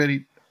I'm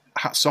really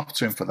hats off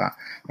to him for that.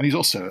 And he's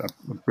also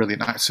a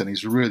brilliant actor, and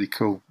he's really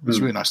cool. It was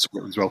really nice to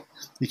work with as well.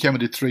 He came and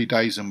did 3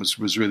 days and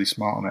was really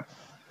smart on it.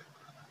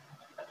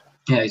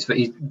 Yeah, he's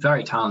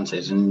very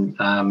talented,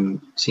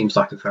 and seems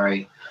like a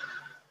very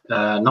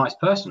nice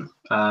person.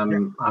 I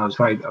was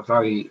very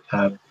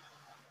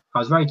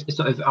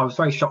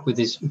shocked with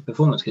his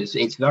performance, because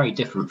it's very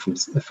different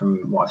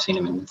from what I've seen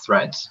him in the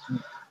Threads,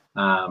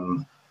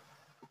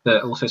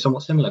 but also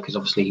somewhat similar, because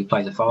obviously he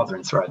plays a father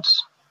in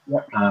Threads.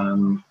 Yep.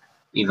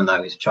 Even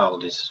though his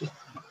child is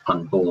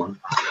unborn.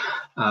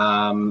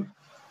 So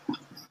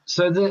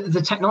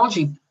the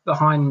technology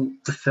behind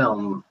the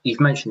film,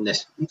 you've mentioned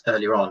this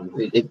earlier on,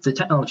 the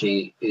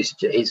technology is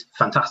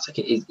fantastic.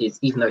 It's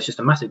even though it's just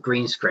a massive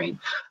green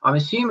screen. I'm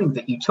assuming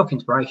that you took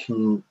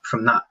inspiration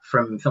from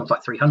films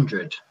like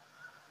 300.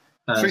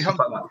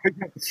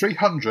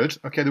 300,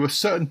 okay, there were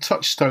certain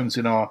touchstones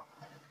in our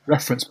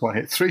reference point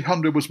here.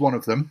 300 was one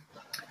of them.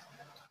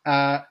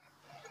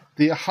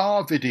 The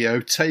Aha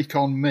video, Take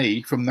On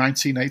Me, from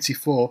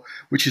 1984,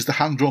 which is the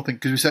hand-drawn thing,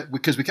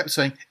 because we kept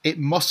saying it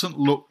mustn't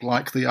look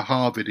like the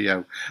Aha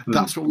video.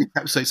 That's what we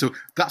kept saying. So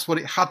that's what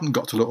it hadn't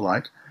got to look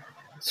like.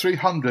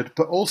 300,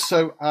 but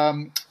also,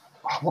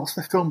 what's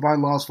the film by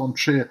Lars von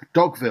Trier?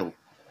 Dogville.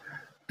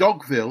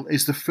 Dogville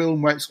is the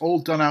film where it's all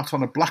done out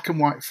on a black and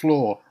white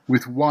floor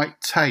with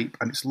white tape,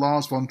 and it's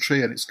Lars von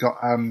Trier, and it's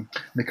got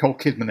Nicole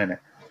Kidman in it.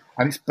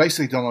 And it's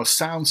basically done on a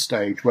sound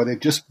stage where they've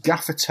just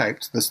gaffer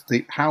taped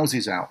the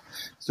houses out.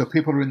 So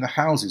people are in the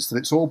houses, so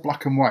it's all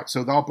black and white.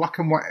 So they're black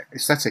and white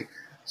aesthetic.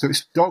 So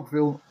it's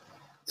Dogville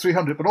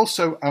 300, but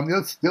also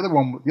the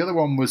other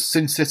one was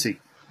Sin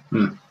City.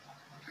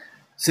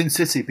 Sin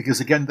City, because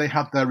again, they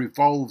had their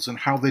revolves and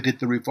how they did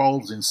the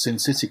revolves in Sin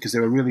City, because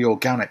they were really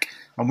organic.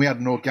 And we had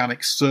an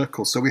organic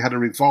circle. So we had a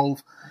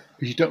revolve,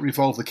 because you don't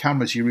revolve the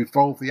cameras, you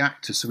revolve the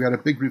actors. So we had a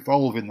big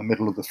revolve in the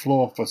middle of the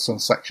floor for some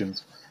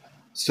sections.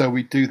 So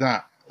we do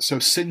that. So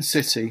Sin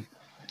City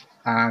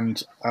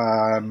and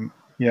 300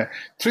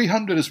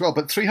 as well.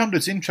 But 300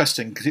 is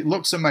interesting because it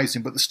looks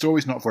amazing, but the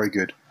story's not very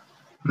good.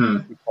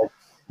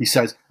 He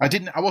says, I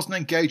wasn't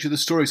engaged with the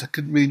stories. I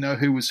couldn't really know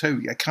who was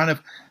who. You kind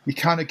of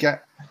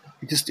get,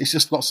 it's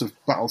just lots of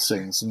battle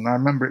scenes, and I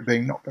remember it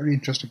being not very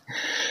interesting.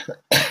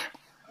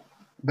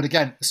 But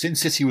again, Sin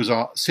City was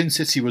our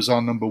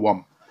number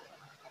one,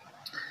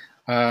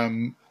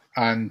 and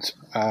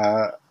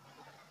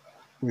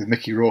with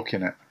Mickey Rourke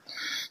in it.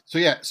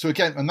 So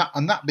again, and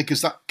that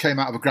because that came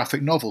out of a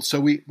graphic novel.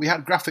 So we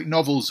had graphic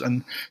novels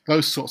and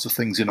those sorts of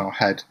things in our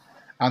head,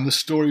 and the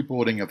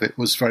storyboarding of it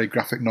was very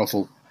graphic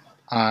novel,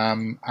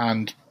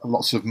 and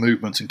lots of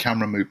movement and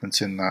camera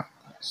movement in that.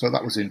 So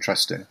that was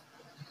interesting.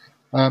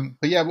 But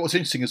yeah, what was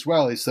interesting as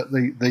well is that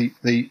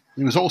it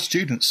was all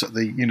students at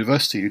the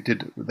university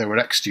they were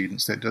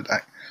ex-students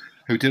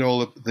who did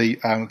all of the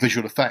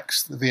visual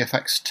effects, the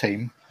VFX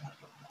team,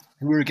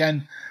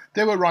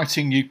 they were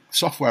writing new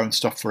software and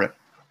stuff for it.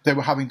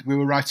 We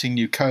were writing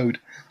new code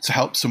to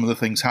help some of the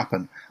things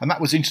happen, and that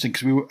was interesting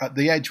because we were at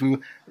the edge.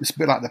 It's a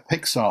bit like the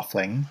Pixar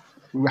thing.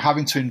 We were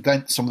having to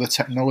invent some of the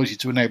technology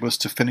to enable us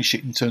to finish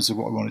it in terms of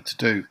what we wanted to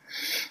do.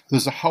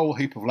 There's a whole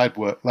heap of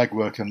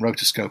legwork and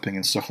rotoscoping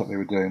and stuff that they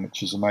were doing, which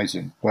was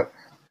amazing. But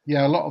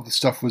yeah, a lot of the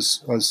stuff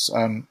was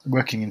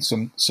working in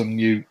some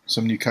new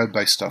code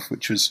based stuff,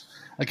 which was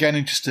again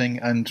interesting,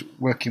 and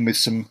working with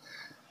some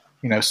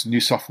new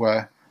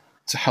software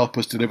to help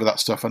us deliver that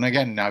stuff. And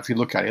again, now if you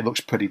look at it, it looks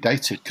pretty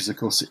dated because, of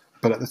course,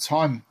 but at the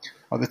time,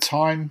 it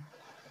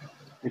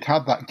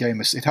had that game.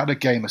 It had a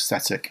game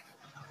aesthetic.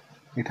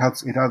 It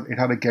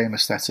had a game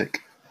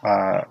aesthetic,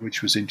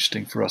 which was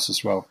interesting for us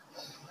as well.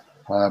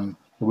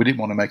 We didn't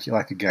want to make it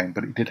like a game,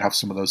 but it did have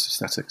some of those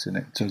aesthetics in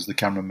it in terms of the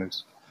camera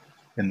moves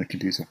in the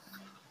computer.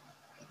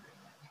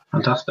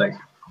 Fantastic.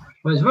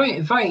 Well, it's very,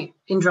 very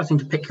interesting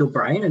to pick your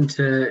brain and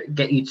to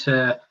get you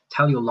to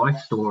tell your life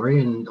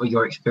story and or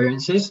your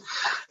experiences.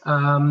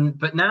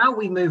 But now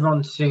we move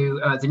on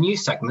to the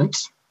news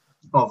segment,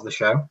 of the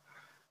show,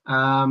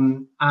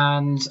 and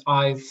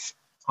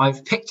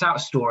I've picked out a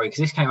story because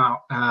this came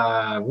out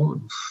a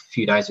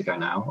few days ago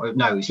now.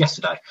 No, it was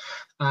yesterday.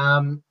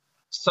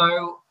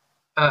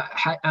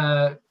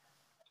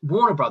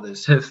 Warner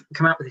Brothers have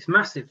come out with this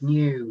massive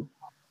new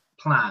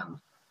plan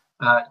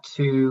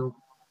to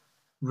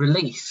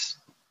release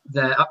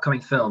their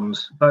upcoming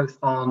films both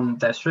on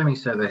their streaming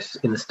service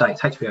in the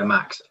States, HBO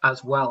Max,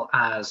 as well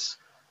as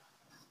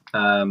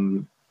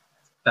in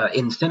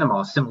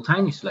cinemas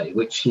simultaneously,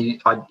 which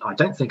I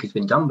don't think has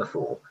been done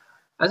before.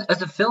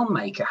 As a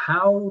filmmaker,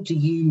 how do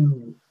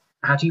you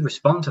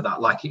respond to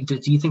that? Like, do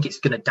you think it's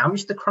going to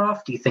damage the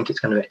craft? Do you think it's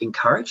going to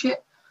encourage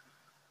it?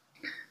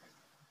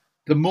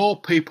 The more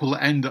people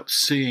end up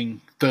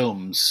seeing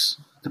films,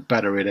 the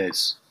better it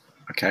is.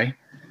 Okay,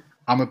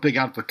 I'm a big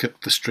advocate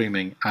for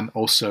streaming and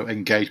also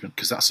engagement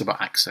because that's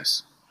about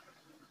access.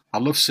 I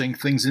love seeing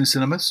things in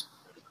cinemas.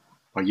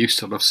 I used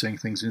to love seeing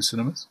things in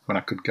cinemas when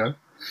I could go.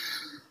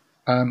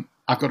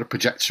 I've got a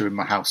projector in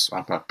my house.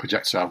 I've got a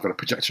projector I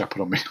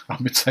put on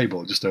my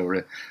table just over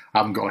here. I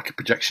haven't got like a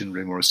projection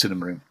room or a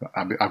cinema room.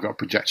 I've got a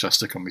projector I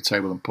stick on my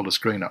table and pull a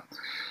screen up.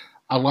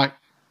 I like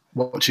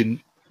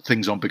watching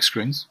things on big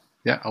screens.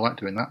 Yeah, I like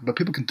doing that. But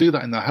people can do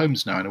that in their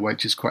homes now in a way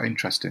which is quite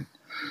interesting.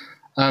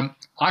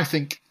 I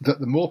think that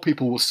the more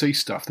people will see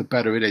stuff, the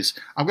better it is.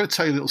 I'm going to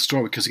tell you a little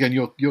story because, again,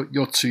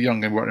 you're too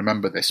young and won't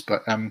remember this.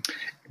 But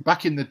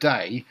back in the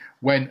day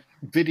when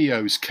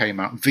videos came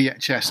out,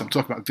 VHS, I'm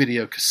talking about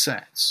video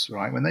cassettes,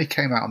 right? When they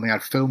came out and they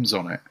had films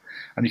on it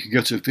and you could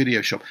go to a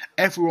video shop,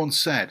 everyone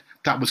said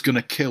that was going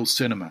to kill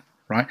cinema,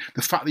 right?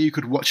 The fact that you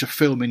could watch a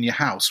film in your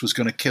house was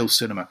going to kill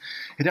cinema.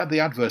 It had the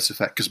adverse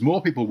effect because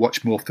more people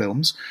watched more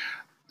films.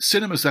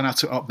 Cinemas then had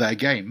to up their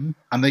game,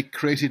 and they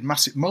created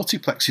massive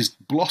multiplexes,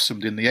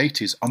 blossomed in the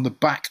 80s on the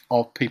back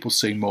of people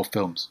seeing more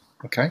films.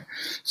 Okay,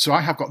 so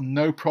I have got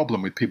no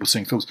problem with people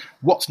seeing films.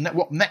 What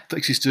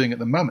Netflix is doing at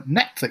the moment?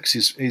 Netflix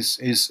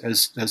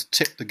has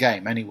tipped the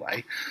game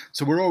anyway,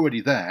 so we're already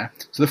there.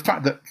 So the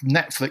fact that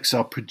Netflix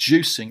are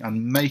producing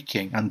and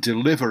making and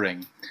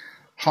delivering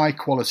high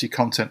quality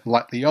content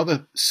like the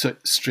other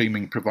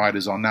streaming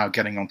providers are now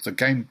getting onto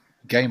the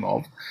game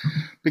of,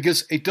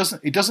 because it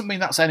doesn't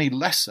mean that's any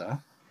lesser.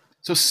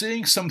 So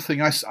seeing something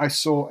I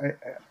saw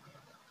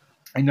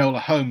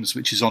Enola Holmes,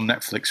 which is on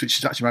Netflix, which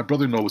is actually my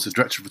brother-in-law was the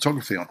director of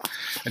photography on.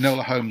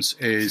 Enola Holmes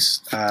is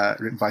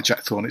written by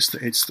Jack Thorne. It's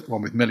the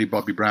one with Millie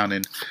Bobby Brown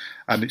in,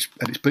 and it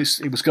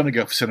was going to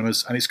go for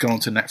cinemas, and it's gone on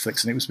to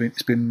Netflix, and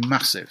it's been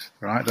massive,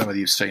 right? I don't know whether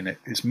you've seen it.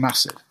 It's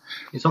massive.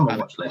 It's on my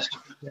watch list.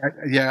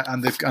 Yeah,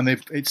 and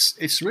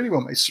it's really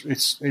well.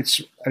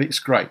 It's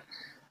great,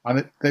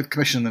 and they've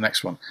commissioned the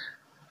next one.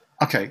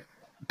 Okay,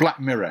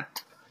 Black Mirror,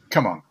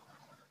 come on.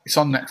 It's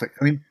on Netflix.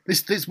 I mean,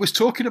 we're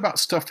talking about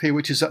stuff here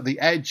which is at the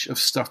edge of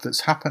stuff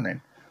that's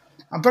happening.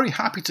 I'm very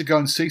happy to go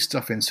and see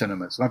stuff in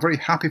cinemas, and I'm very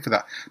happy for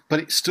that.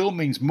 But it still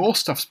means more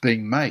stuff's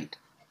being made.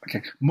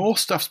 Okay, more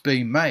stuff's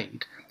being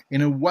made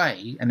in a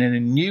way and in a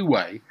new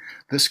way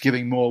that's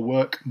giving more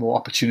work, more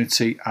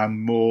opportunity, and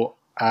more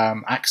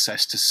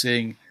access to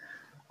seeing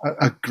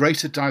a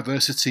greater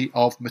diversity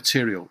of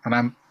material. And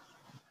I'm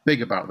big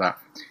about that.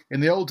 In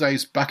the old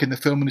days, back in the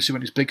film industry,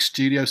 when it's big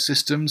studio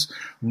systems,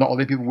 not all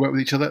the people work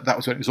with each other, that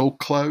was when it was all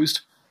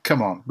closed.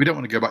 Come on, we don't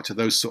want to go back to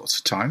those sorts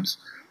of times.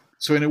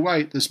 So in a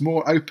way, there's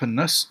more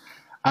openness,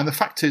 and the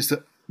fact is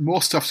that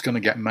more stuff's going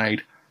to get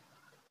made.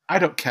 I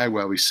don't care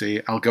where we see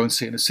it. I'll go and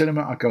see it in a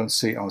cinema. I'll go and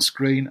see it on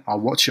screen. I'll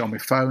watch it on my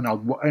phone.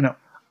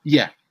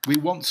 Yeah, we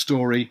want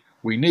story.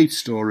 We need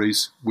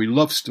stories. We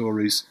love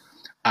stories,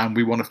 and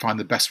we want to find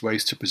the best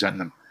ways to present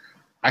them.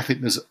 I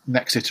think there's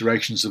next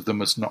iterations of them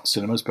as not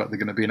cinemas, but they're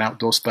going to be in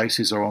outdoor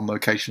spaces or on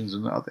locations.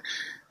 And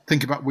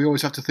we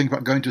always have to think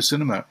about going to a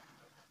cinema.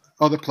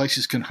 Other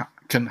places can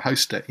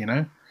host it, you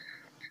know.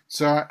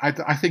 So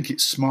I think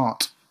it's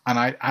smart, and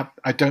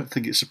I don't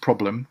think it's a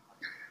problem.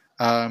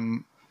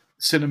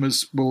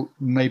 Cinemas will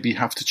maybe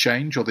have to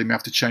change, or they may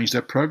have to change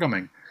their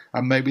programming,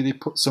 and maybe they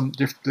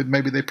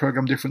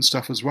program different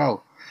stuff as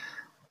well.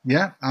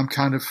 Yeah,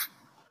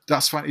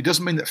 that's fine. It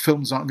doesn't mean that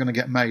films aren't going to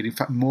get made. In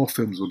fact, more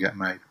films will get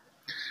made.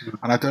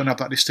 And I don't have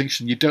that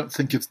distinction. You don't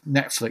think of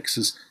Netflix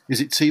as, is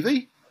it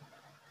TV?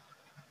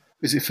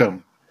 Is it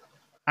film?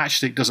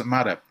 Actually, it doesn't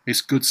matter.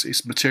 It's good.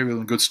 It's material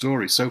and good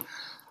stories. So,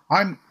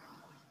 I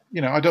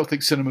don't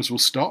think cinemas will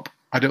stop.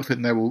 I don't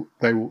think they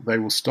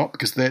will stop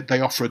because they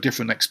offer a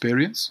different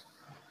experience.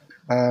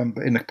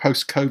 But in a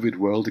post-COVID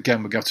world,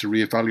 again, we're going to have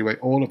to reevaluate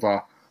all of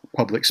our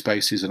public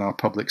spaces and our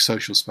public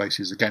social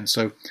spaces again.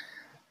 So,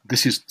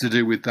 this is to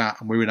do with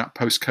that, and we're in that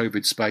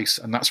post-COVID space,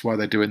 and that's why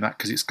they're doing that,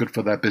 because it's good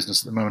for their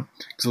business at the moment,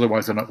 because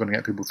otherwise they're not going to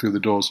get people through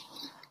the doors.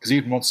 Because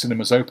even once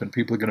cinemas open,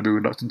 people are going to be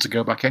reluctant to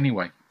go back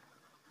anyway.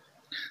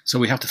 So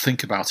we have to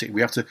think about it.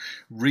 We have to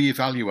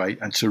reevaluate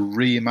and to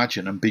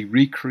reimagine and be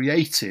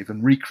recreative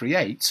and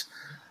recreate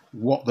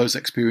what those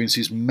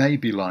experiences may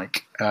be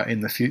like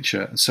in the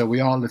future. And so we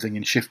are living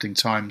in shifting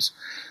times,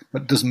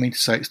 but it doesn't mean to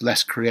say it's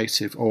less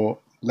creative or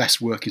less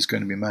work is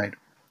going to be made.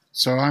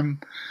 So I'm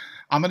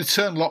an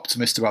eternal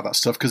optimist about that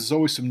stuff, because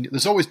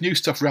there's always new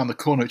stuff around the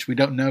corner which we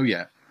don't know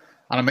yet.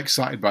 and I'm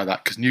excited by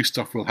that because new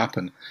stuff will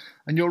happen.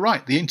 And you're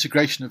right, the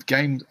integration of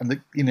games and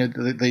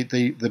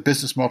the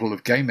business model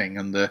of gaming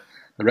and the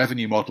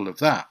revenue model of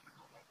that,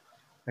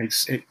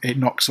 it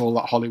knocks all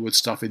that Hollywood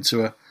stuff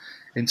into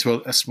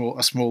a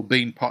small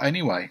bean pot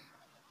anyway,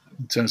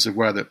 in terms of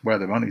where the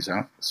money's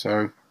at.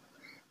 So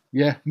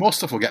yeah, more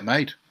stuff will get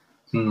made.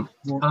 And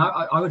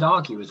I would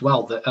argue as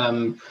well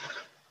that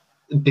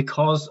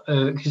because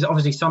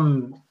obviously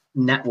some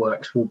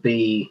networks will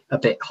be a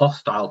bit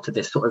hostile to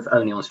this sort of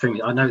only on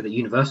streaming. I know that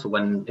Universal,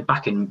 when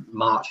back in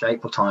March,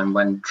 April time,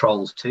 when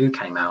Trolls 2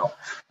 came out,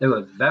 they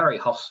were very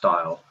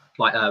hostile.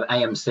 Like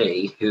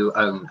AMC, who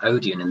own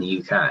Odeon in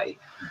the UK,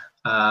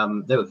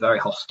 they were very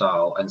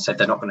hostile and said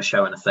they're not going to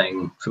show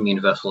anything from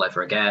Universal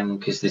ever again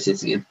because this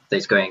is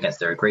going against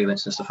their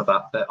agreements and stuff like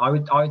that. But I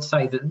would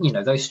say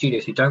that those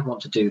studios who don't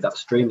want to do that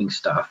streaming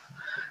stuff,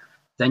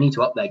 they need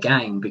to up their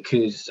game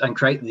and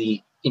create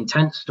the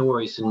intense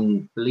stories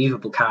and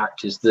believable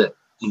characters that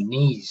you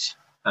need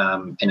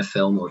in a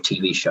film or a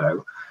TV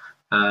show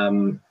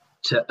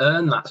to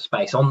earn that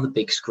space on the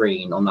big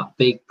screen, on that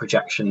big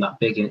projection,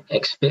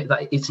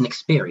 it's an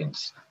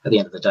experience at the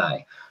end of the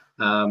day.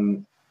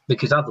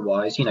 Because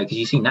otherwise, because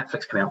you see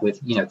Netflix coming out with,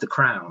 The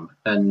Crown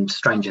and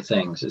Stranger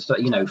Things. It's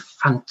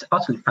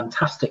utterly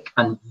fantastic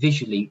and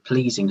visually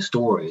pleasing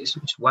stories,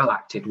 which well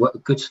acted,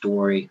 good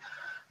story.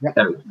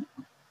 Yeah.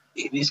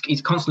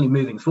 It's constantly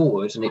moving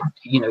forward, and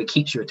it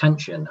keeps your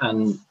attention.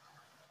 And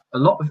a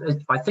lot of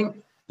it, I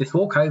think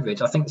before COVID,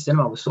 I think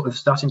cinema was sort of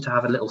starting to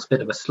have a little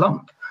bit of a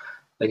slump.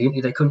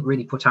 They couldn't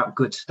really put out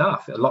good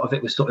stuff. A lot of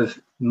it was sort of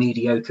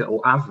mediocre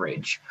or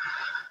average.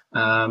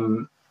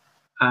 And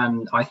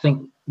I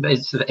think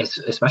it's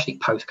especially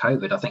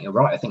post-COVID, I think you're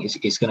right. I think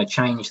it's going to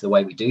change the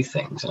way we do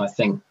things. And I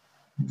think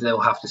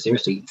they'll have to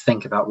seriously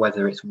think about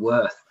whether it's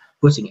worth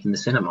putting it in the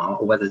cinema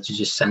or whether to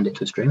just send it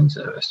to a streaming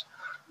service.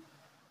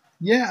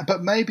 Yeah,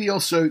 but maybe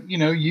also,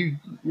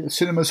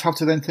 cinemas have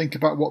to then think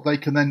about what they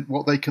can then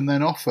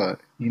offer,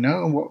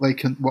 and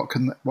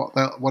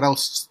what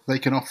else they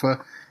can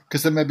offer,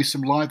 because there may be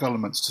some live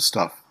elements to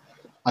stuff,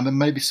 and there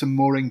may be some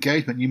more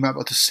engagement. You might be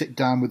able to sit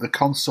down with the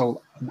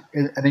console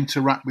and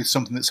interact with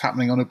something that's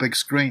happening on a big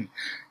screen.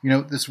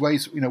 There's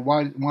ways,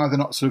 why are there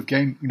not sort of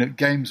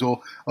games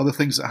or other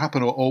things that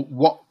happen, or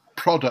what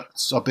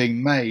products are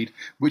being made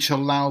which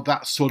allow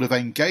that sort of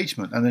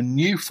engagement and a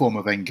new form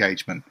of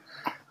engagement.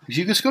 Because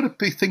you've just got to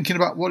be thinking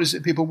about what is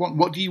it people want.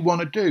 What do you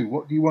want to do?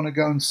 What do you want to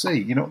go and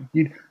see?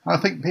 I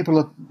think people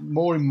are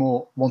more and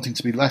more wanting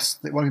to be they want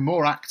to be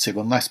more active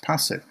and less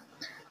passive.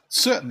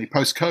 Certainly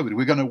post-COVID,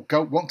 we're going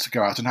to want to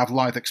go out and have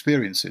live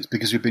experiences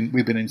because we've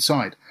been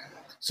inside.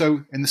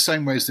 So in the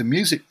same way as the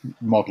music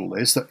model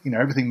is that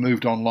everything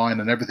moved online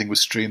and everything was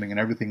streaming and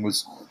everything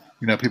was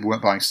people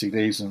weren't buying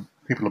CDs and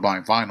people are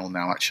buying vinyl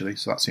now actually,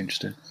 so that's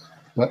interesting.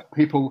 But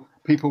people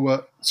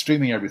were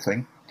streaming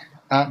everything,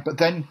 but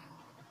then.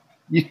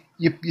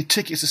 Your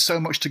tickets are so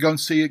much to go and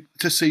see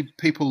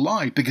people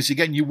live because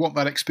again you want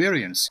that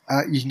experience.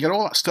 You can get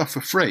all that stuff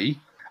for free,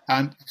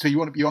 and so you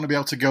want to be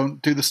able to go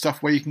and do the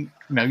stuff where you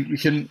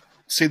can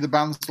see the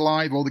bands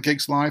live or the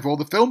gigs live or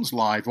the films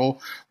live or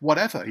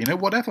whatever.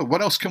 Whatever.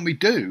 What else can we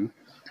do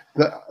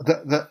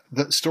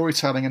that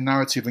storytelling and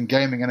narrative and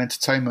gaming and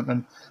entertainment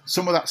and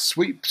some of that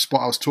sweet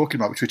spot I was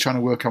talking about, which we're trying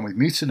to work on with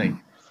Mutiny,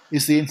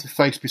 is the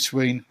interface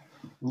between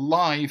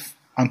live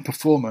and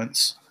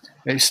performance.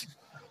 It's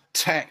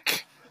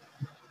tech,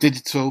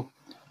 digital,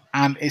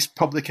 and it's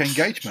public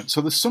engagement. So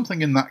there's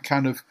something in that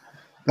kind of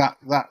that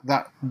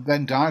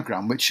Venn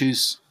diagram, which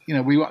is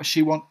we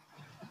actually want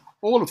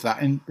all of that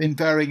in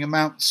varying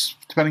amounts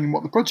depending on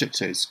what the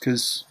project is,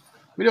 because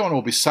we don't want to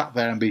all be sat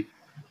there and be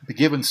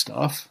given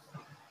stuff.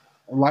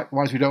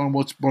 Likewise, we don't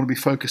want to be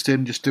focused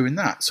in just doing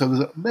that. So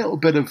there's a little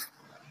bit of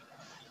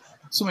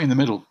something in the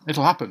middle.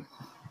 It'll happen.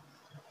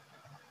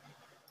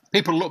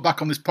 People look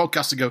back on this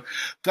podcast and go,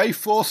 they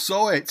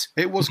foresaw it.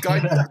 It was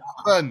going to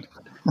happen.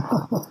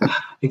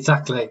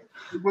 Exactly.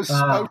 It was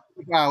spoken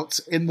about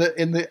in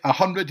the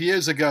 100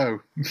 years ago.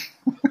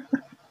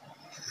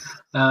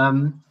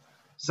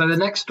 So the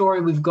next story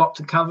we've got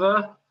to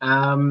cover,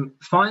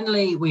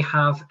 finally we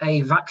have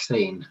a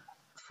vaccine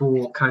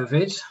for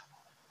COVID,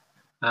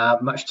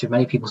 much to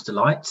many people's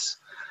delights.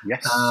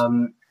 Yes.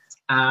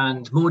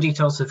 And more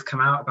details have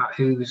come out about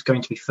who's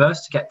going to be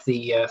first to get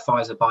the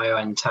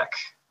Pfizer-BioNTech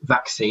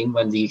vaccine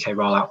when the UK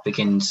rollout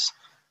begins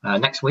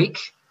next week,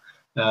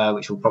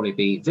 which will probably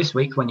be this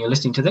week when you're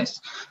listening to this.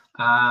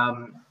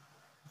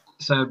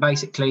 So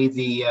basically,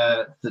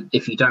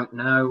 if you don't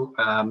know,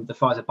 the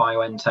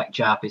Pfizer-BioNTech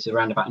jab is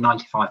around about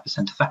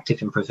 95%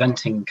 effective in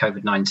preventing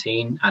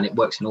COVID-19, and it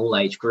works in all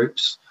age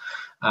groups.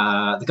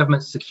 The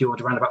government secured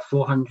around about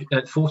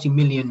 40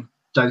 million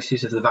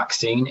doses of the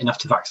vaccine, enough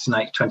to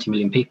vaccinate 20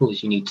 million people,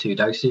 as you need 2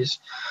 doses.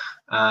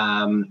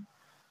 And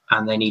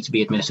they need to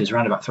be administered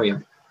around about 3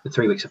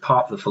 weeks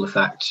apart for the full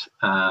effect,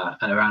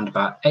 and around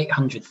about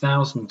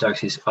 800,000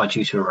 doses are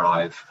due to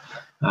arrive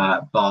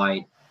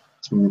by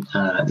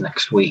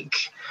next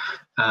week.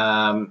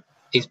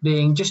 It's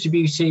being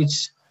distributed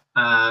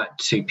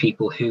to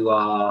people who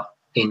are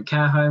in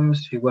care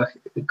homes who work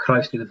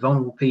closely with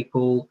vulnerable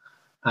people,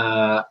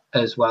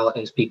 as well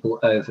as people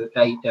over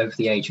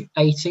the age of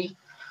 80.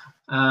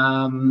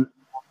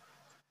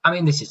 I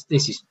mean, this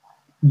is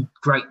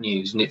great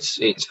news, and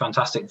it's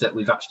fantastic that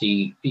we've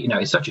actually,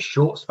 in such a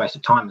short space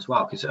of time as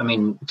well. Because I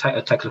mean, take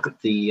a look at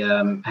the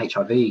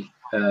HIV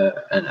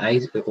and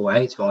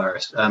AIDS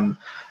virus.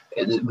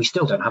 We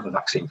still don't have a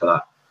vaccine for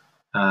that.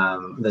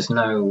 There's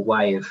no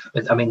way of.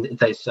 I mean,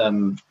 there's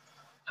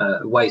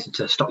ways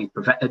to stop you,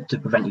 to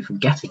prevent you from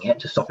getting it,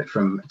 to stop it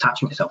from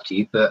attaching itself to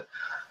you, but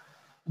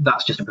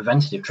that's just a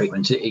preventative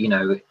treatment.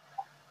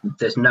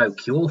 There's no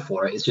cure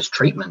for it. It's just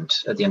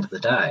treatment at the end of the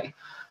day.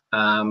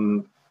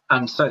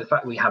 And so the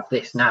fact that we have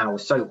this now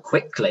so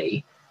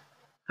quickly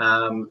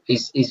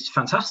is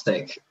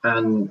fantastic.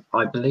 And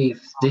I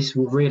believe this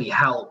will really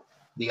help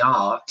the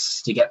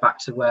arts to get back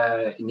to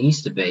where it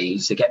needs to be,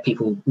 to get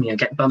people,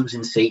 get bums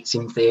in seats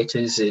in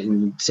theatres,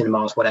 in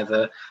cinemas,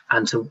 whatever,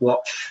 and to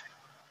watch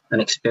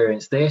and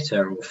experience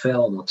theatre or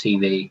film or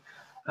TV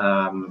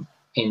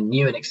in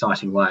new and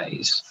exciting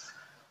ways.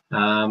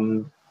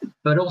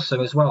 But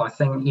also as well, I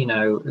think,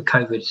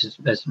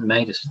 COVID has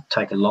made us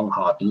take a long,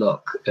 hard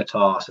look at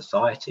our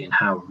society and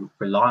how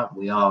reliant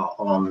we are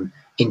on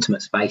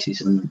intimate spaces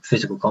and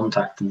physical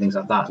contact and things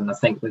like that. And I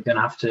think we're going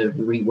to have to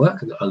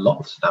rework a lot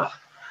of stuff,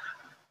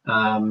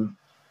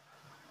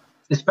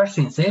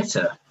 especially in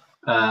theatre.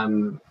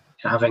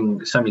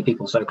 Having so many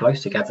people so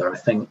close together, I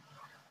think,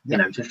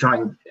 to try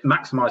and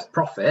maximise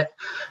profit,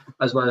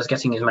 as well as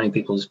getting as many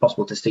people as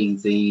possible to see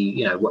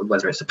the,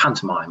 whether it's a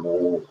pantomime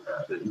or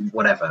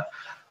whatever.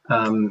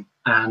 And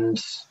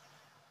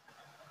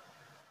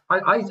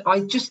I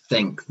just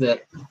think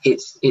that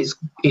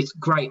it's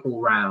great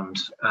all round.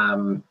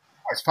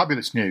 It's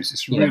fabulous news.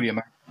 It's really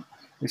amazing.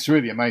 It's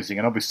really amazing.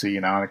 And obviously,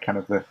 kind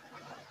of the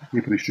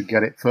people who should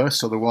get it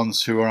first are the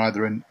ones who are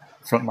either in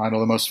frontline or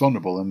the most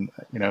vulnerable. And,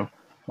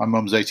 my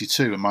mum's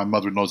 82 and my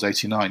mother-in-law's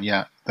 89.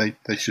 Yeah, they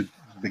should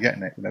be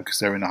getting it, because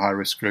they're in a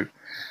high-risk group.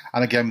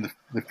 And again,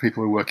 the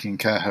people who are working in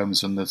care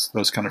homes and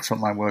those kind of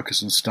frontline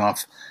workers and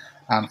staff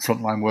and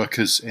frontline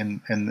workers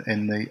in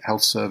the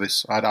health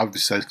service. I'd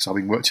obviously say, because I've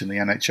been worked in the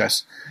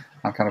NHS,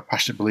 I'm kind of a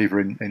passionate believer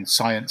in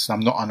science. And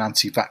I'm not an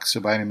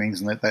anti-vaxxer by any means,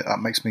 and that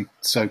makes me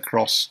so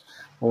cross,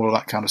 all of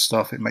that kind of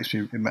stuff. It makes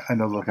me,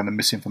 another kind of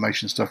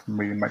misinformation stuff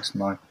really makes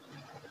my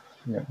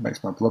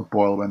blood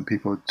boil when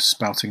people are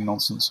spouting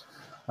nonsense.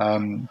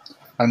 And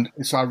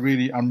so I'm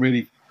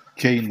really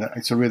keen that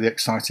it's a really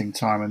exciting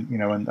time,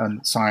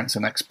 and science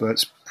and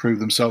experts prove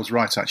themselves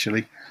right,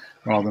 actually,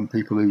 rather than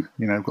people who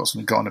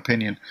got an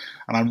opinion.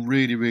 And I'm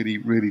really, really,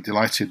 really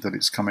delighted that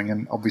it's coming.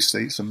 And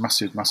obviously, it's a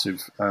massive,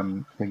 massive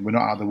thing. We're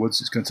not out of the woods.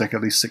 It's going to take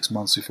at least 6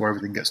 months before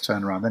everything gets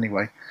turned around,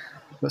 anyway.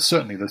 But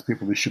certainly, there's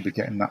people who should be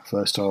getting that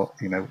first, or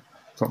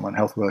frontline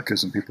health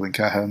workers and people in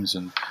care homes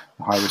and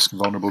high risk and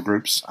vulnerable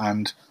groups.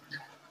 And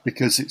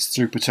because it's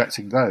through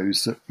protecting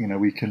those that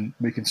we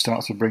can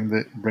start to bring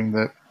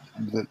the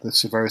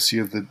severity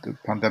of the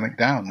pandemic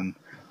down. And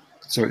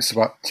so it's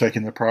about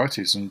taking the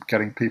priorities and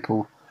getting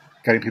people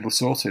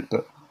sorted.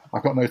 But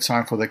I've got no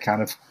time for the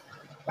kind of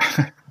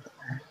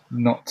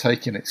not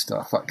taking it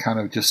stuff. That kind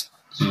of just,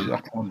 I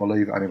can't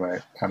believe it.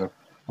 Anyway, I've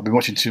been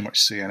watching too much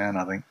CNN,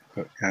 I think.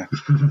 But yeah.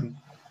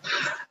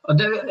 But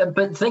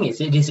the thing is,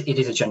 it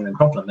is a genuine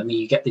problem. I mean,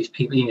 you get these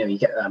people, you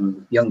get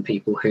young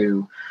people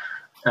who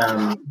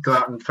go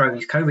out and throw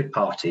these COVID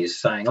parties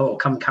saying, "Oh,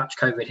 come catch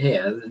COVID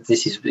here."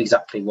 This is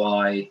exactly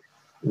why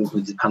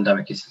the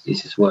pandemic is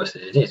as worse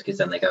as it is, because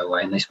then they go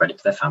away and they spread it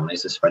to their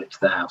families, they spread it to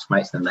their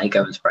housemates, and then they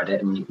go and spread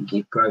it, and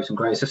it grows and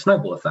grows. It's a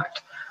snowball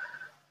effect.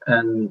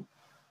 And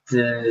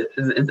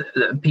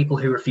the people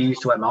who refuse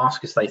to wear masks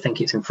because they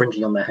think it's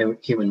infringing on their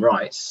human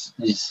rights,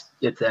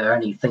 if they're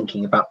only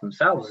thinking about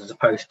themselves as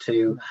opposed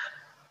to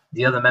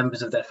the other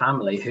members of their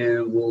family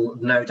who will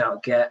no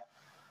doubt get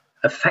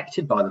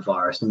affected by the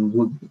virus and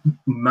would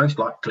most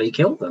likely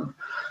kill them.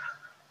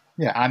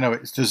 Yeah, I know.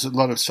 There's a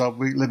lot of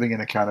we're living in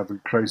a kind of a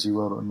crazy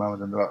world at the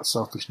moment, and about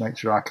selfish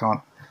nature. I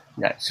can't.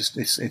 Yeah, it's just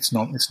it's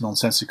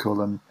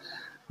nonsensical, and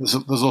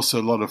there's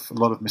also a lot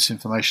of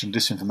misinformation,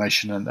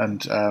 disinformation,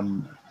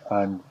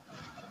 and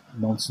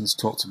nonsense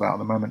talked about at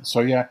the moment.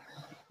 So yeah,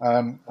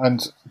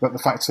 but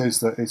the fact is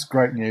that it's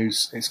great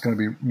news. It's going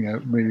to be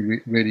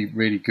really, really,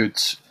 really good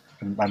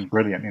and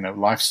brilliant.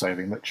 Life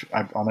saving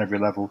on every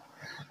level.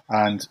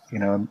 And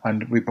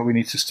but we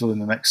need to still in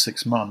the next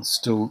 6 months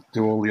still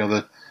do all the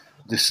other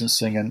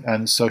distancing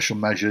and social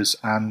measures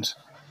and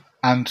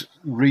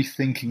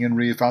rethinking and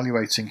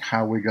reevaluating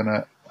how we're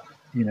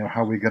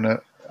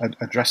gonna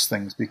address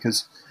things,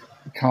 because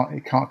it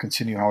can't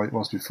continue how it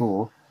was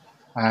before.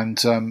 And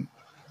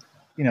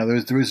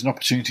there is an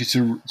opportunity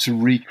to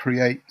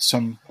recreate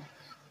some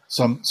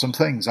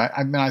things.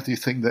 I mean, I do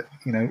think that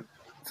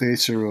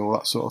theatre or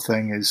that sort of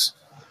thing is.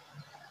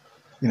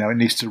 It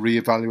needs to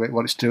reevaluate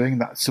what it's doing.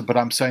 But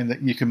I'm saying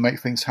that you can make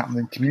things happen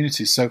in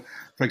communities. So,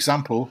 for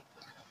example,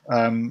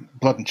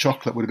 Blood and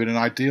Chocolate would have been an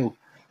ideal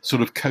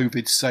sort of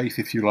COVID safe,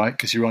 if you like,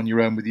 because you're on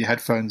your own with your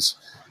headphones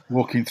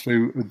walking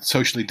through with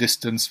socially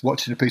distanced,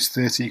 watching a piece of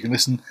theatre, you can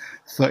listen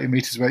 30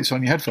 metres away, it's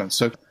on your headphones.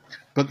 So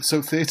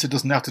theatre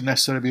doesn't have to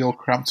necessarily be all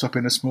cramped up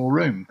in a small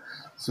room.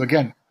 So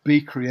again,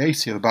 be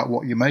creative about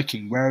what you're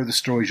making. Where are the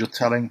stories you're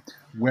telling?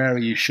 Where are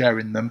you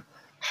sharing them?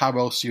 How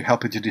else are you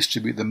helping to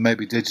distribute them,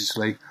 maybe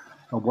digitally?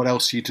 And what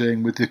else are you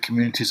doing with the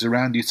communities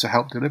around you to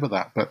help deliver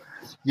that? But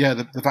yeah,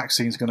 the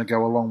vaccine is going to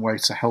go a long way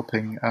to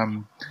helping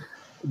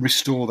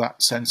restore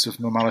that sense of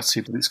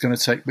normality. But it's going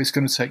to take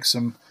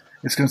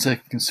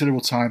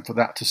considerable time for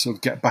that to sort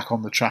of get back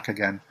on the track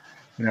again.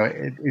 You know,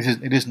 it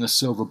isn't a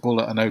silver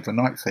bullet and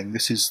overnight thing.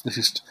 There's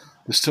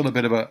still a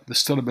bit of a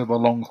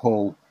long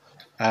haul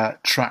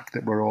track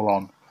that we're all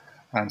on,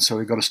 and so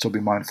we've got to still be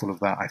mindful of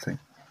that, I think.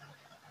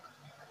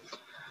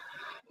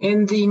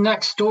 In the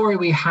next story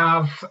we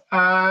have,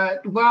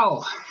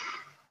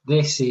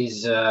 this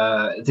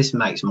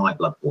makes my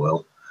blood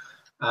boil.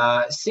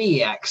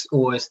 CEX,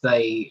 or as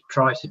they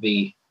try to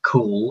be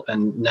cool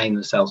and name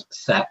themselves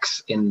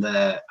Sex in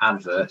their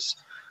adverts,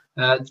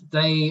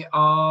 they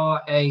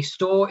are a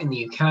store in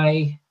the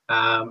UK,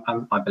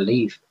 and I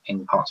believe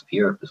in parts of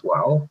Europe as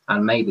well,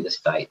 and maybe the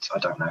States, I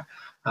don't know.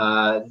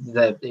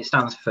 It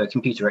stands for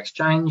Computer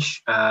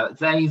Exchange.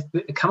 They've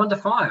come under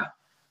fire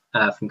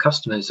from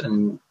customers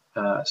and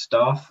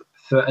staff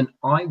for an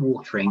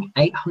eye-watering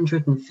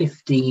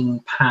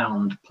 £815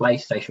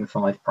 PlayStation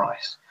 5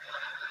 price.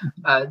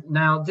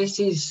 Now, this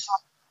is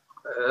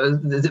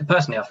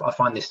personally, I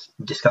find this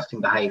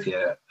disgusting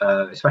behaviour,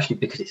 especially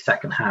because it's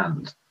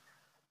second-hand.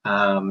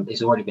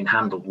 It's already been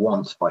handled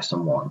once by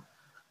someone.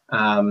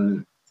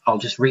 I'll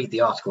just read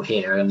the article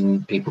here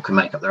and people can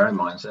make up their own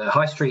minds.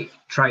 High street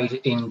trade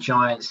in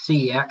giant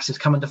CEX has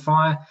come under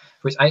fire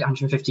for its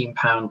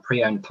 £815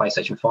 pre-owned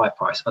PlayStation 5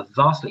 price, a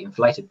vastly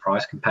inflated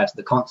price compared to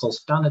the console's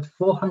standard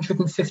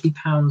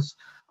 £450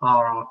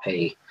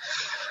 RRP.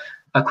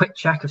 A quick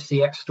check of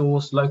CEX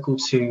stores local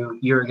to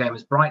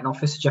Eurogamer's Brighton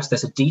office suggests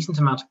there's a decent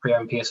amount of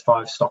pre-owned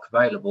PS5 stock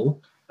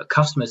available, but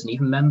customers and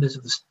even members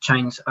of the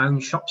chain's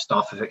own shop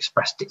staff have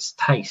expressed its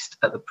taste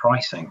at the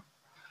pricing.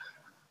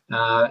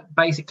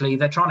 Basically,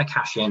 they're trying to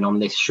cash in on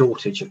this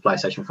shortage of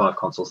PlayStation 5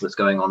 consoles that's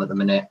going on at the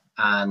minute,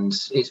 and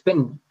it's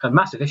been a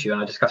massive issue,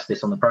 and I discussed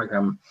this on the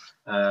programme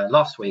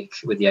last week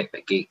with the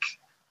 8-Bit Geek.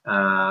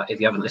 If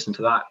you haven't listened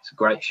to that, it's a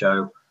great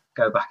show.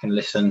 Go back and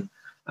listen.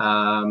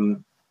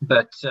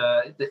 But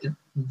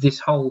this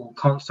whole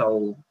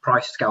console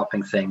price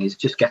scalping thing is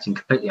just getting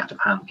completely out of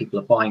hand. People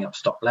are buying up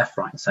stock left,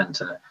 right and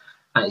centre,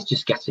 and it's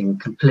just getting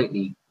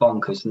completely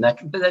bonkers. And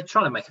they're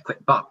trying to make a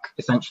quick buck,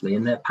 essentially,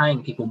 and they're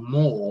paying people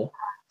more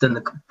than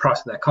the price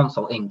of their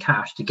console in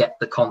cash to get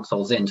the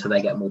consoles in so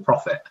they get more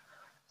profit.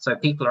 So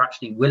people are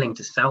actually willing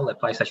to sell their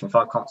PlayStation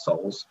 5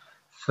 consoles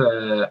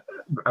for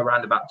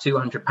around about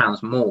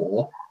 £200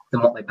 more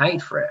than what they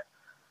paid for it.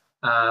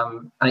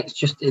 And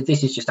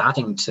this is just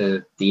adding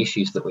to the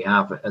issues that we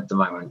have at the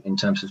moment in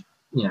terms of,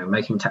 you know,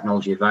 making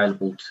technology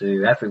available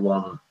to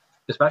everyone,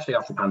 especially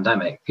after the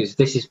pandemic, because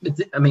this is,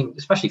 I mean,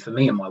 especially for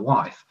me and my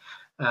wife,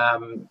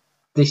 the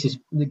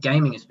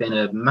gaming has been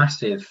a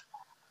massive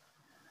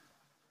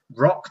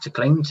rock to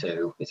cling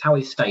to. It's how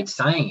we've stayed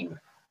sane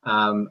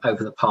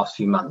over the past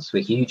few months.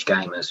 We're huge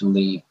gamers, and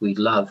we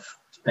love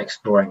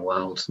exploring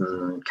worlds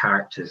and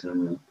characters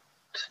and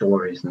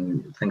stories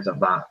and things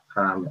like that,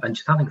 and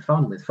just having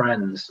fun with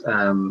friends.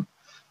 And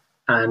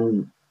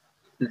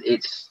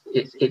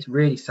it's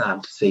really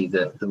sad to see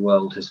that the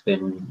world has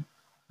been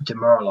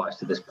demoralized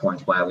to this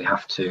point where we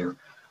have to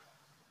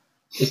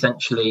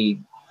essentially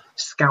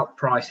scalp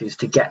prices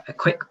to get a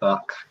quick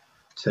buck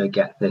to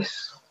get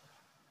this.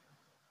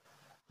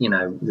 You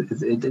know,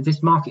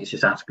 this market is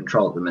just out of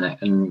control at the minute,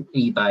 and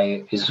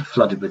eBay is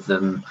flooded with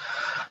them,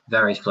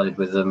 Very's flooded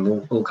with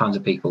them, all kinds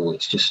of people.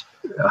 It's just,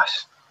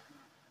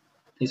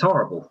 it's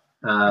horrible.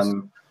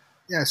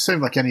 Yeah, it seems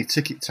like any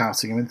ticket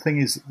touting. I mean, the thing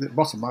is, the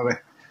bottom line,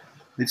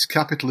 it's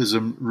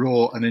capitalism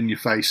raw and in your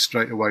face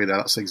straight away there.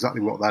 That's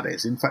exactly what that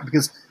is. In fact,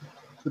 because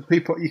the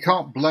people, you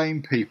can't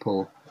blame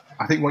people.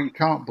 I think what you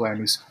can't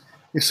blame is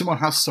if someone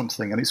has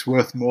something and it's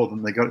worth more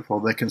than they got it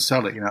for, they can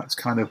sell it. You know, it's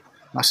kind of,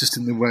 that's just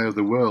in the way of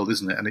the world,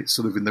 isn't it? And it's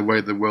sort of in the way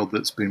of the world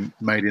that's been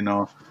made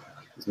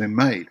has been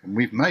made, and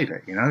we've made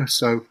it, you know.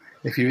 So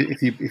if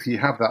you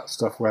have that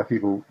stuff where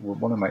people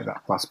want to make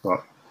that fast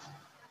buck,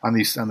 and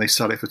they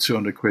sell it for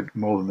 £200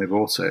 more than they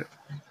bought it,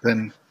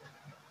 then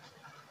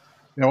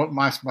you know what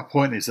my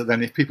point is that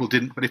then if people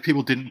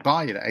didn't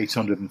buy it at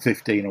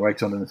 815 or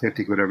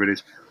 850, whatever it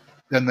is,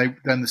 then the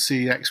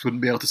CEX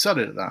wouldn't be able to sell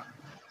it at that.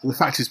 So the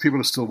fact is, people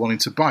are still wanting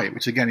to buy it,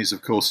 which again is,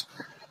 of course,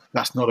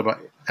 that's not about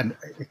an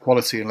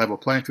equality and level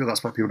playing field. That's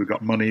about people who've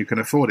got money who can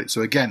afford it.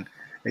 So again,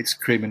 it's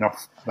creaming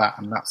off that,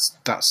 and that's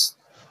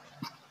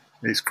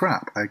it's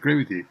crap. I agree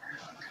with you.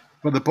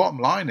 But the bottom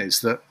line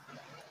is that,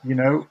 you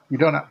know,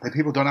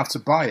 people don't have to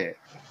buy it.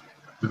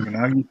 You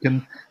know, you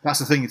can. That's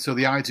the thing. So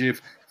the idea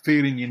of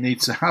feeling you need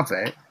to have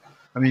it,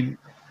 I mean,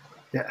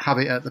 have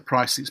it at the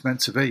price it's meant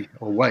to be,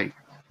 or wait.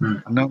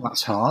 I know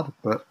that's hard,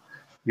 but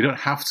you don't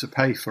have to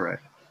pay for it.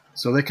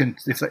 So they can,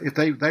 if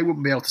they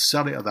wouldn't be able to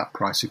sell it at that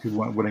price if people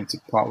weren't willing to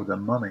part with their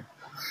money.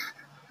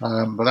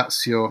 But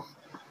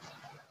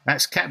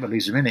that's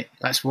capitalism, isn't it?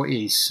 That's what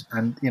it is.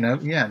 And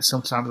and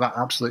sometimes that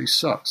absolutely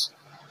sucks.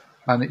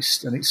 And it's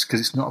because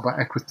it's not about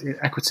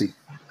equity,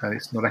 and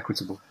it's not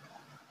equitable.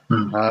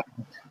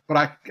 But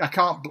I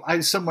can't.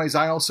 In some ways,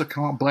 I also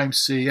can't blame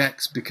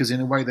CEX, because in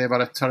a way they've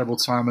had a terrible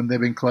time and they've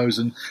been closed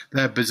and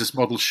their business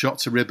model's shot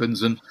to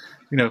ribbons. And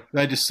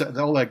they just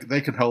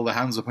they can hold their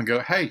hands up and go,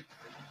 hey,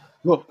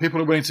 look,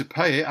 people are willing to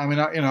pay it. I mean,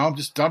 I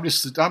just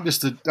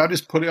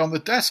put it on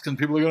the desk and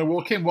people are going to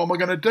walk in. What am I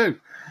going to do?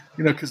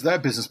 Because their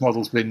business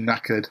model's been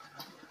knackered.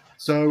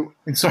 So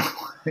in some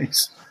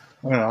ways,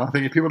 I don't know. I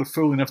think if people are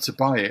fool enough to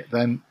buy it,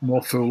 then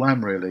more fool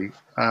them, really.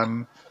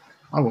 I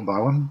won't buy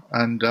one,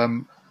 and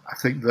I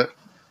think that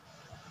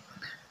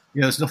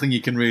there's nothing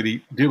you can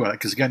really do about it,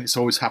 because again, it's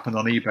always happened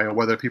on eBay, or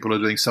whether people are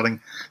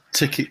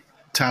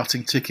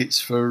touting tickets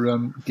for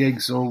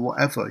gigs or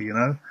whatever.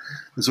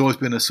 There's always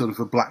been a sort of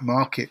a black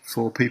market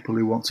for people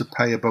who want to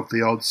pay above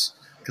the odds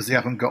because they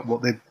haven't got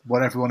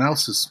what everyone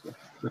else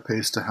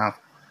appears to have.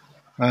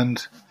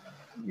 And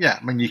yeah,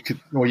 I mean, you could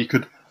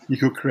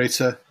create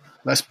a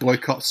let's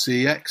boycott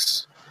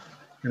CEX,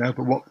 but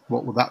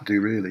what would that do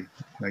really?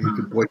 You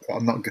could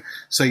boycott and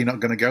say you're not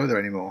going to go there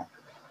anymore,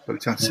 but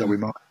chances are we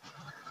might.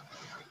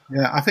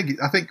 Yeah, I think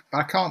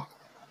I can't.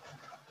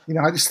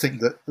 I just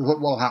think that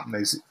what will happen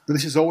is,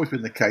 this has always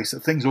been the case,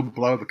 that things will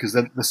blow over because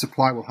then the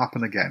supply will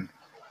happen again.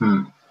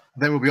 Then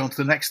we'll be on to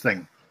the next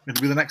thing.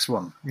 It'll be the next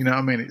one. You know what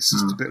I mean? It's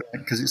just a bit,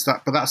 because it's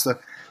that. But that's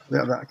that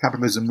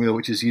capitalism wheel,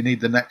 which is you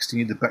need the next,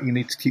 you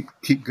need to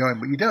keep going,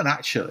 but you don't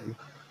actually.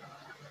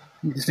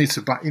 You just need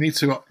to back. You need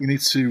to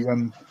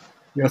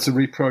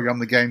reprogram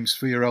the games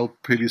for your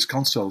old previous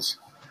consoles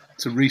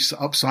to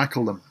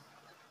upcycle them.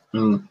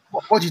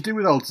 What do you do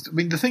with old? I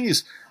mean, the thing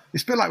is,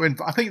 it's a bit like when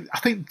I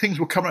think things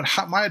will come.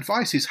 My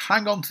advice is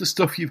hang on to the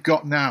stuff you've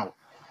got now,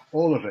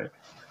 all of it,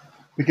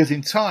 because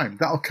in time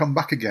that'll come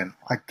back again.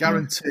 I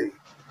guarantee.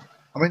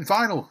 I mean,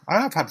 vinyl. I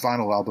have had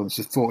vinyl albums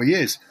for 40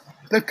 years.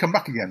 They've come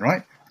back again,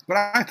 right? But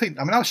I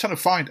was trying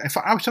to find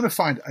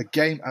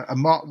a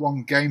Mark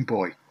I Game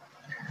Boy,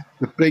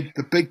 the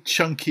big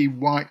chunky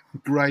white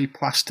grey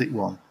plastic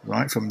one,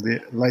 right, from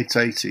the late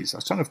 80s. I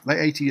was late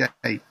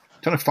 88,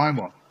 trying to find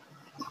one.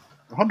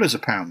 Hundreds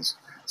of pounds.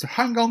 So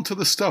hang on to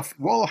the stuff.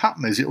 What will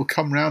happen is it will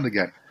come round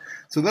again.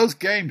 So those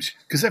games,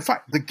 because in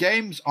fact the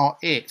games are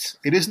it.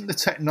 It isn't the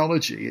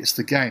technology, it's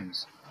the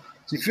games.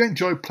 So if you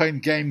enjoy playing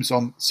games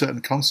on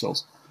certain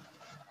consoles,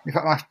 in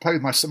fact I play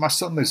with my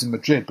son lives in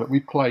Madrid, but we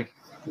play.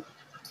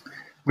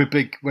 We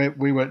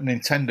were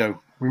Nintendo.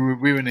 We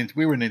were a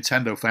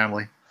Nintendo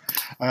family.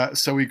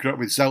 So we grew up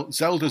with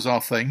Zelda's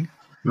our thing.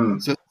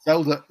 So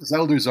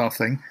Zelda's our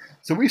thing.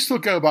 So we still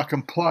go back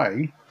and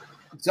play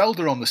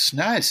Zelda on the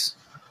SNES.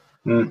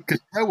 Because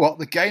you know what?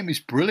 The game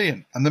is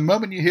brilliant. And the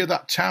moment you hear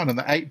that tone and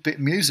the 8-bit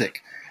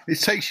music, it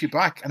takes you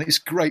back and it's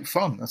great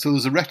fun. And so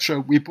there's a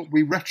retro,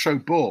 we retro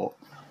bought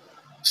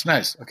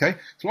SNES, okay?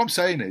 So what I'm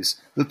saying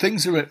is that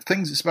things,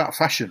 it's about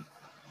fashion.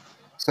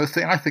 So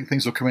I think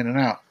things will come in and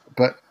out.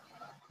 But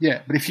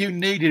yeah, but if you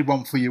needed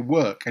one for your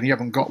work and you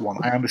haven't got one,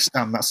 I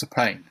understand that's a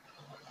pain.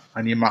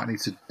 And you might need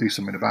to do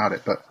something about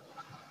it. But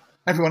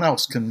everyone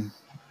else can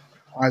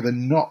either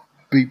not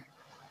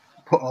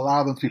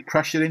allow them to be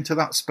pressured into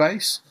that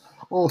space,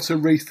 or to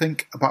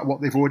rethink about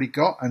what they've already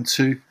got and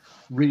to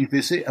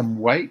revisit and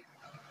wait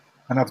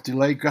and have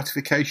delayed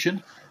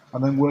gratification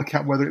and then work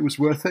out whether it was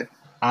worth it.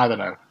 I don't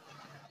know.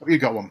 Have you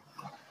got one?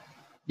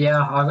 Yeah,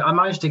 I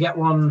managed to get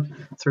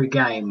one through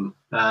Game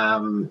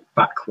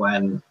back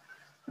when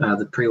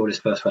the pre-orders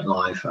first went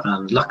live,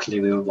 and luckily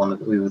we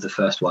were the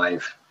first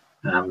wave.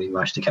 We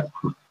managed to get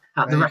one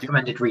at the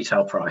recommended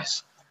retail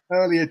price.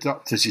 Early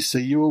adopters, you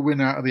see, you will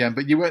win out at the end,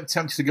 but you weren't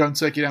tempted to go and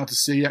take it out to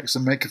CEX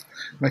and make.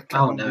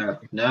 Oh no!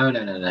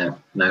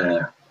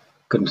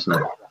 Goodness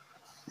no.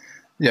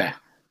 Yeah,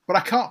 but I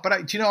can't.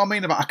 But do you know what I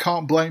mean? I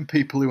can't blame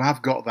people who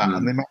have got that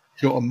and they might be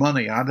short of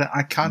money.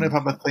 I kind of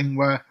have a thing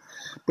where,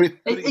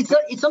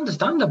 it's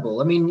understandable.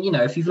 I mean,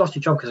 if you've lost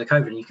your job because of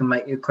COVID and you can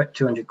make a quick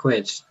 200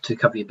 quid to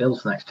cover your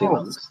bills for the next 2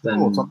 months, then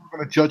I'm not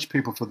going to judge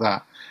people for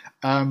that.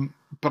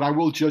 But I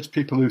will judge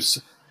people who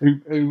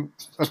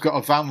have got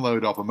a van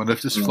load of them and they're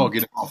just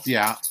flogging them off.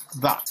 Yeah,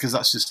 because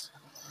that's just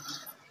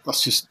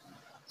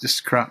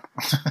crap.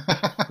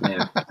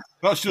 Yeah,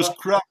 that's just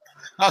crap.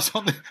 That's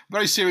on the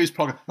very serious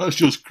podcast. That's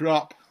just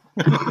crap.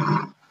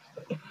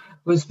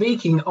 Well,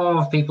 speaking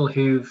of people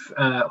who've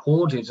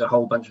hoarded a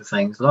whole bunch of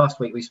things, last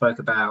week we spoke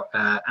about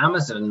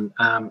Amazon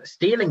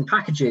stealing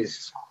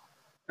packages,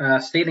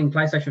 stealing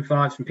PlayStation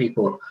 5s from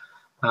people.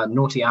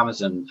 Naughty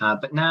Amazon,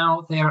 but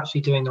now they are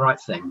actually doing the right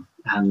thing,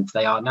 and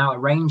they are now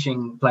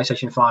arranging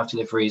PlayStation 5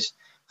 deliveries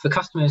for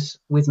customers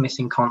with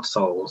missing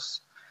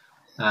consoles.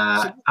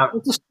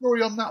 What's the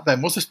story on that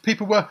then? Was it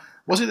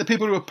the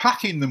people who were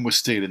packing them were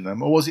stealing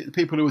them, or was it the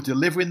people who were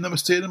delivering them were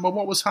stealing them, or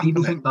what was happening?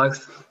 People think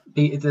both.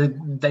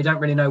 They don't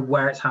really know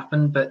where it's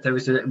happened, but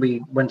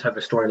we went over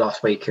a story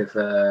last week of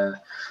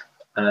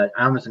an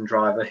Amazon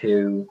driver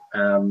who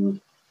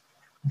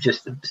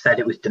just said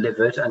it was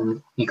delivered,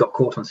 and he got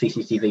caught on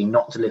CCTV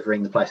not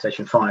delivering the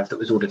PlayStation 5 that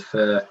was ordered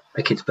for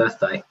a kid's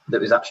birthday.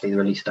 That was actually the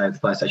release day of the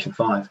PlayStation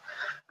 5,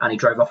 and he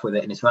drove off with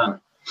it in his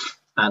van.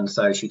 And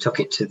so she took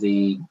it to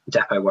the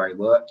depot where he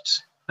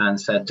worked and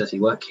said, "Does he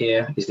work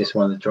here? Is this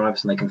one of the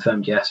drivers?" And they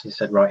confirmed yes. He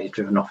said, "Right, he's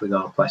driven off with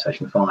our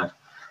PlayStation 5,"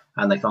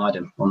 and they fired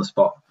him on the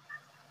spot.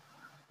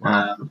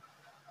 Wow.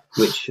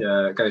 Which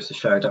goes to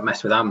show, don't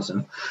mess with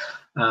Amazon.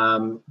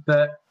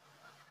 But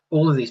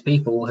all of these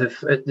people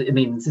have, I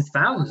mean, there's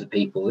thousands of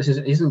people. This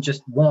isn't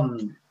just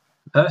one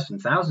person.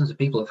 Thousands of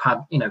people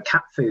have had,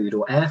 cat food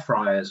or air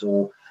fryers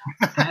or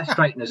hair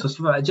straighteners or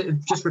stuff like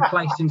that just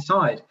replaced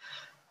inside.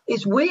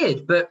 It's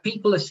weird, but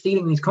people are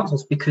stealing these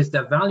consoles because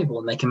they're valuable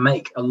and they can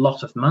make a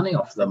lot of money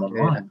off them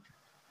online.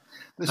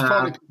 There's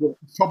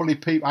probably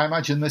people. I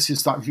imagine this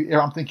is that.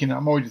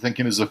 I'm already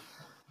thinking as a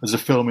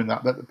film in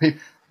that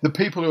the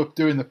people who are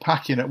doing the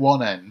packing at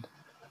one end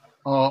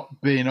are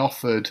being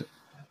offered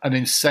an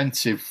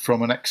incentive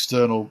from an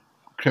external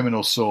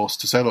criminal source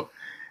to say, look,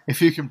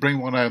 if you can bring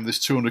one home, there's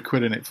 200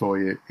 quid in it for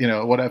you,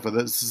 whatever.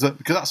 Because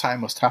that's how it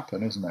must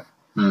happen, isn't it?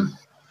 Mm.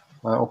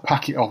 Or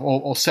pack it off,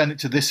 or send it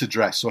to this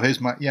address, or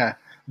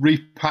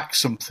repack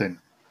something.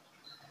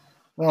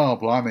 Oh,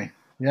 blimey.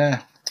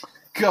 Yeah.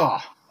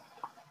 God.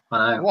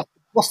 I know.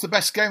 What's the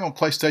best game on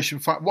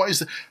PlayStation 5?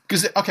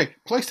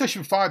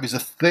 PlayStation 5 is a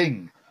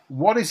thing.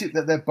 What is it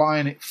that they're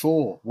buying it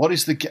for? What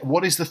is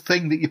the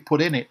thing that you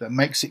put in it that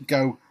makes it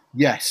go,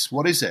 yes?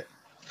 What is it?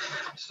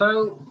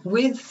 So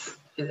there's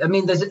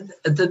in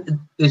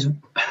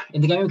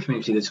the gaming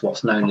community, there's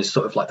what's known as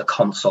sort of like the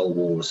console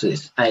wars.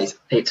 It's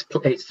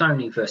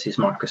Sony versus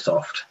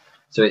Microsoft.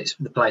 So it's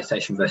the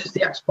PlayStation versus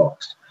the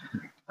Xbox.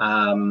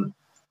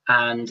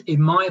 And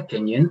in my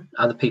opinion,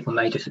 other people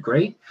may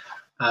disagree,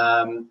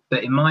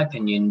 but in my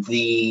opinion,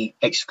 the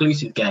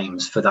exclusive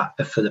games for the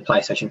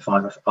PlayStation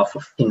 5 are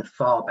in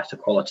far better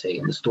quality,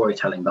 and the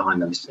storytelling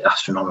behind them is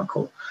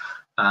astronomical.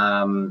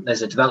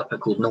 There's a developer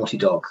called Naughty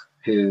Dog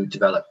who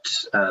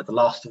developed The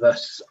Last of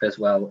Us, as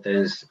well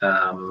as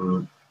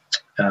the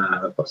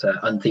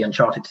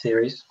Uncharted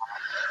series.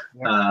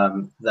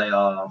 Yeah. They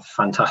are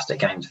fantastic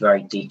games,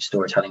 very deep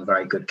storytelling,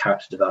 very good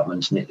character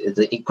development,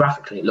 and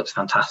graphically it looks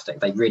fantastic.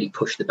 They really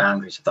push the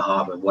boundaries of the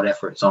hardware,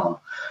 whatever it's on.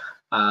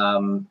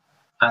 And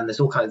there's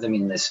all kinds.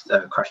 There's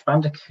Crash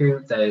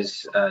Bandicoot,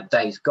 there's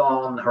Days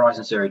Gone,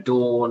 Horizon Zero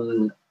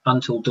Dawn,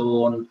 Until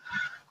Dawn,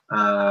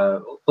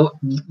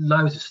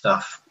 loads of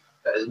stuff.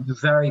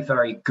 Very,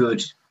 very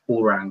good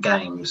all-round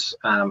games.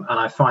 And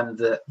I find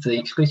that the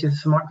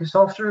exclusives for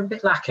Microsoft are a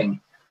bit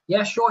lacking.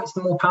 Yeah, sure, it's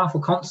the more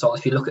powerful console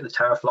if you look at the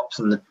teraflops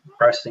and the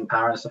processing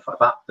power and stuff like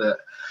that. But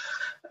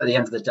at the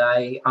end of the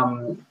day,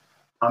 I'm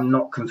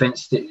not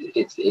convinced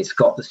it's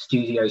got the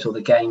studios or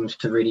the games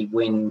to really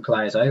win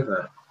players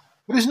over.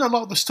 But isn't a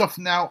lot of the stuff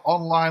now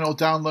online or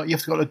download? You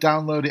have to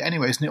download it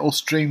anyway. Isn't it all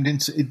streamed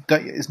into?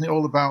 Isn't it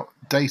all about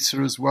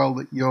data as well,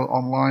 that you're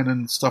online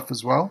and stuff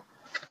as well?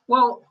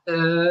 Well,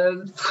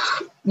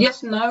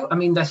 yes and no.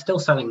 They're still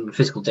selling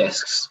physical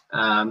discs,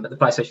 but the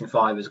PlayStation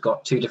 5 has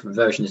got two different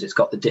versions. It's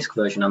got the disc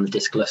version and the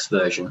discless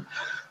version.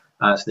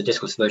 So the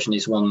discless version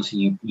is ones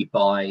you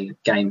buy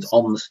games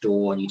on the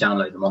store and you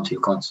download them onto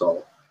your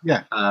console.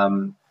 Yeah.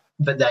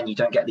 But then you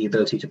don't get the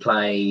ability to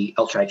play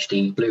Ultra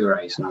HD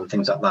Blu-rays and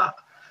things like that.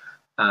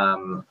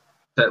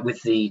 But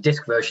with the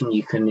disc version,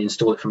 you can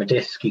install it from a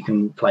disc. You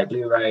can play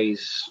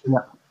Blu-rays,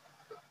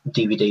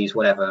 DVDs,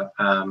 whatever,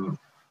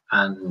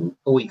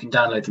 or you can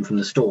download them from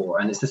the store.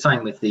 And it's the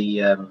same with the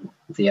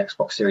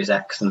Xbox Series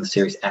X and the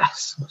Series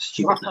S.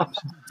 Stupid names.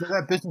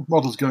 Their business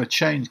model is going to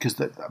change because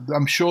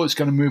I'm sure it's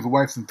going to move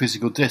away from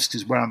physical discs.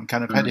 Is where I'm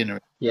kind of heading.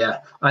 Yeah,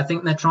 I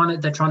think they're trying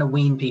to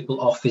wean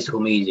people off physical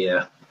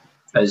media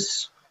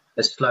as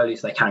slowly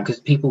as they can,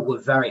 because people were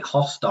very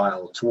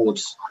hostile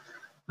towards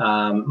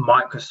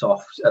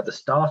Microsoft at the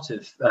start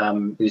of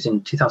it was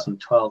in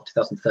 2012,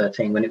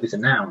 2013 when it was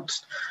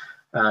announced.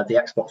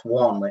 The Xbox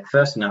One, when it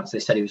first announced, they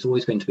said it was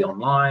always going to be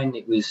online.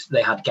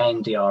 They had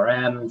game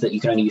DRM that you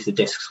can only use the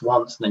discs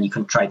once, and then you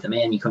couldn't trade them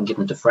in, you couldn't give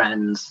them to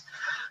friends.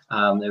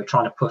 They were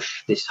trying to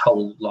push this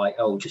whole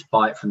just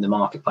buy it from the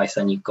marketplace,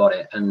 then you've got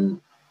it. And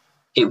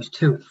it was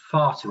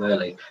far too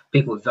early.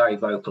 People were very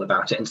vocal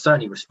about it, and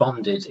Sony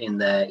responded in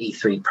their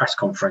E3 press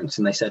conference,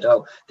 and they said,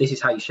 "Oh, this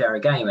is how you share a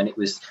game." And it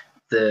was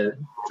the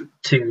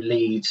two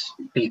lead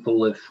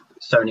people of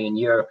Sony in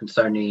Europe and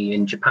Sony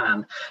in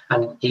Japan,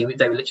 and they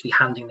were literally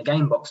handing the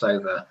game box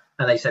over,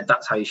 and they said,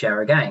 "That's how you share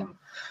a game."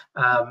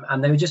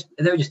 And they were just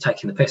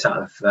taking the piss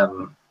out of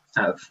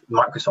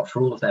Microsoft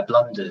for all of their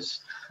blunders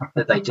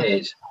that they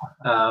did.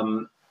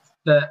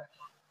 But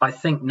I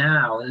think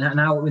now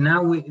more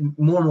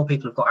and more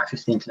people have got access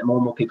to the internet. More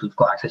and more people have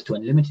got access to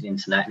unlimited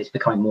internet, and it's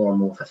becoming more and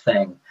more of a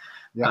thing.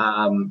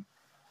 Yeah.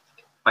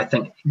 I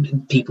think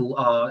people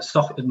are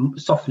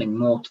softening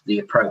more to the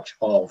approach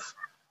of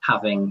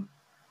having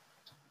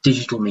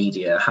digital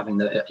media, having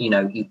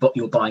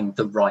you're buying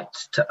the right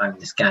to own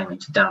this game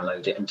and to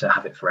download it and to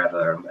have it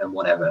forever and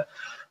whatever.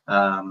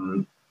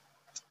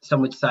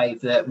 Some would say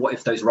that what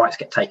if those rights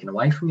get taken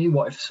away from you?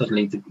 What if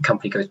suddenly the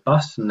company goes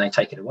bust and they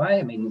take it away?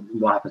 I mean,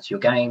 what happens to your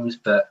games?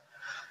 But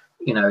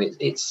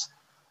it's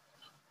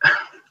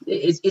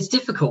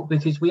difficult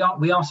because we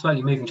are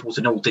slowly moving towards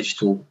an all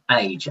digital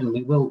age, and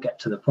we will get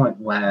to the point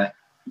where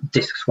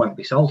discs won't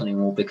be sold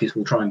anymore because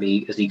we'll try and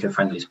be as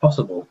eco-friendly as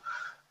possible.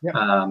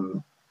 Yeah.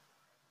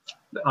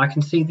 I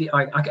can see the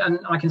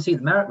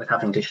merit with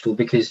having digital,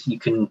 because you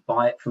can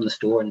buy it from the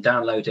store and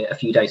download it a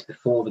few days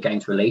before the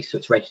game's release, so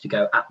it's ready to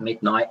go at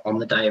midnight on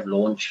the day of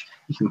launch.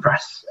 You can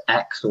press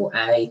X or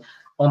A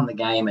on the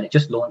game and it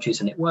just launches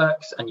and it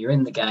works, and you're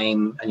in the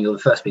game and you're the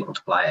first people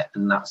to play it,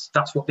 and that's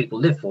what people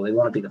live for. They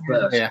want to be the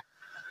first. Yeah.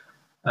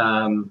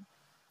 And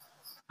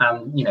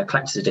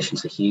collector's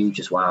editions are huge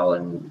as well,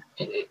 and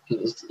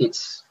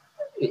it's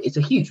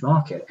a huge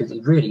market.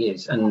 It really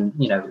is. And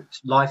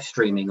live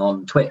streaming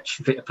on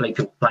Twitch,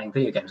 people playing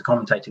video games,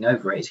 commentating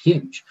over it, is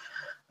huge.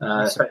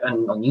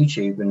 And on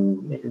YouTube,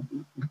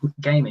 and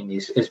gaming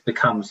has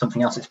become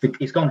something else.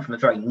 It's gone from a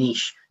very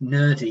niche,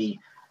 nerdy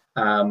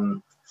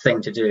thing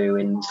to do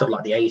in sort of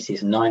like the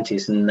 80s and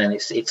 90s, and then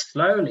it's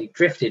slowly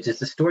drifted as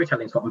the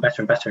storytelling's gotten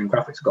better and better and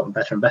graphics have gotten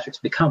better and better. It's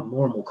become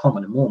more and more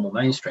common and more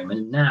mainstream,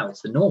 and now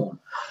it's the norm.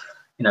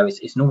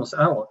 It's normal.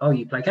 Oh,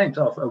 you play games.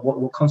 Oh,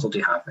 what console do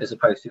you have? As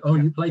opposed to, oh,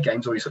 you play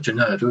games, or you're such a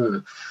nerd.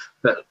 Ugh.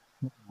 But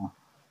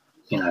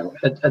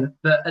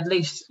but at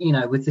least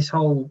with this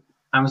whole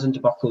Amazon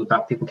debacle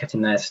about people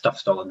getting their stuff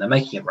stolen, they're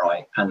making it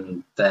right,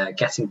 and they're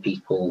getting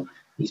people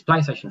these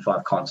PlayStation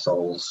 5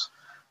 consoles.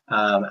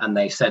 And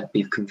they said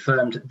we've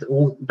confirmed that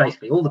all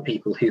the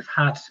people who've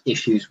had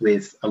issues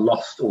with a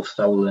lost or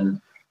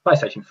stolen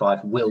PlayStation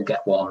 5 will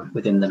get one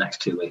within the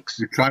next 2 weeks.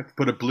 We tried to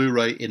put a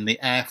Blu-ray in the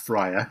air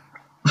fryer.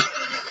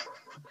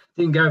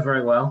 Didn't go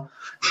very well.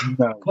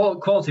 No.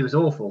 Quality was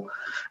awful.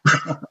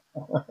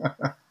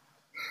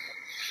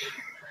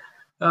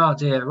 Oh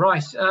dear.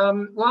 Right.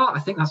 Well, I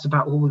think that's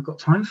about all we've got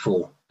time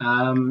for.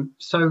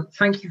 So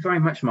thank you very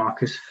much,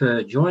 Marcus,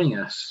 for joining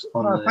us.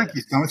 Thank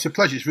you, Tom. It's a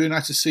pleasure. It's really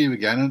nice to see you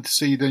again and to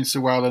see you doing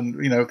so well, and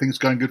things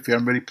going good for you.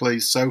 I'm really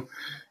pleased. So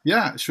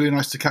yeah, it's really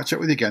nice to catch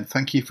up with you again.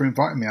 Thank you for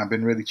inviting me. I've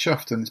been really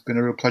chuffed, and it's been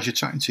a real pleasure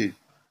chatting to you.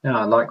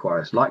 Yeah,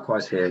 likewise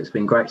here. It's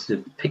been great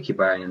to pick your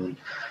brain and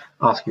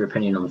ask your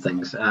opinion on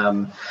things.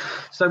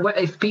 So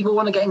if people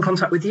want to get in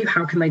contact with you,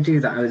 how can they do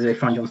that? How do they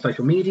find you on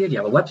social media? Do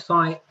you have a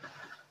website?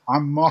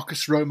 I'm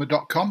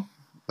marcusromer.com.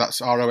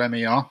 That's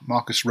ROMER,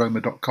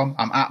 marcusromer.com.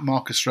 I'm at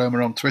Marcus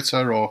Romer on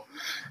Twitter or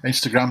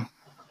Instagram.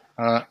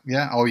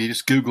 Or you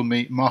just Google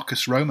me,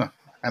 Marcus Romer,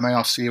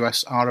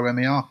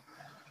 MARCUSROMER.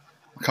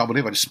 I can't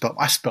believe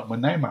I spelled my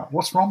name out.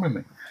 What's wrong with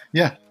me?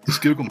 Yeah,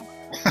 just Google me.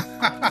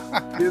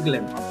 Google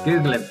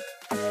him.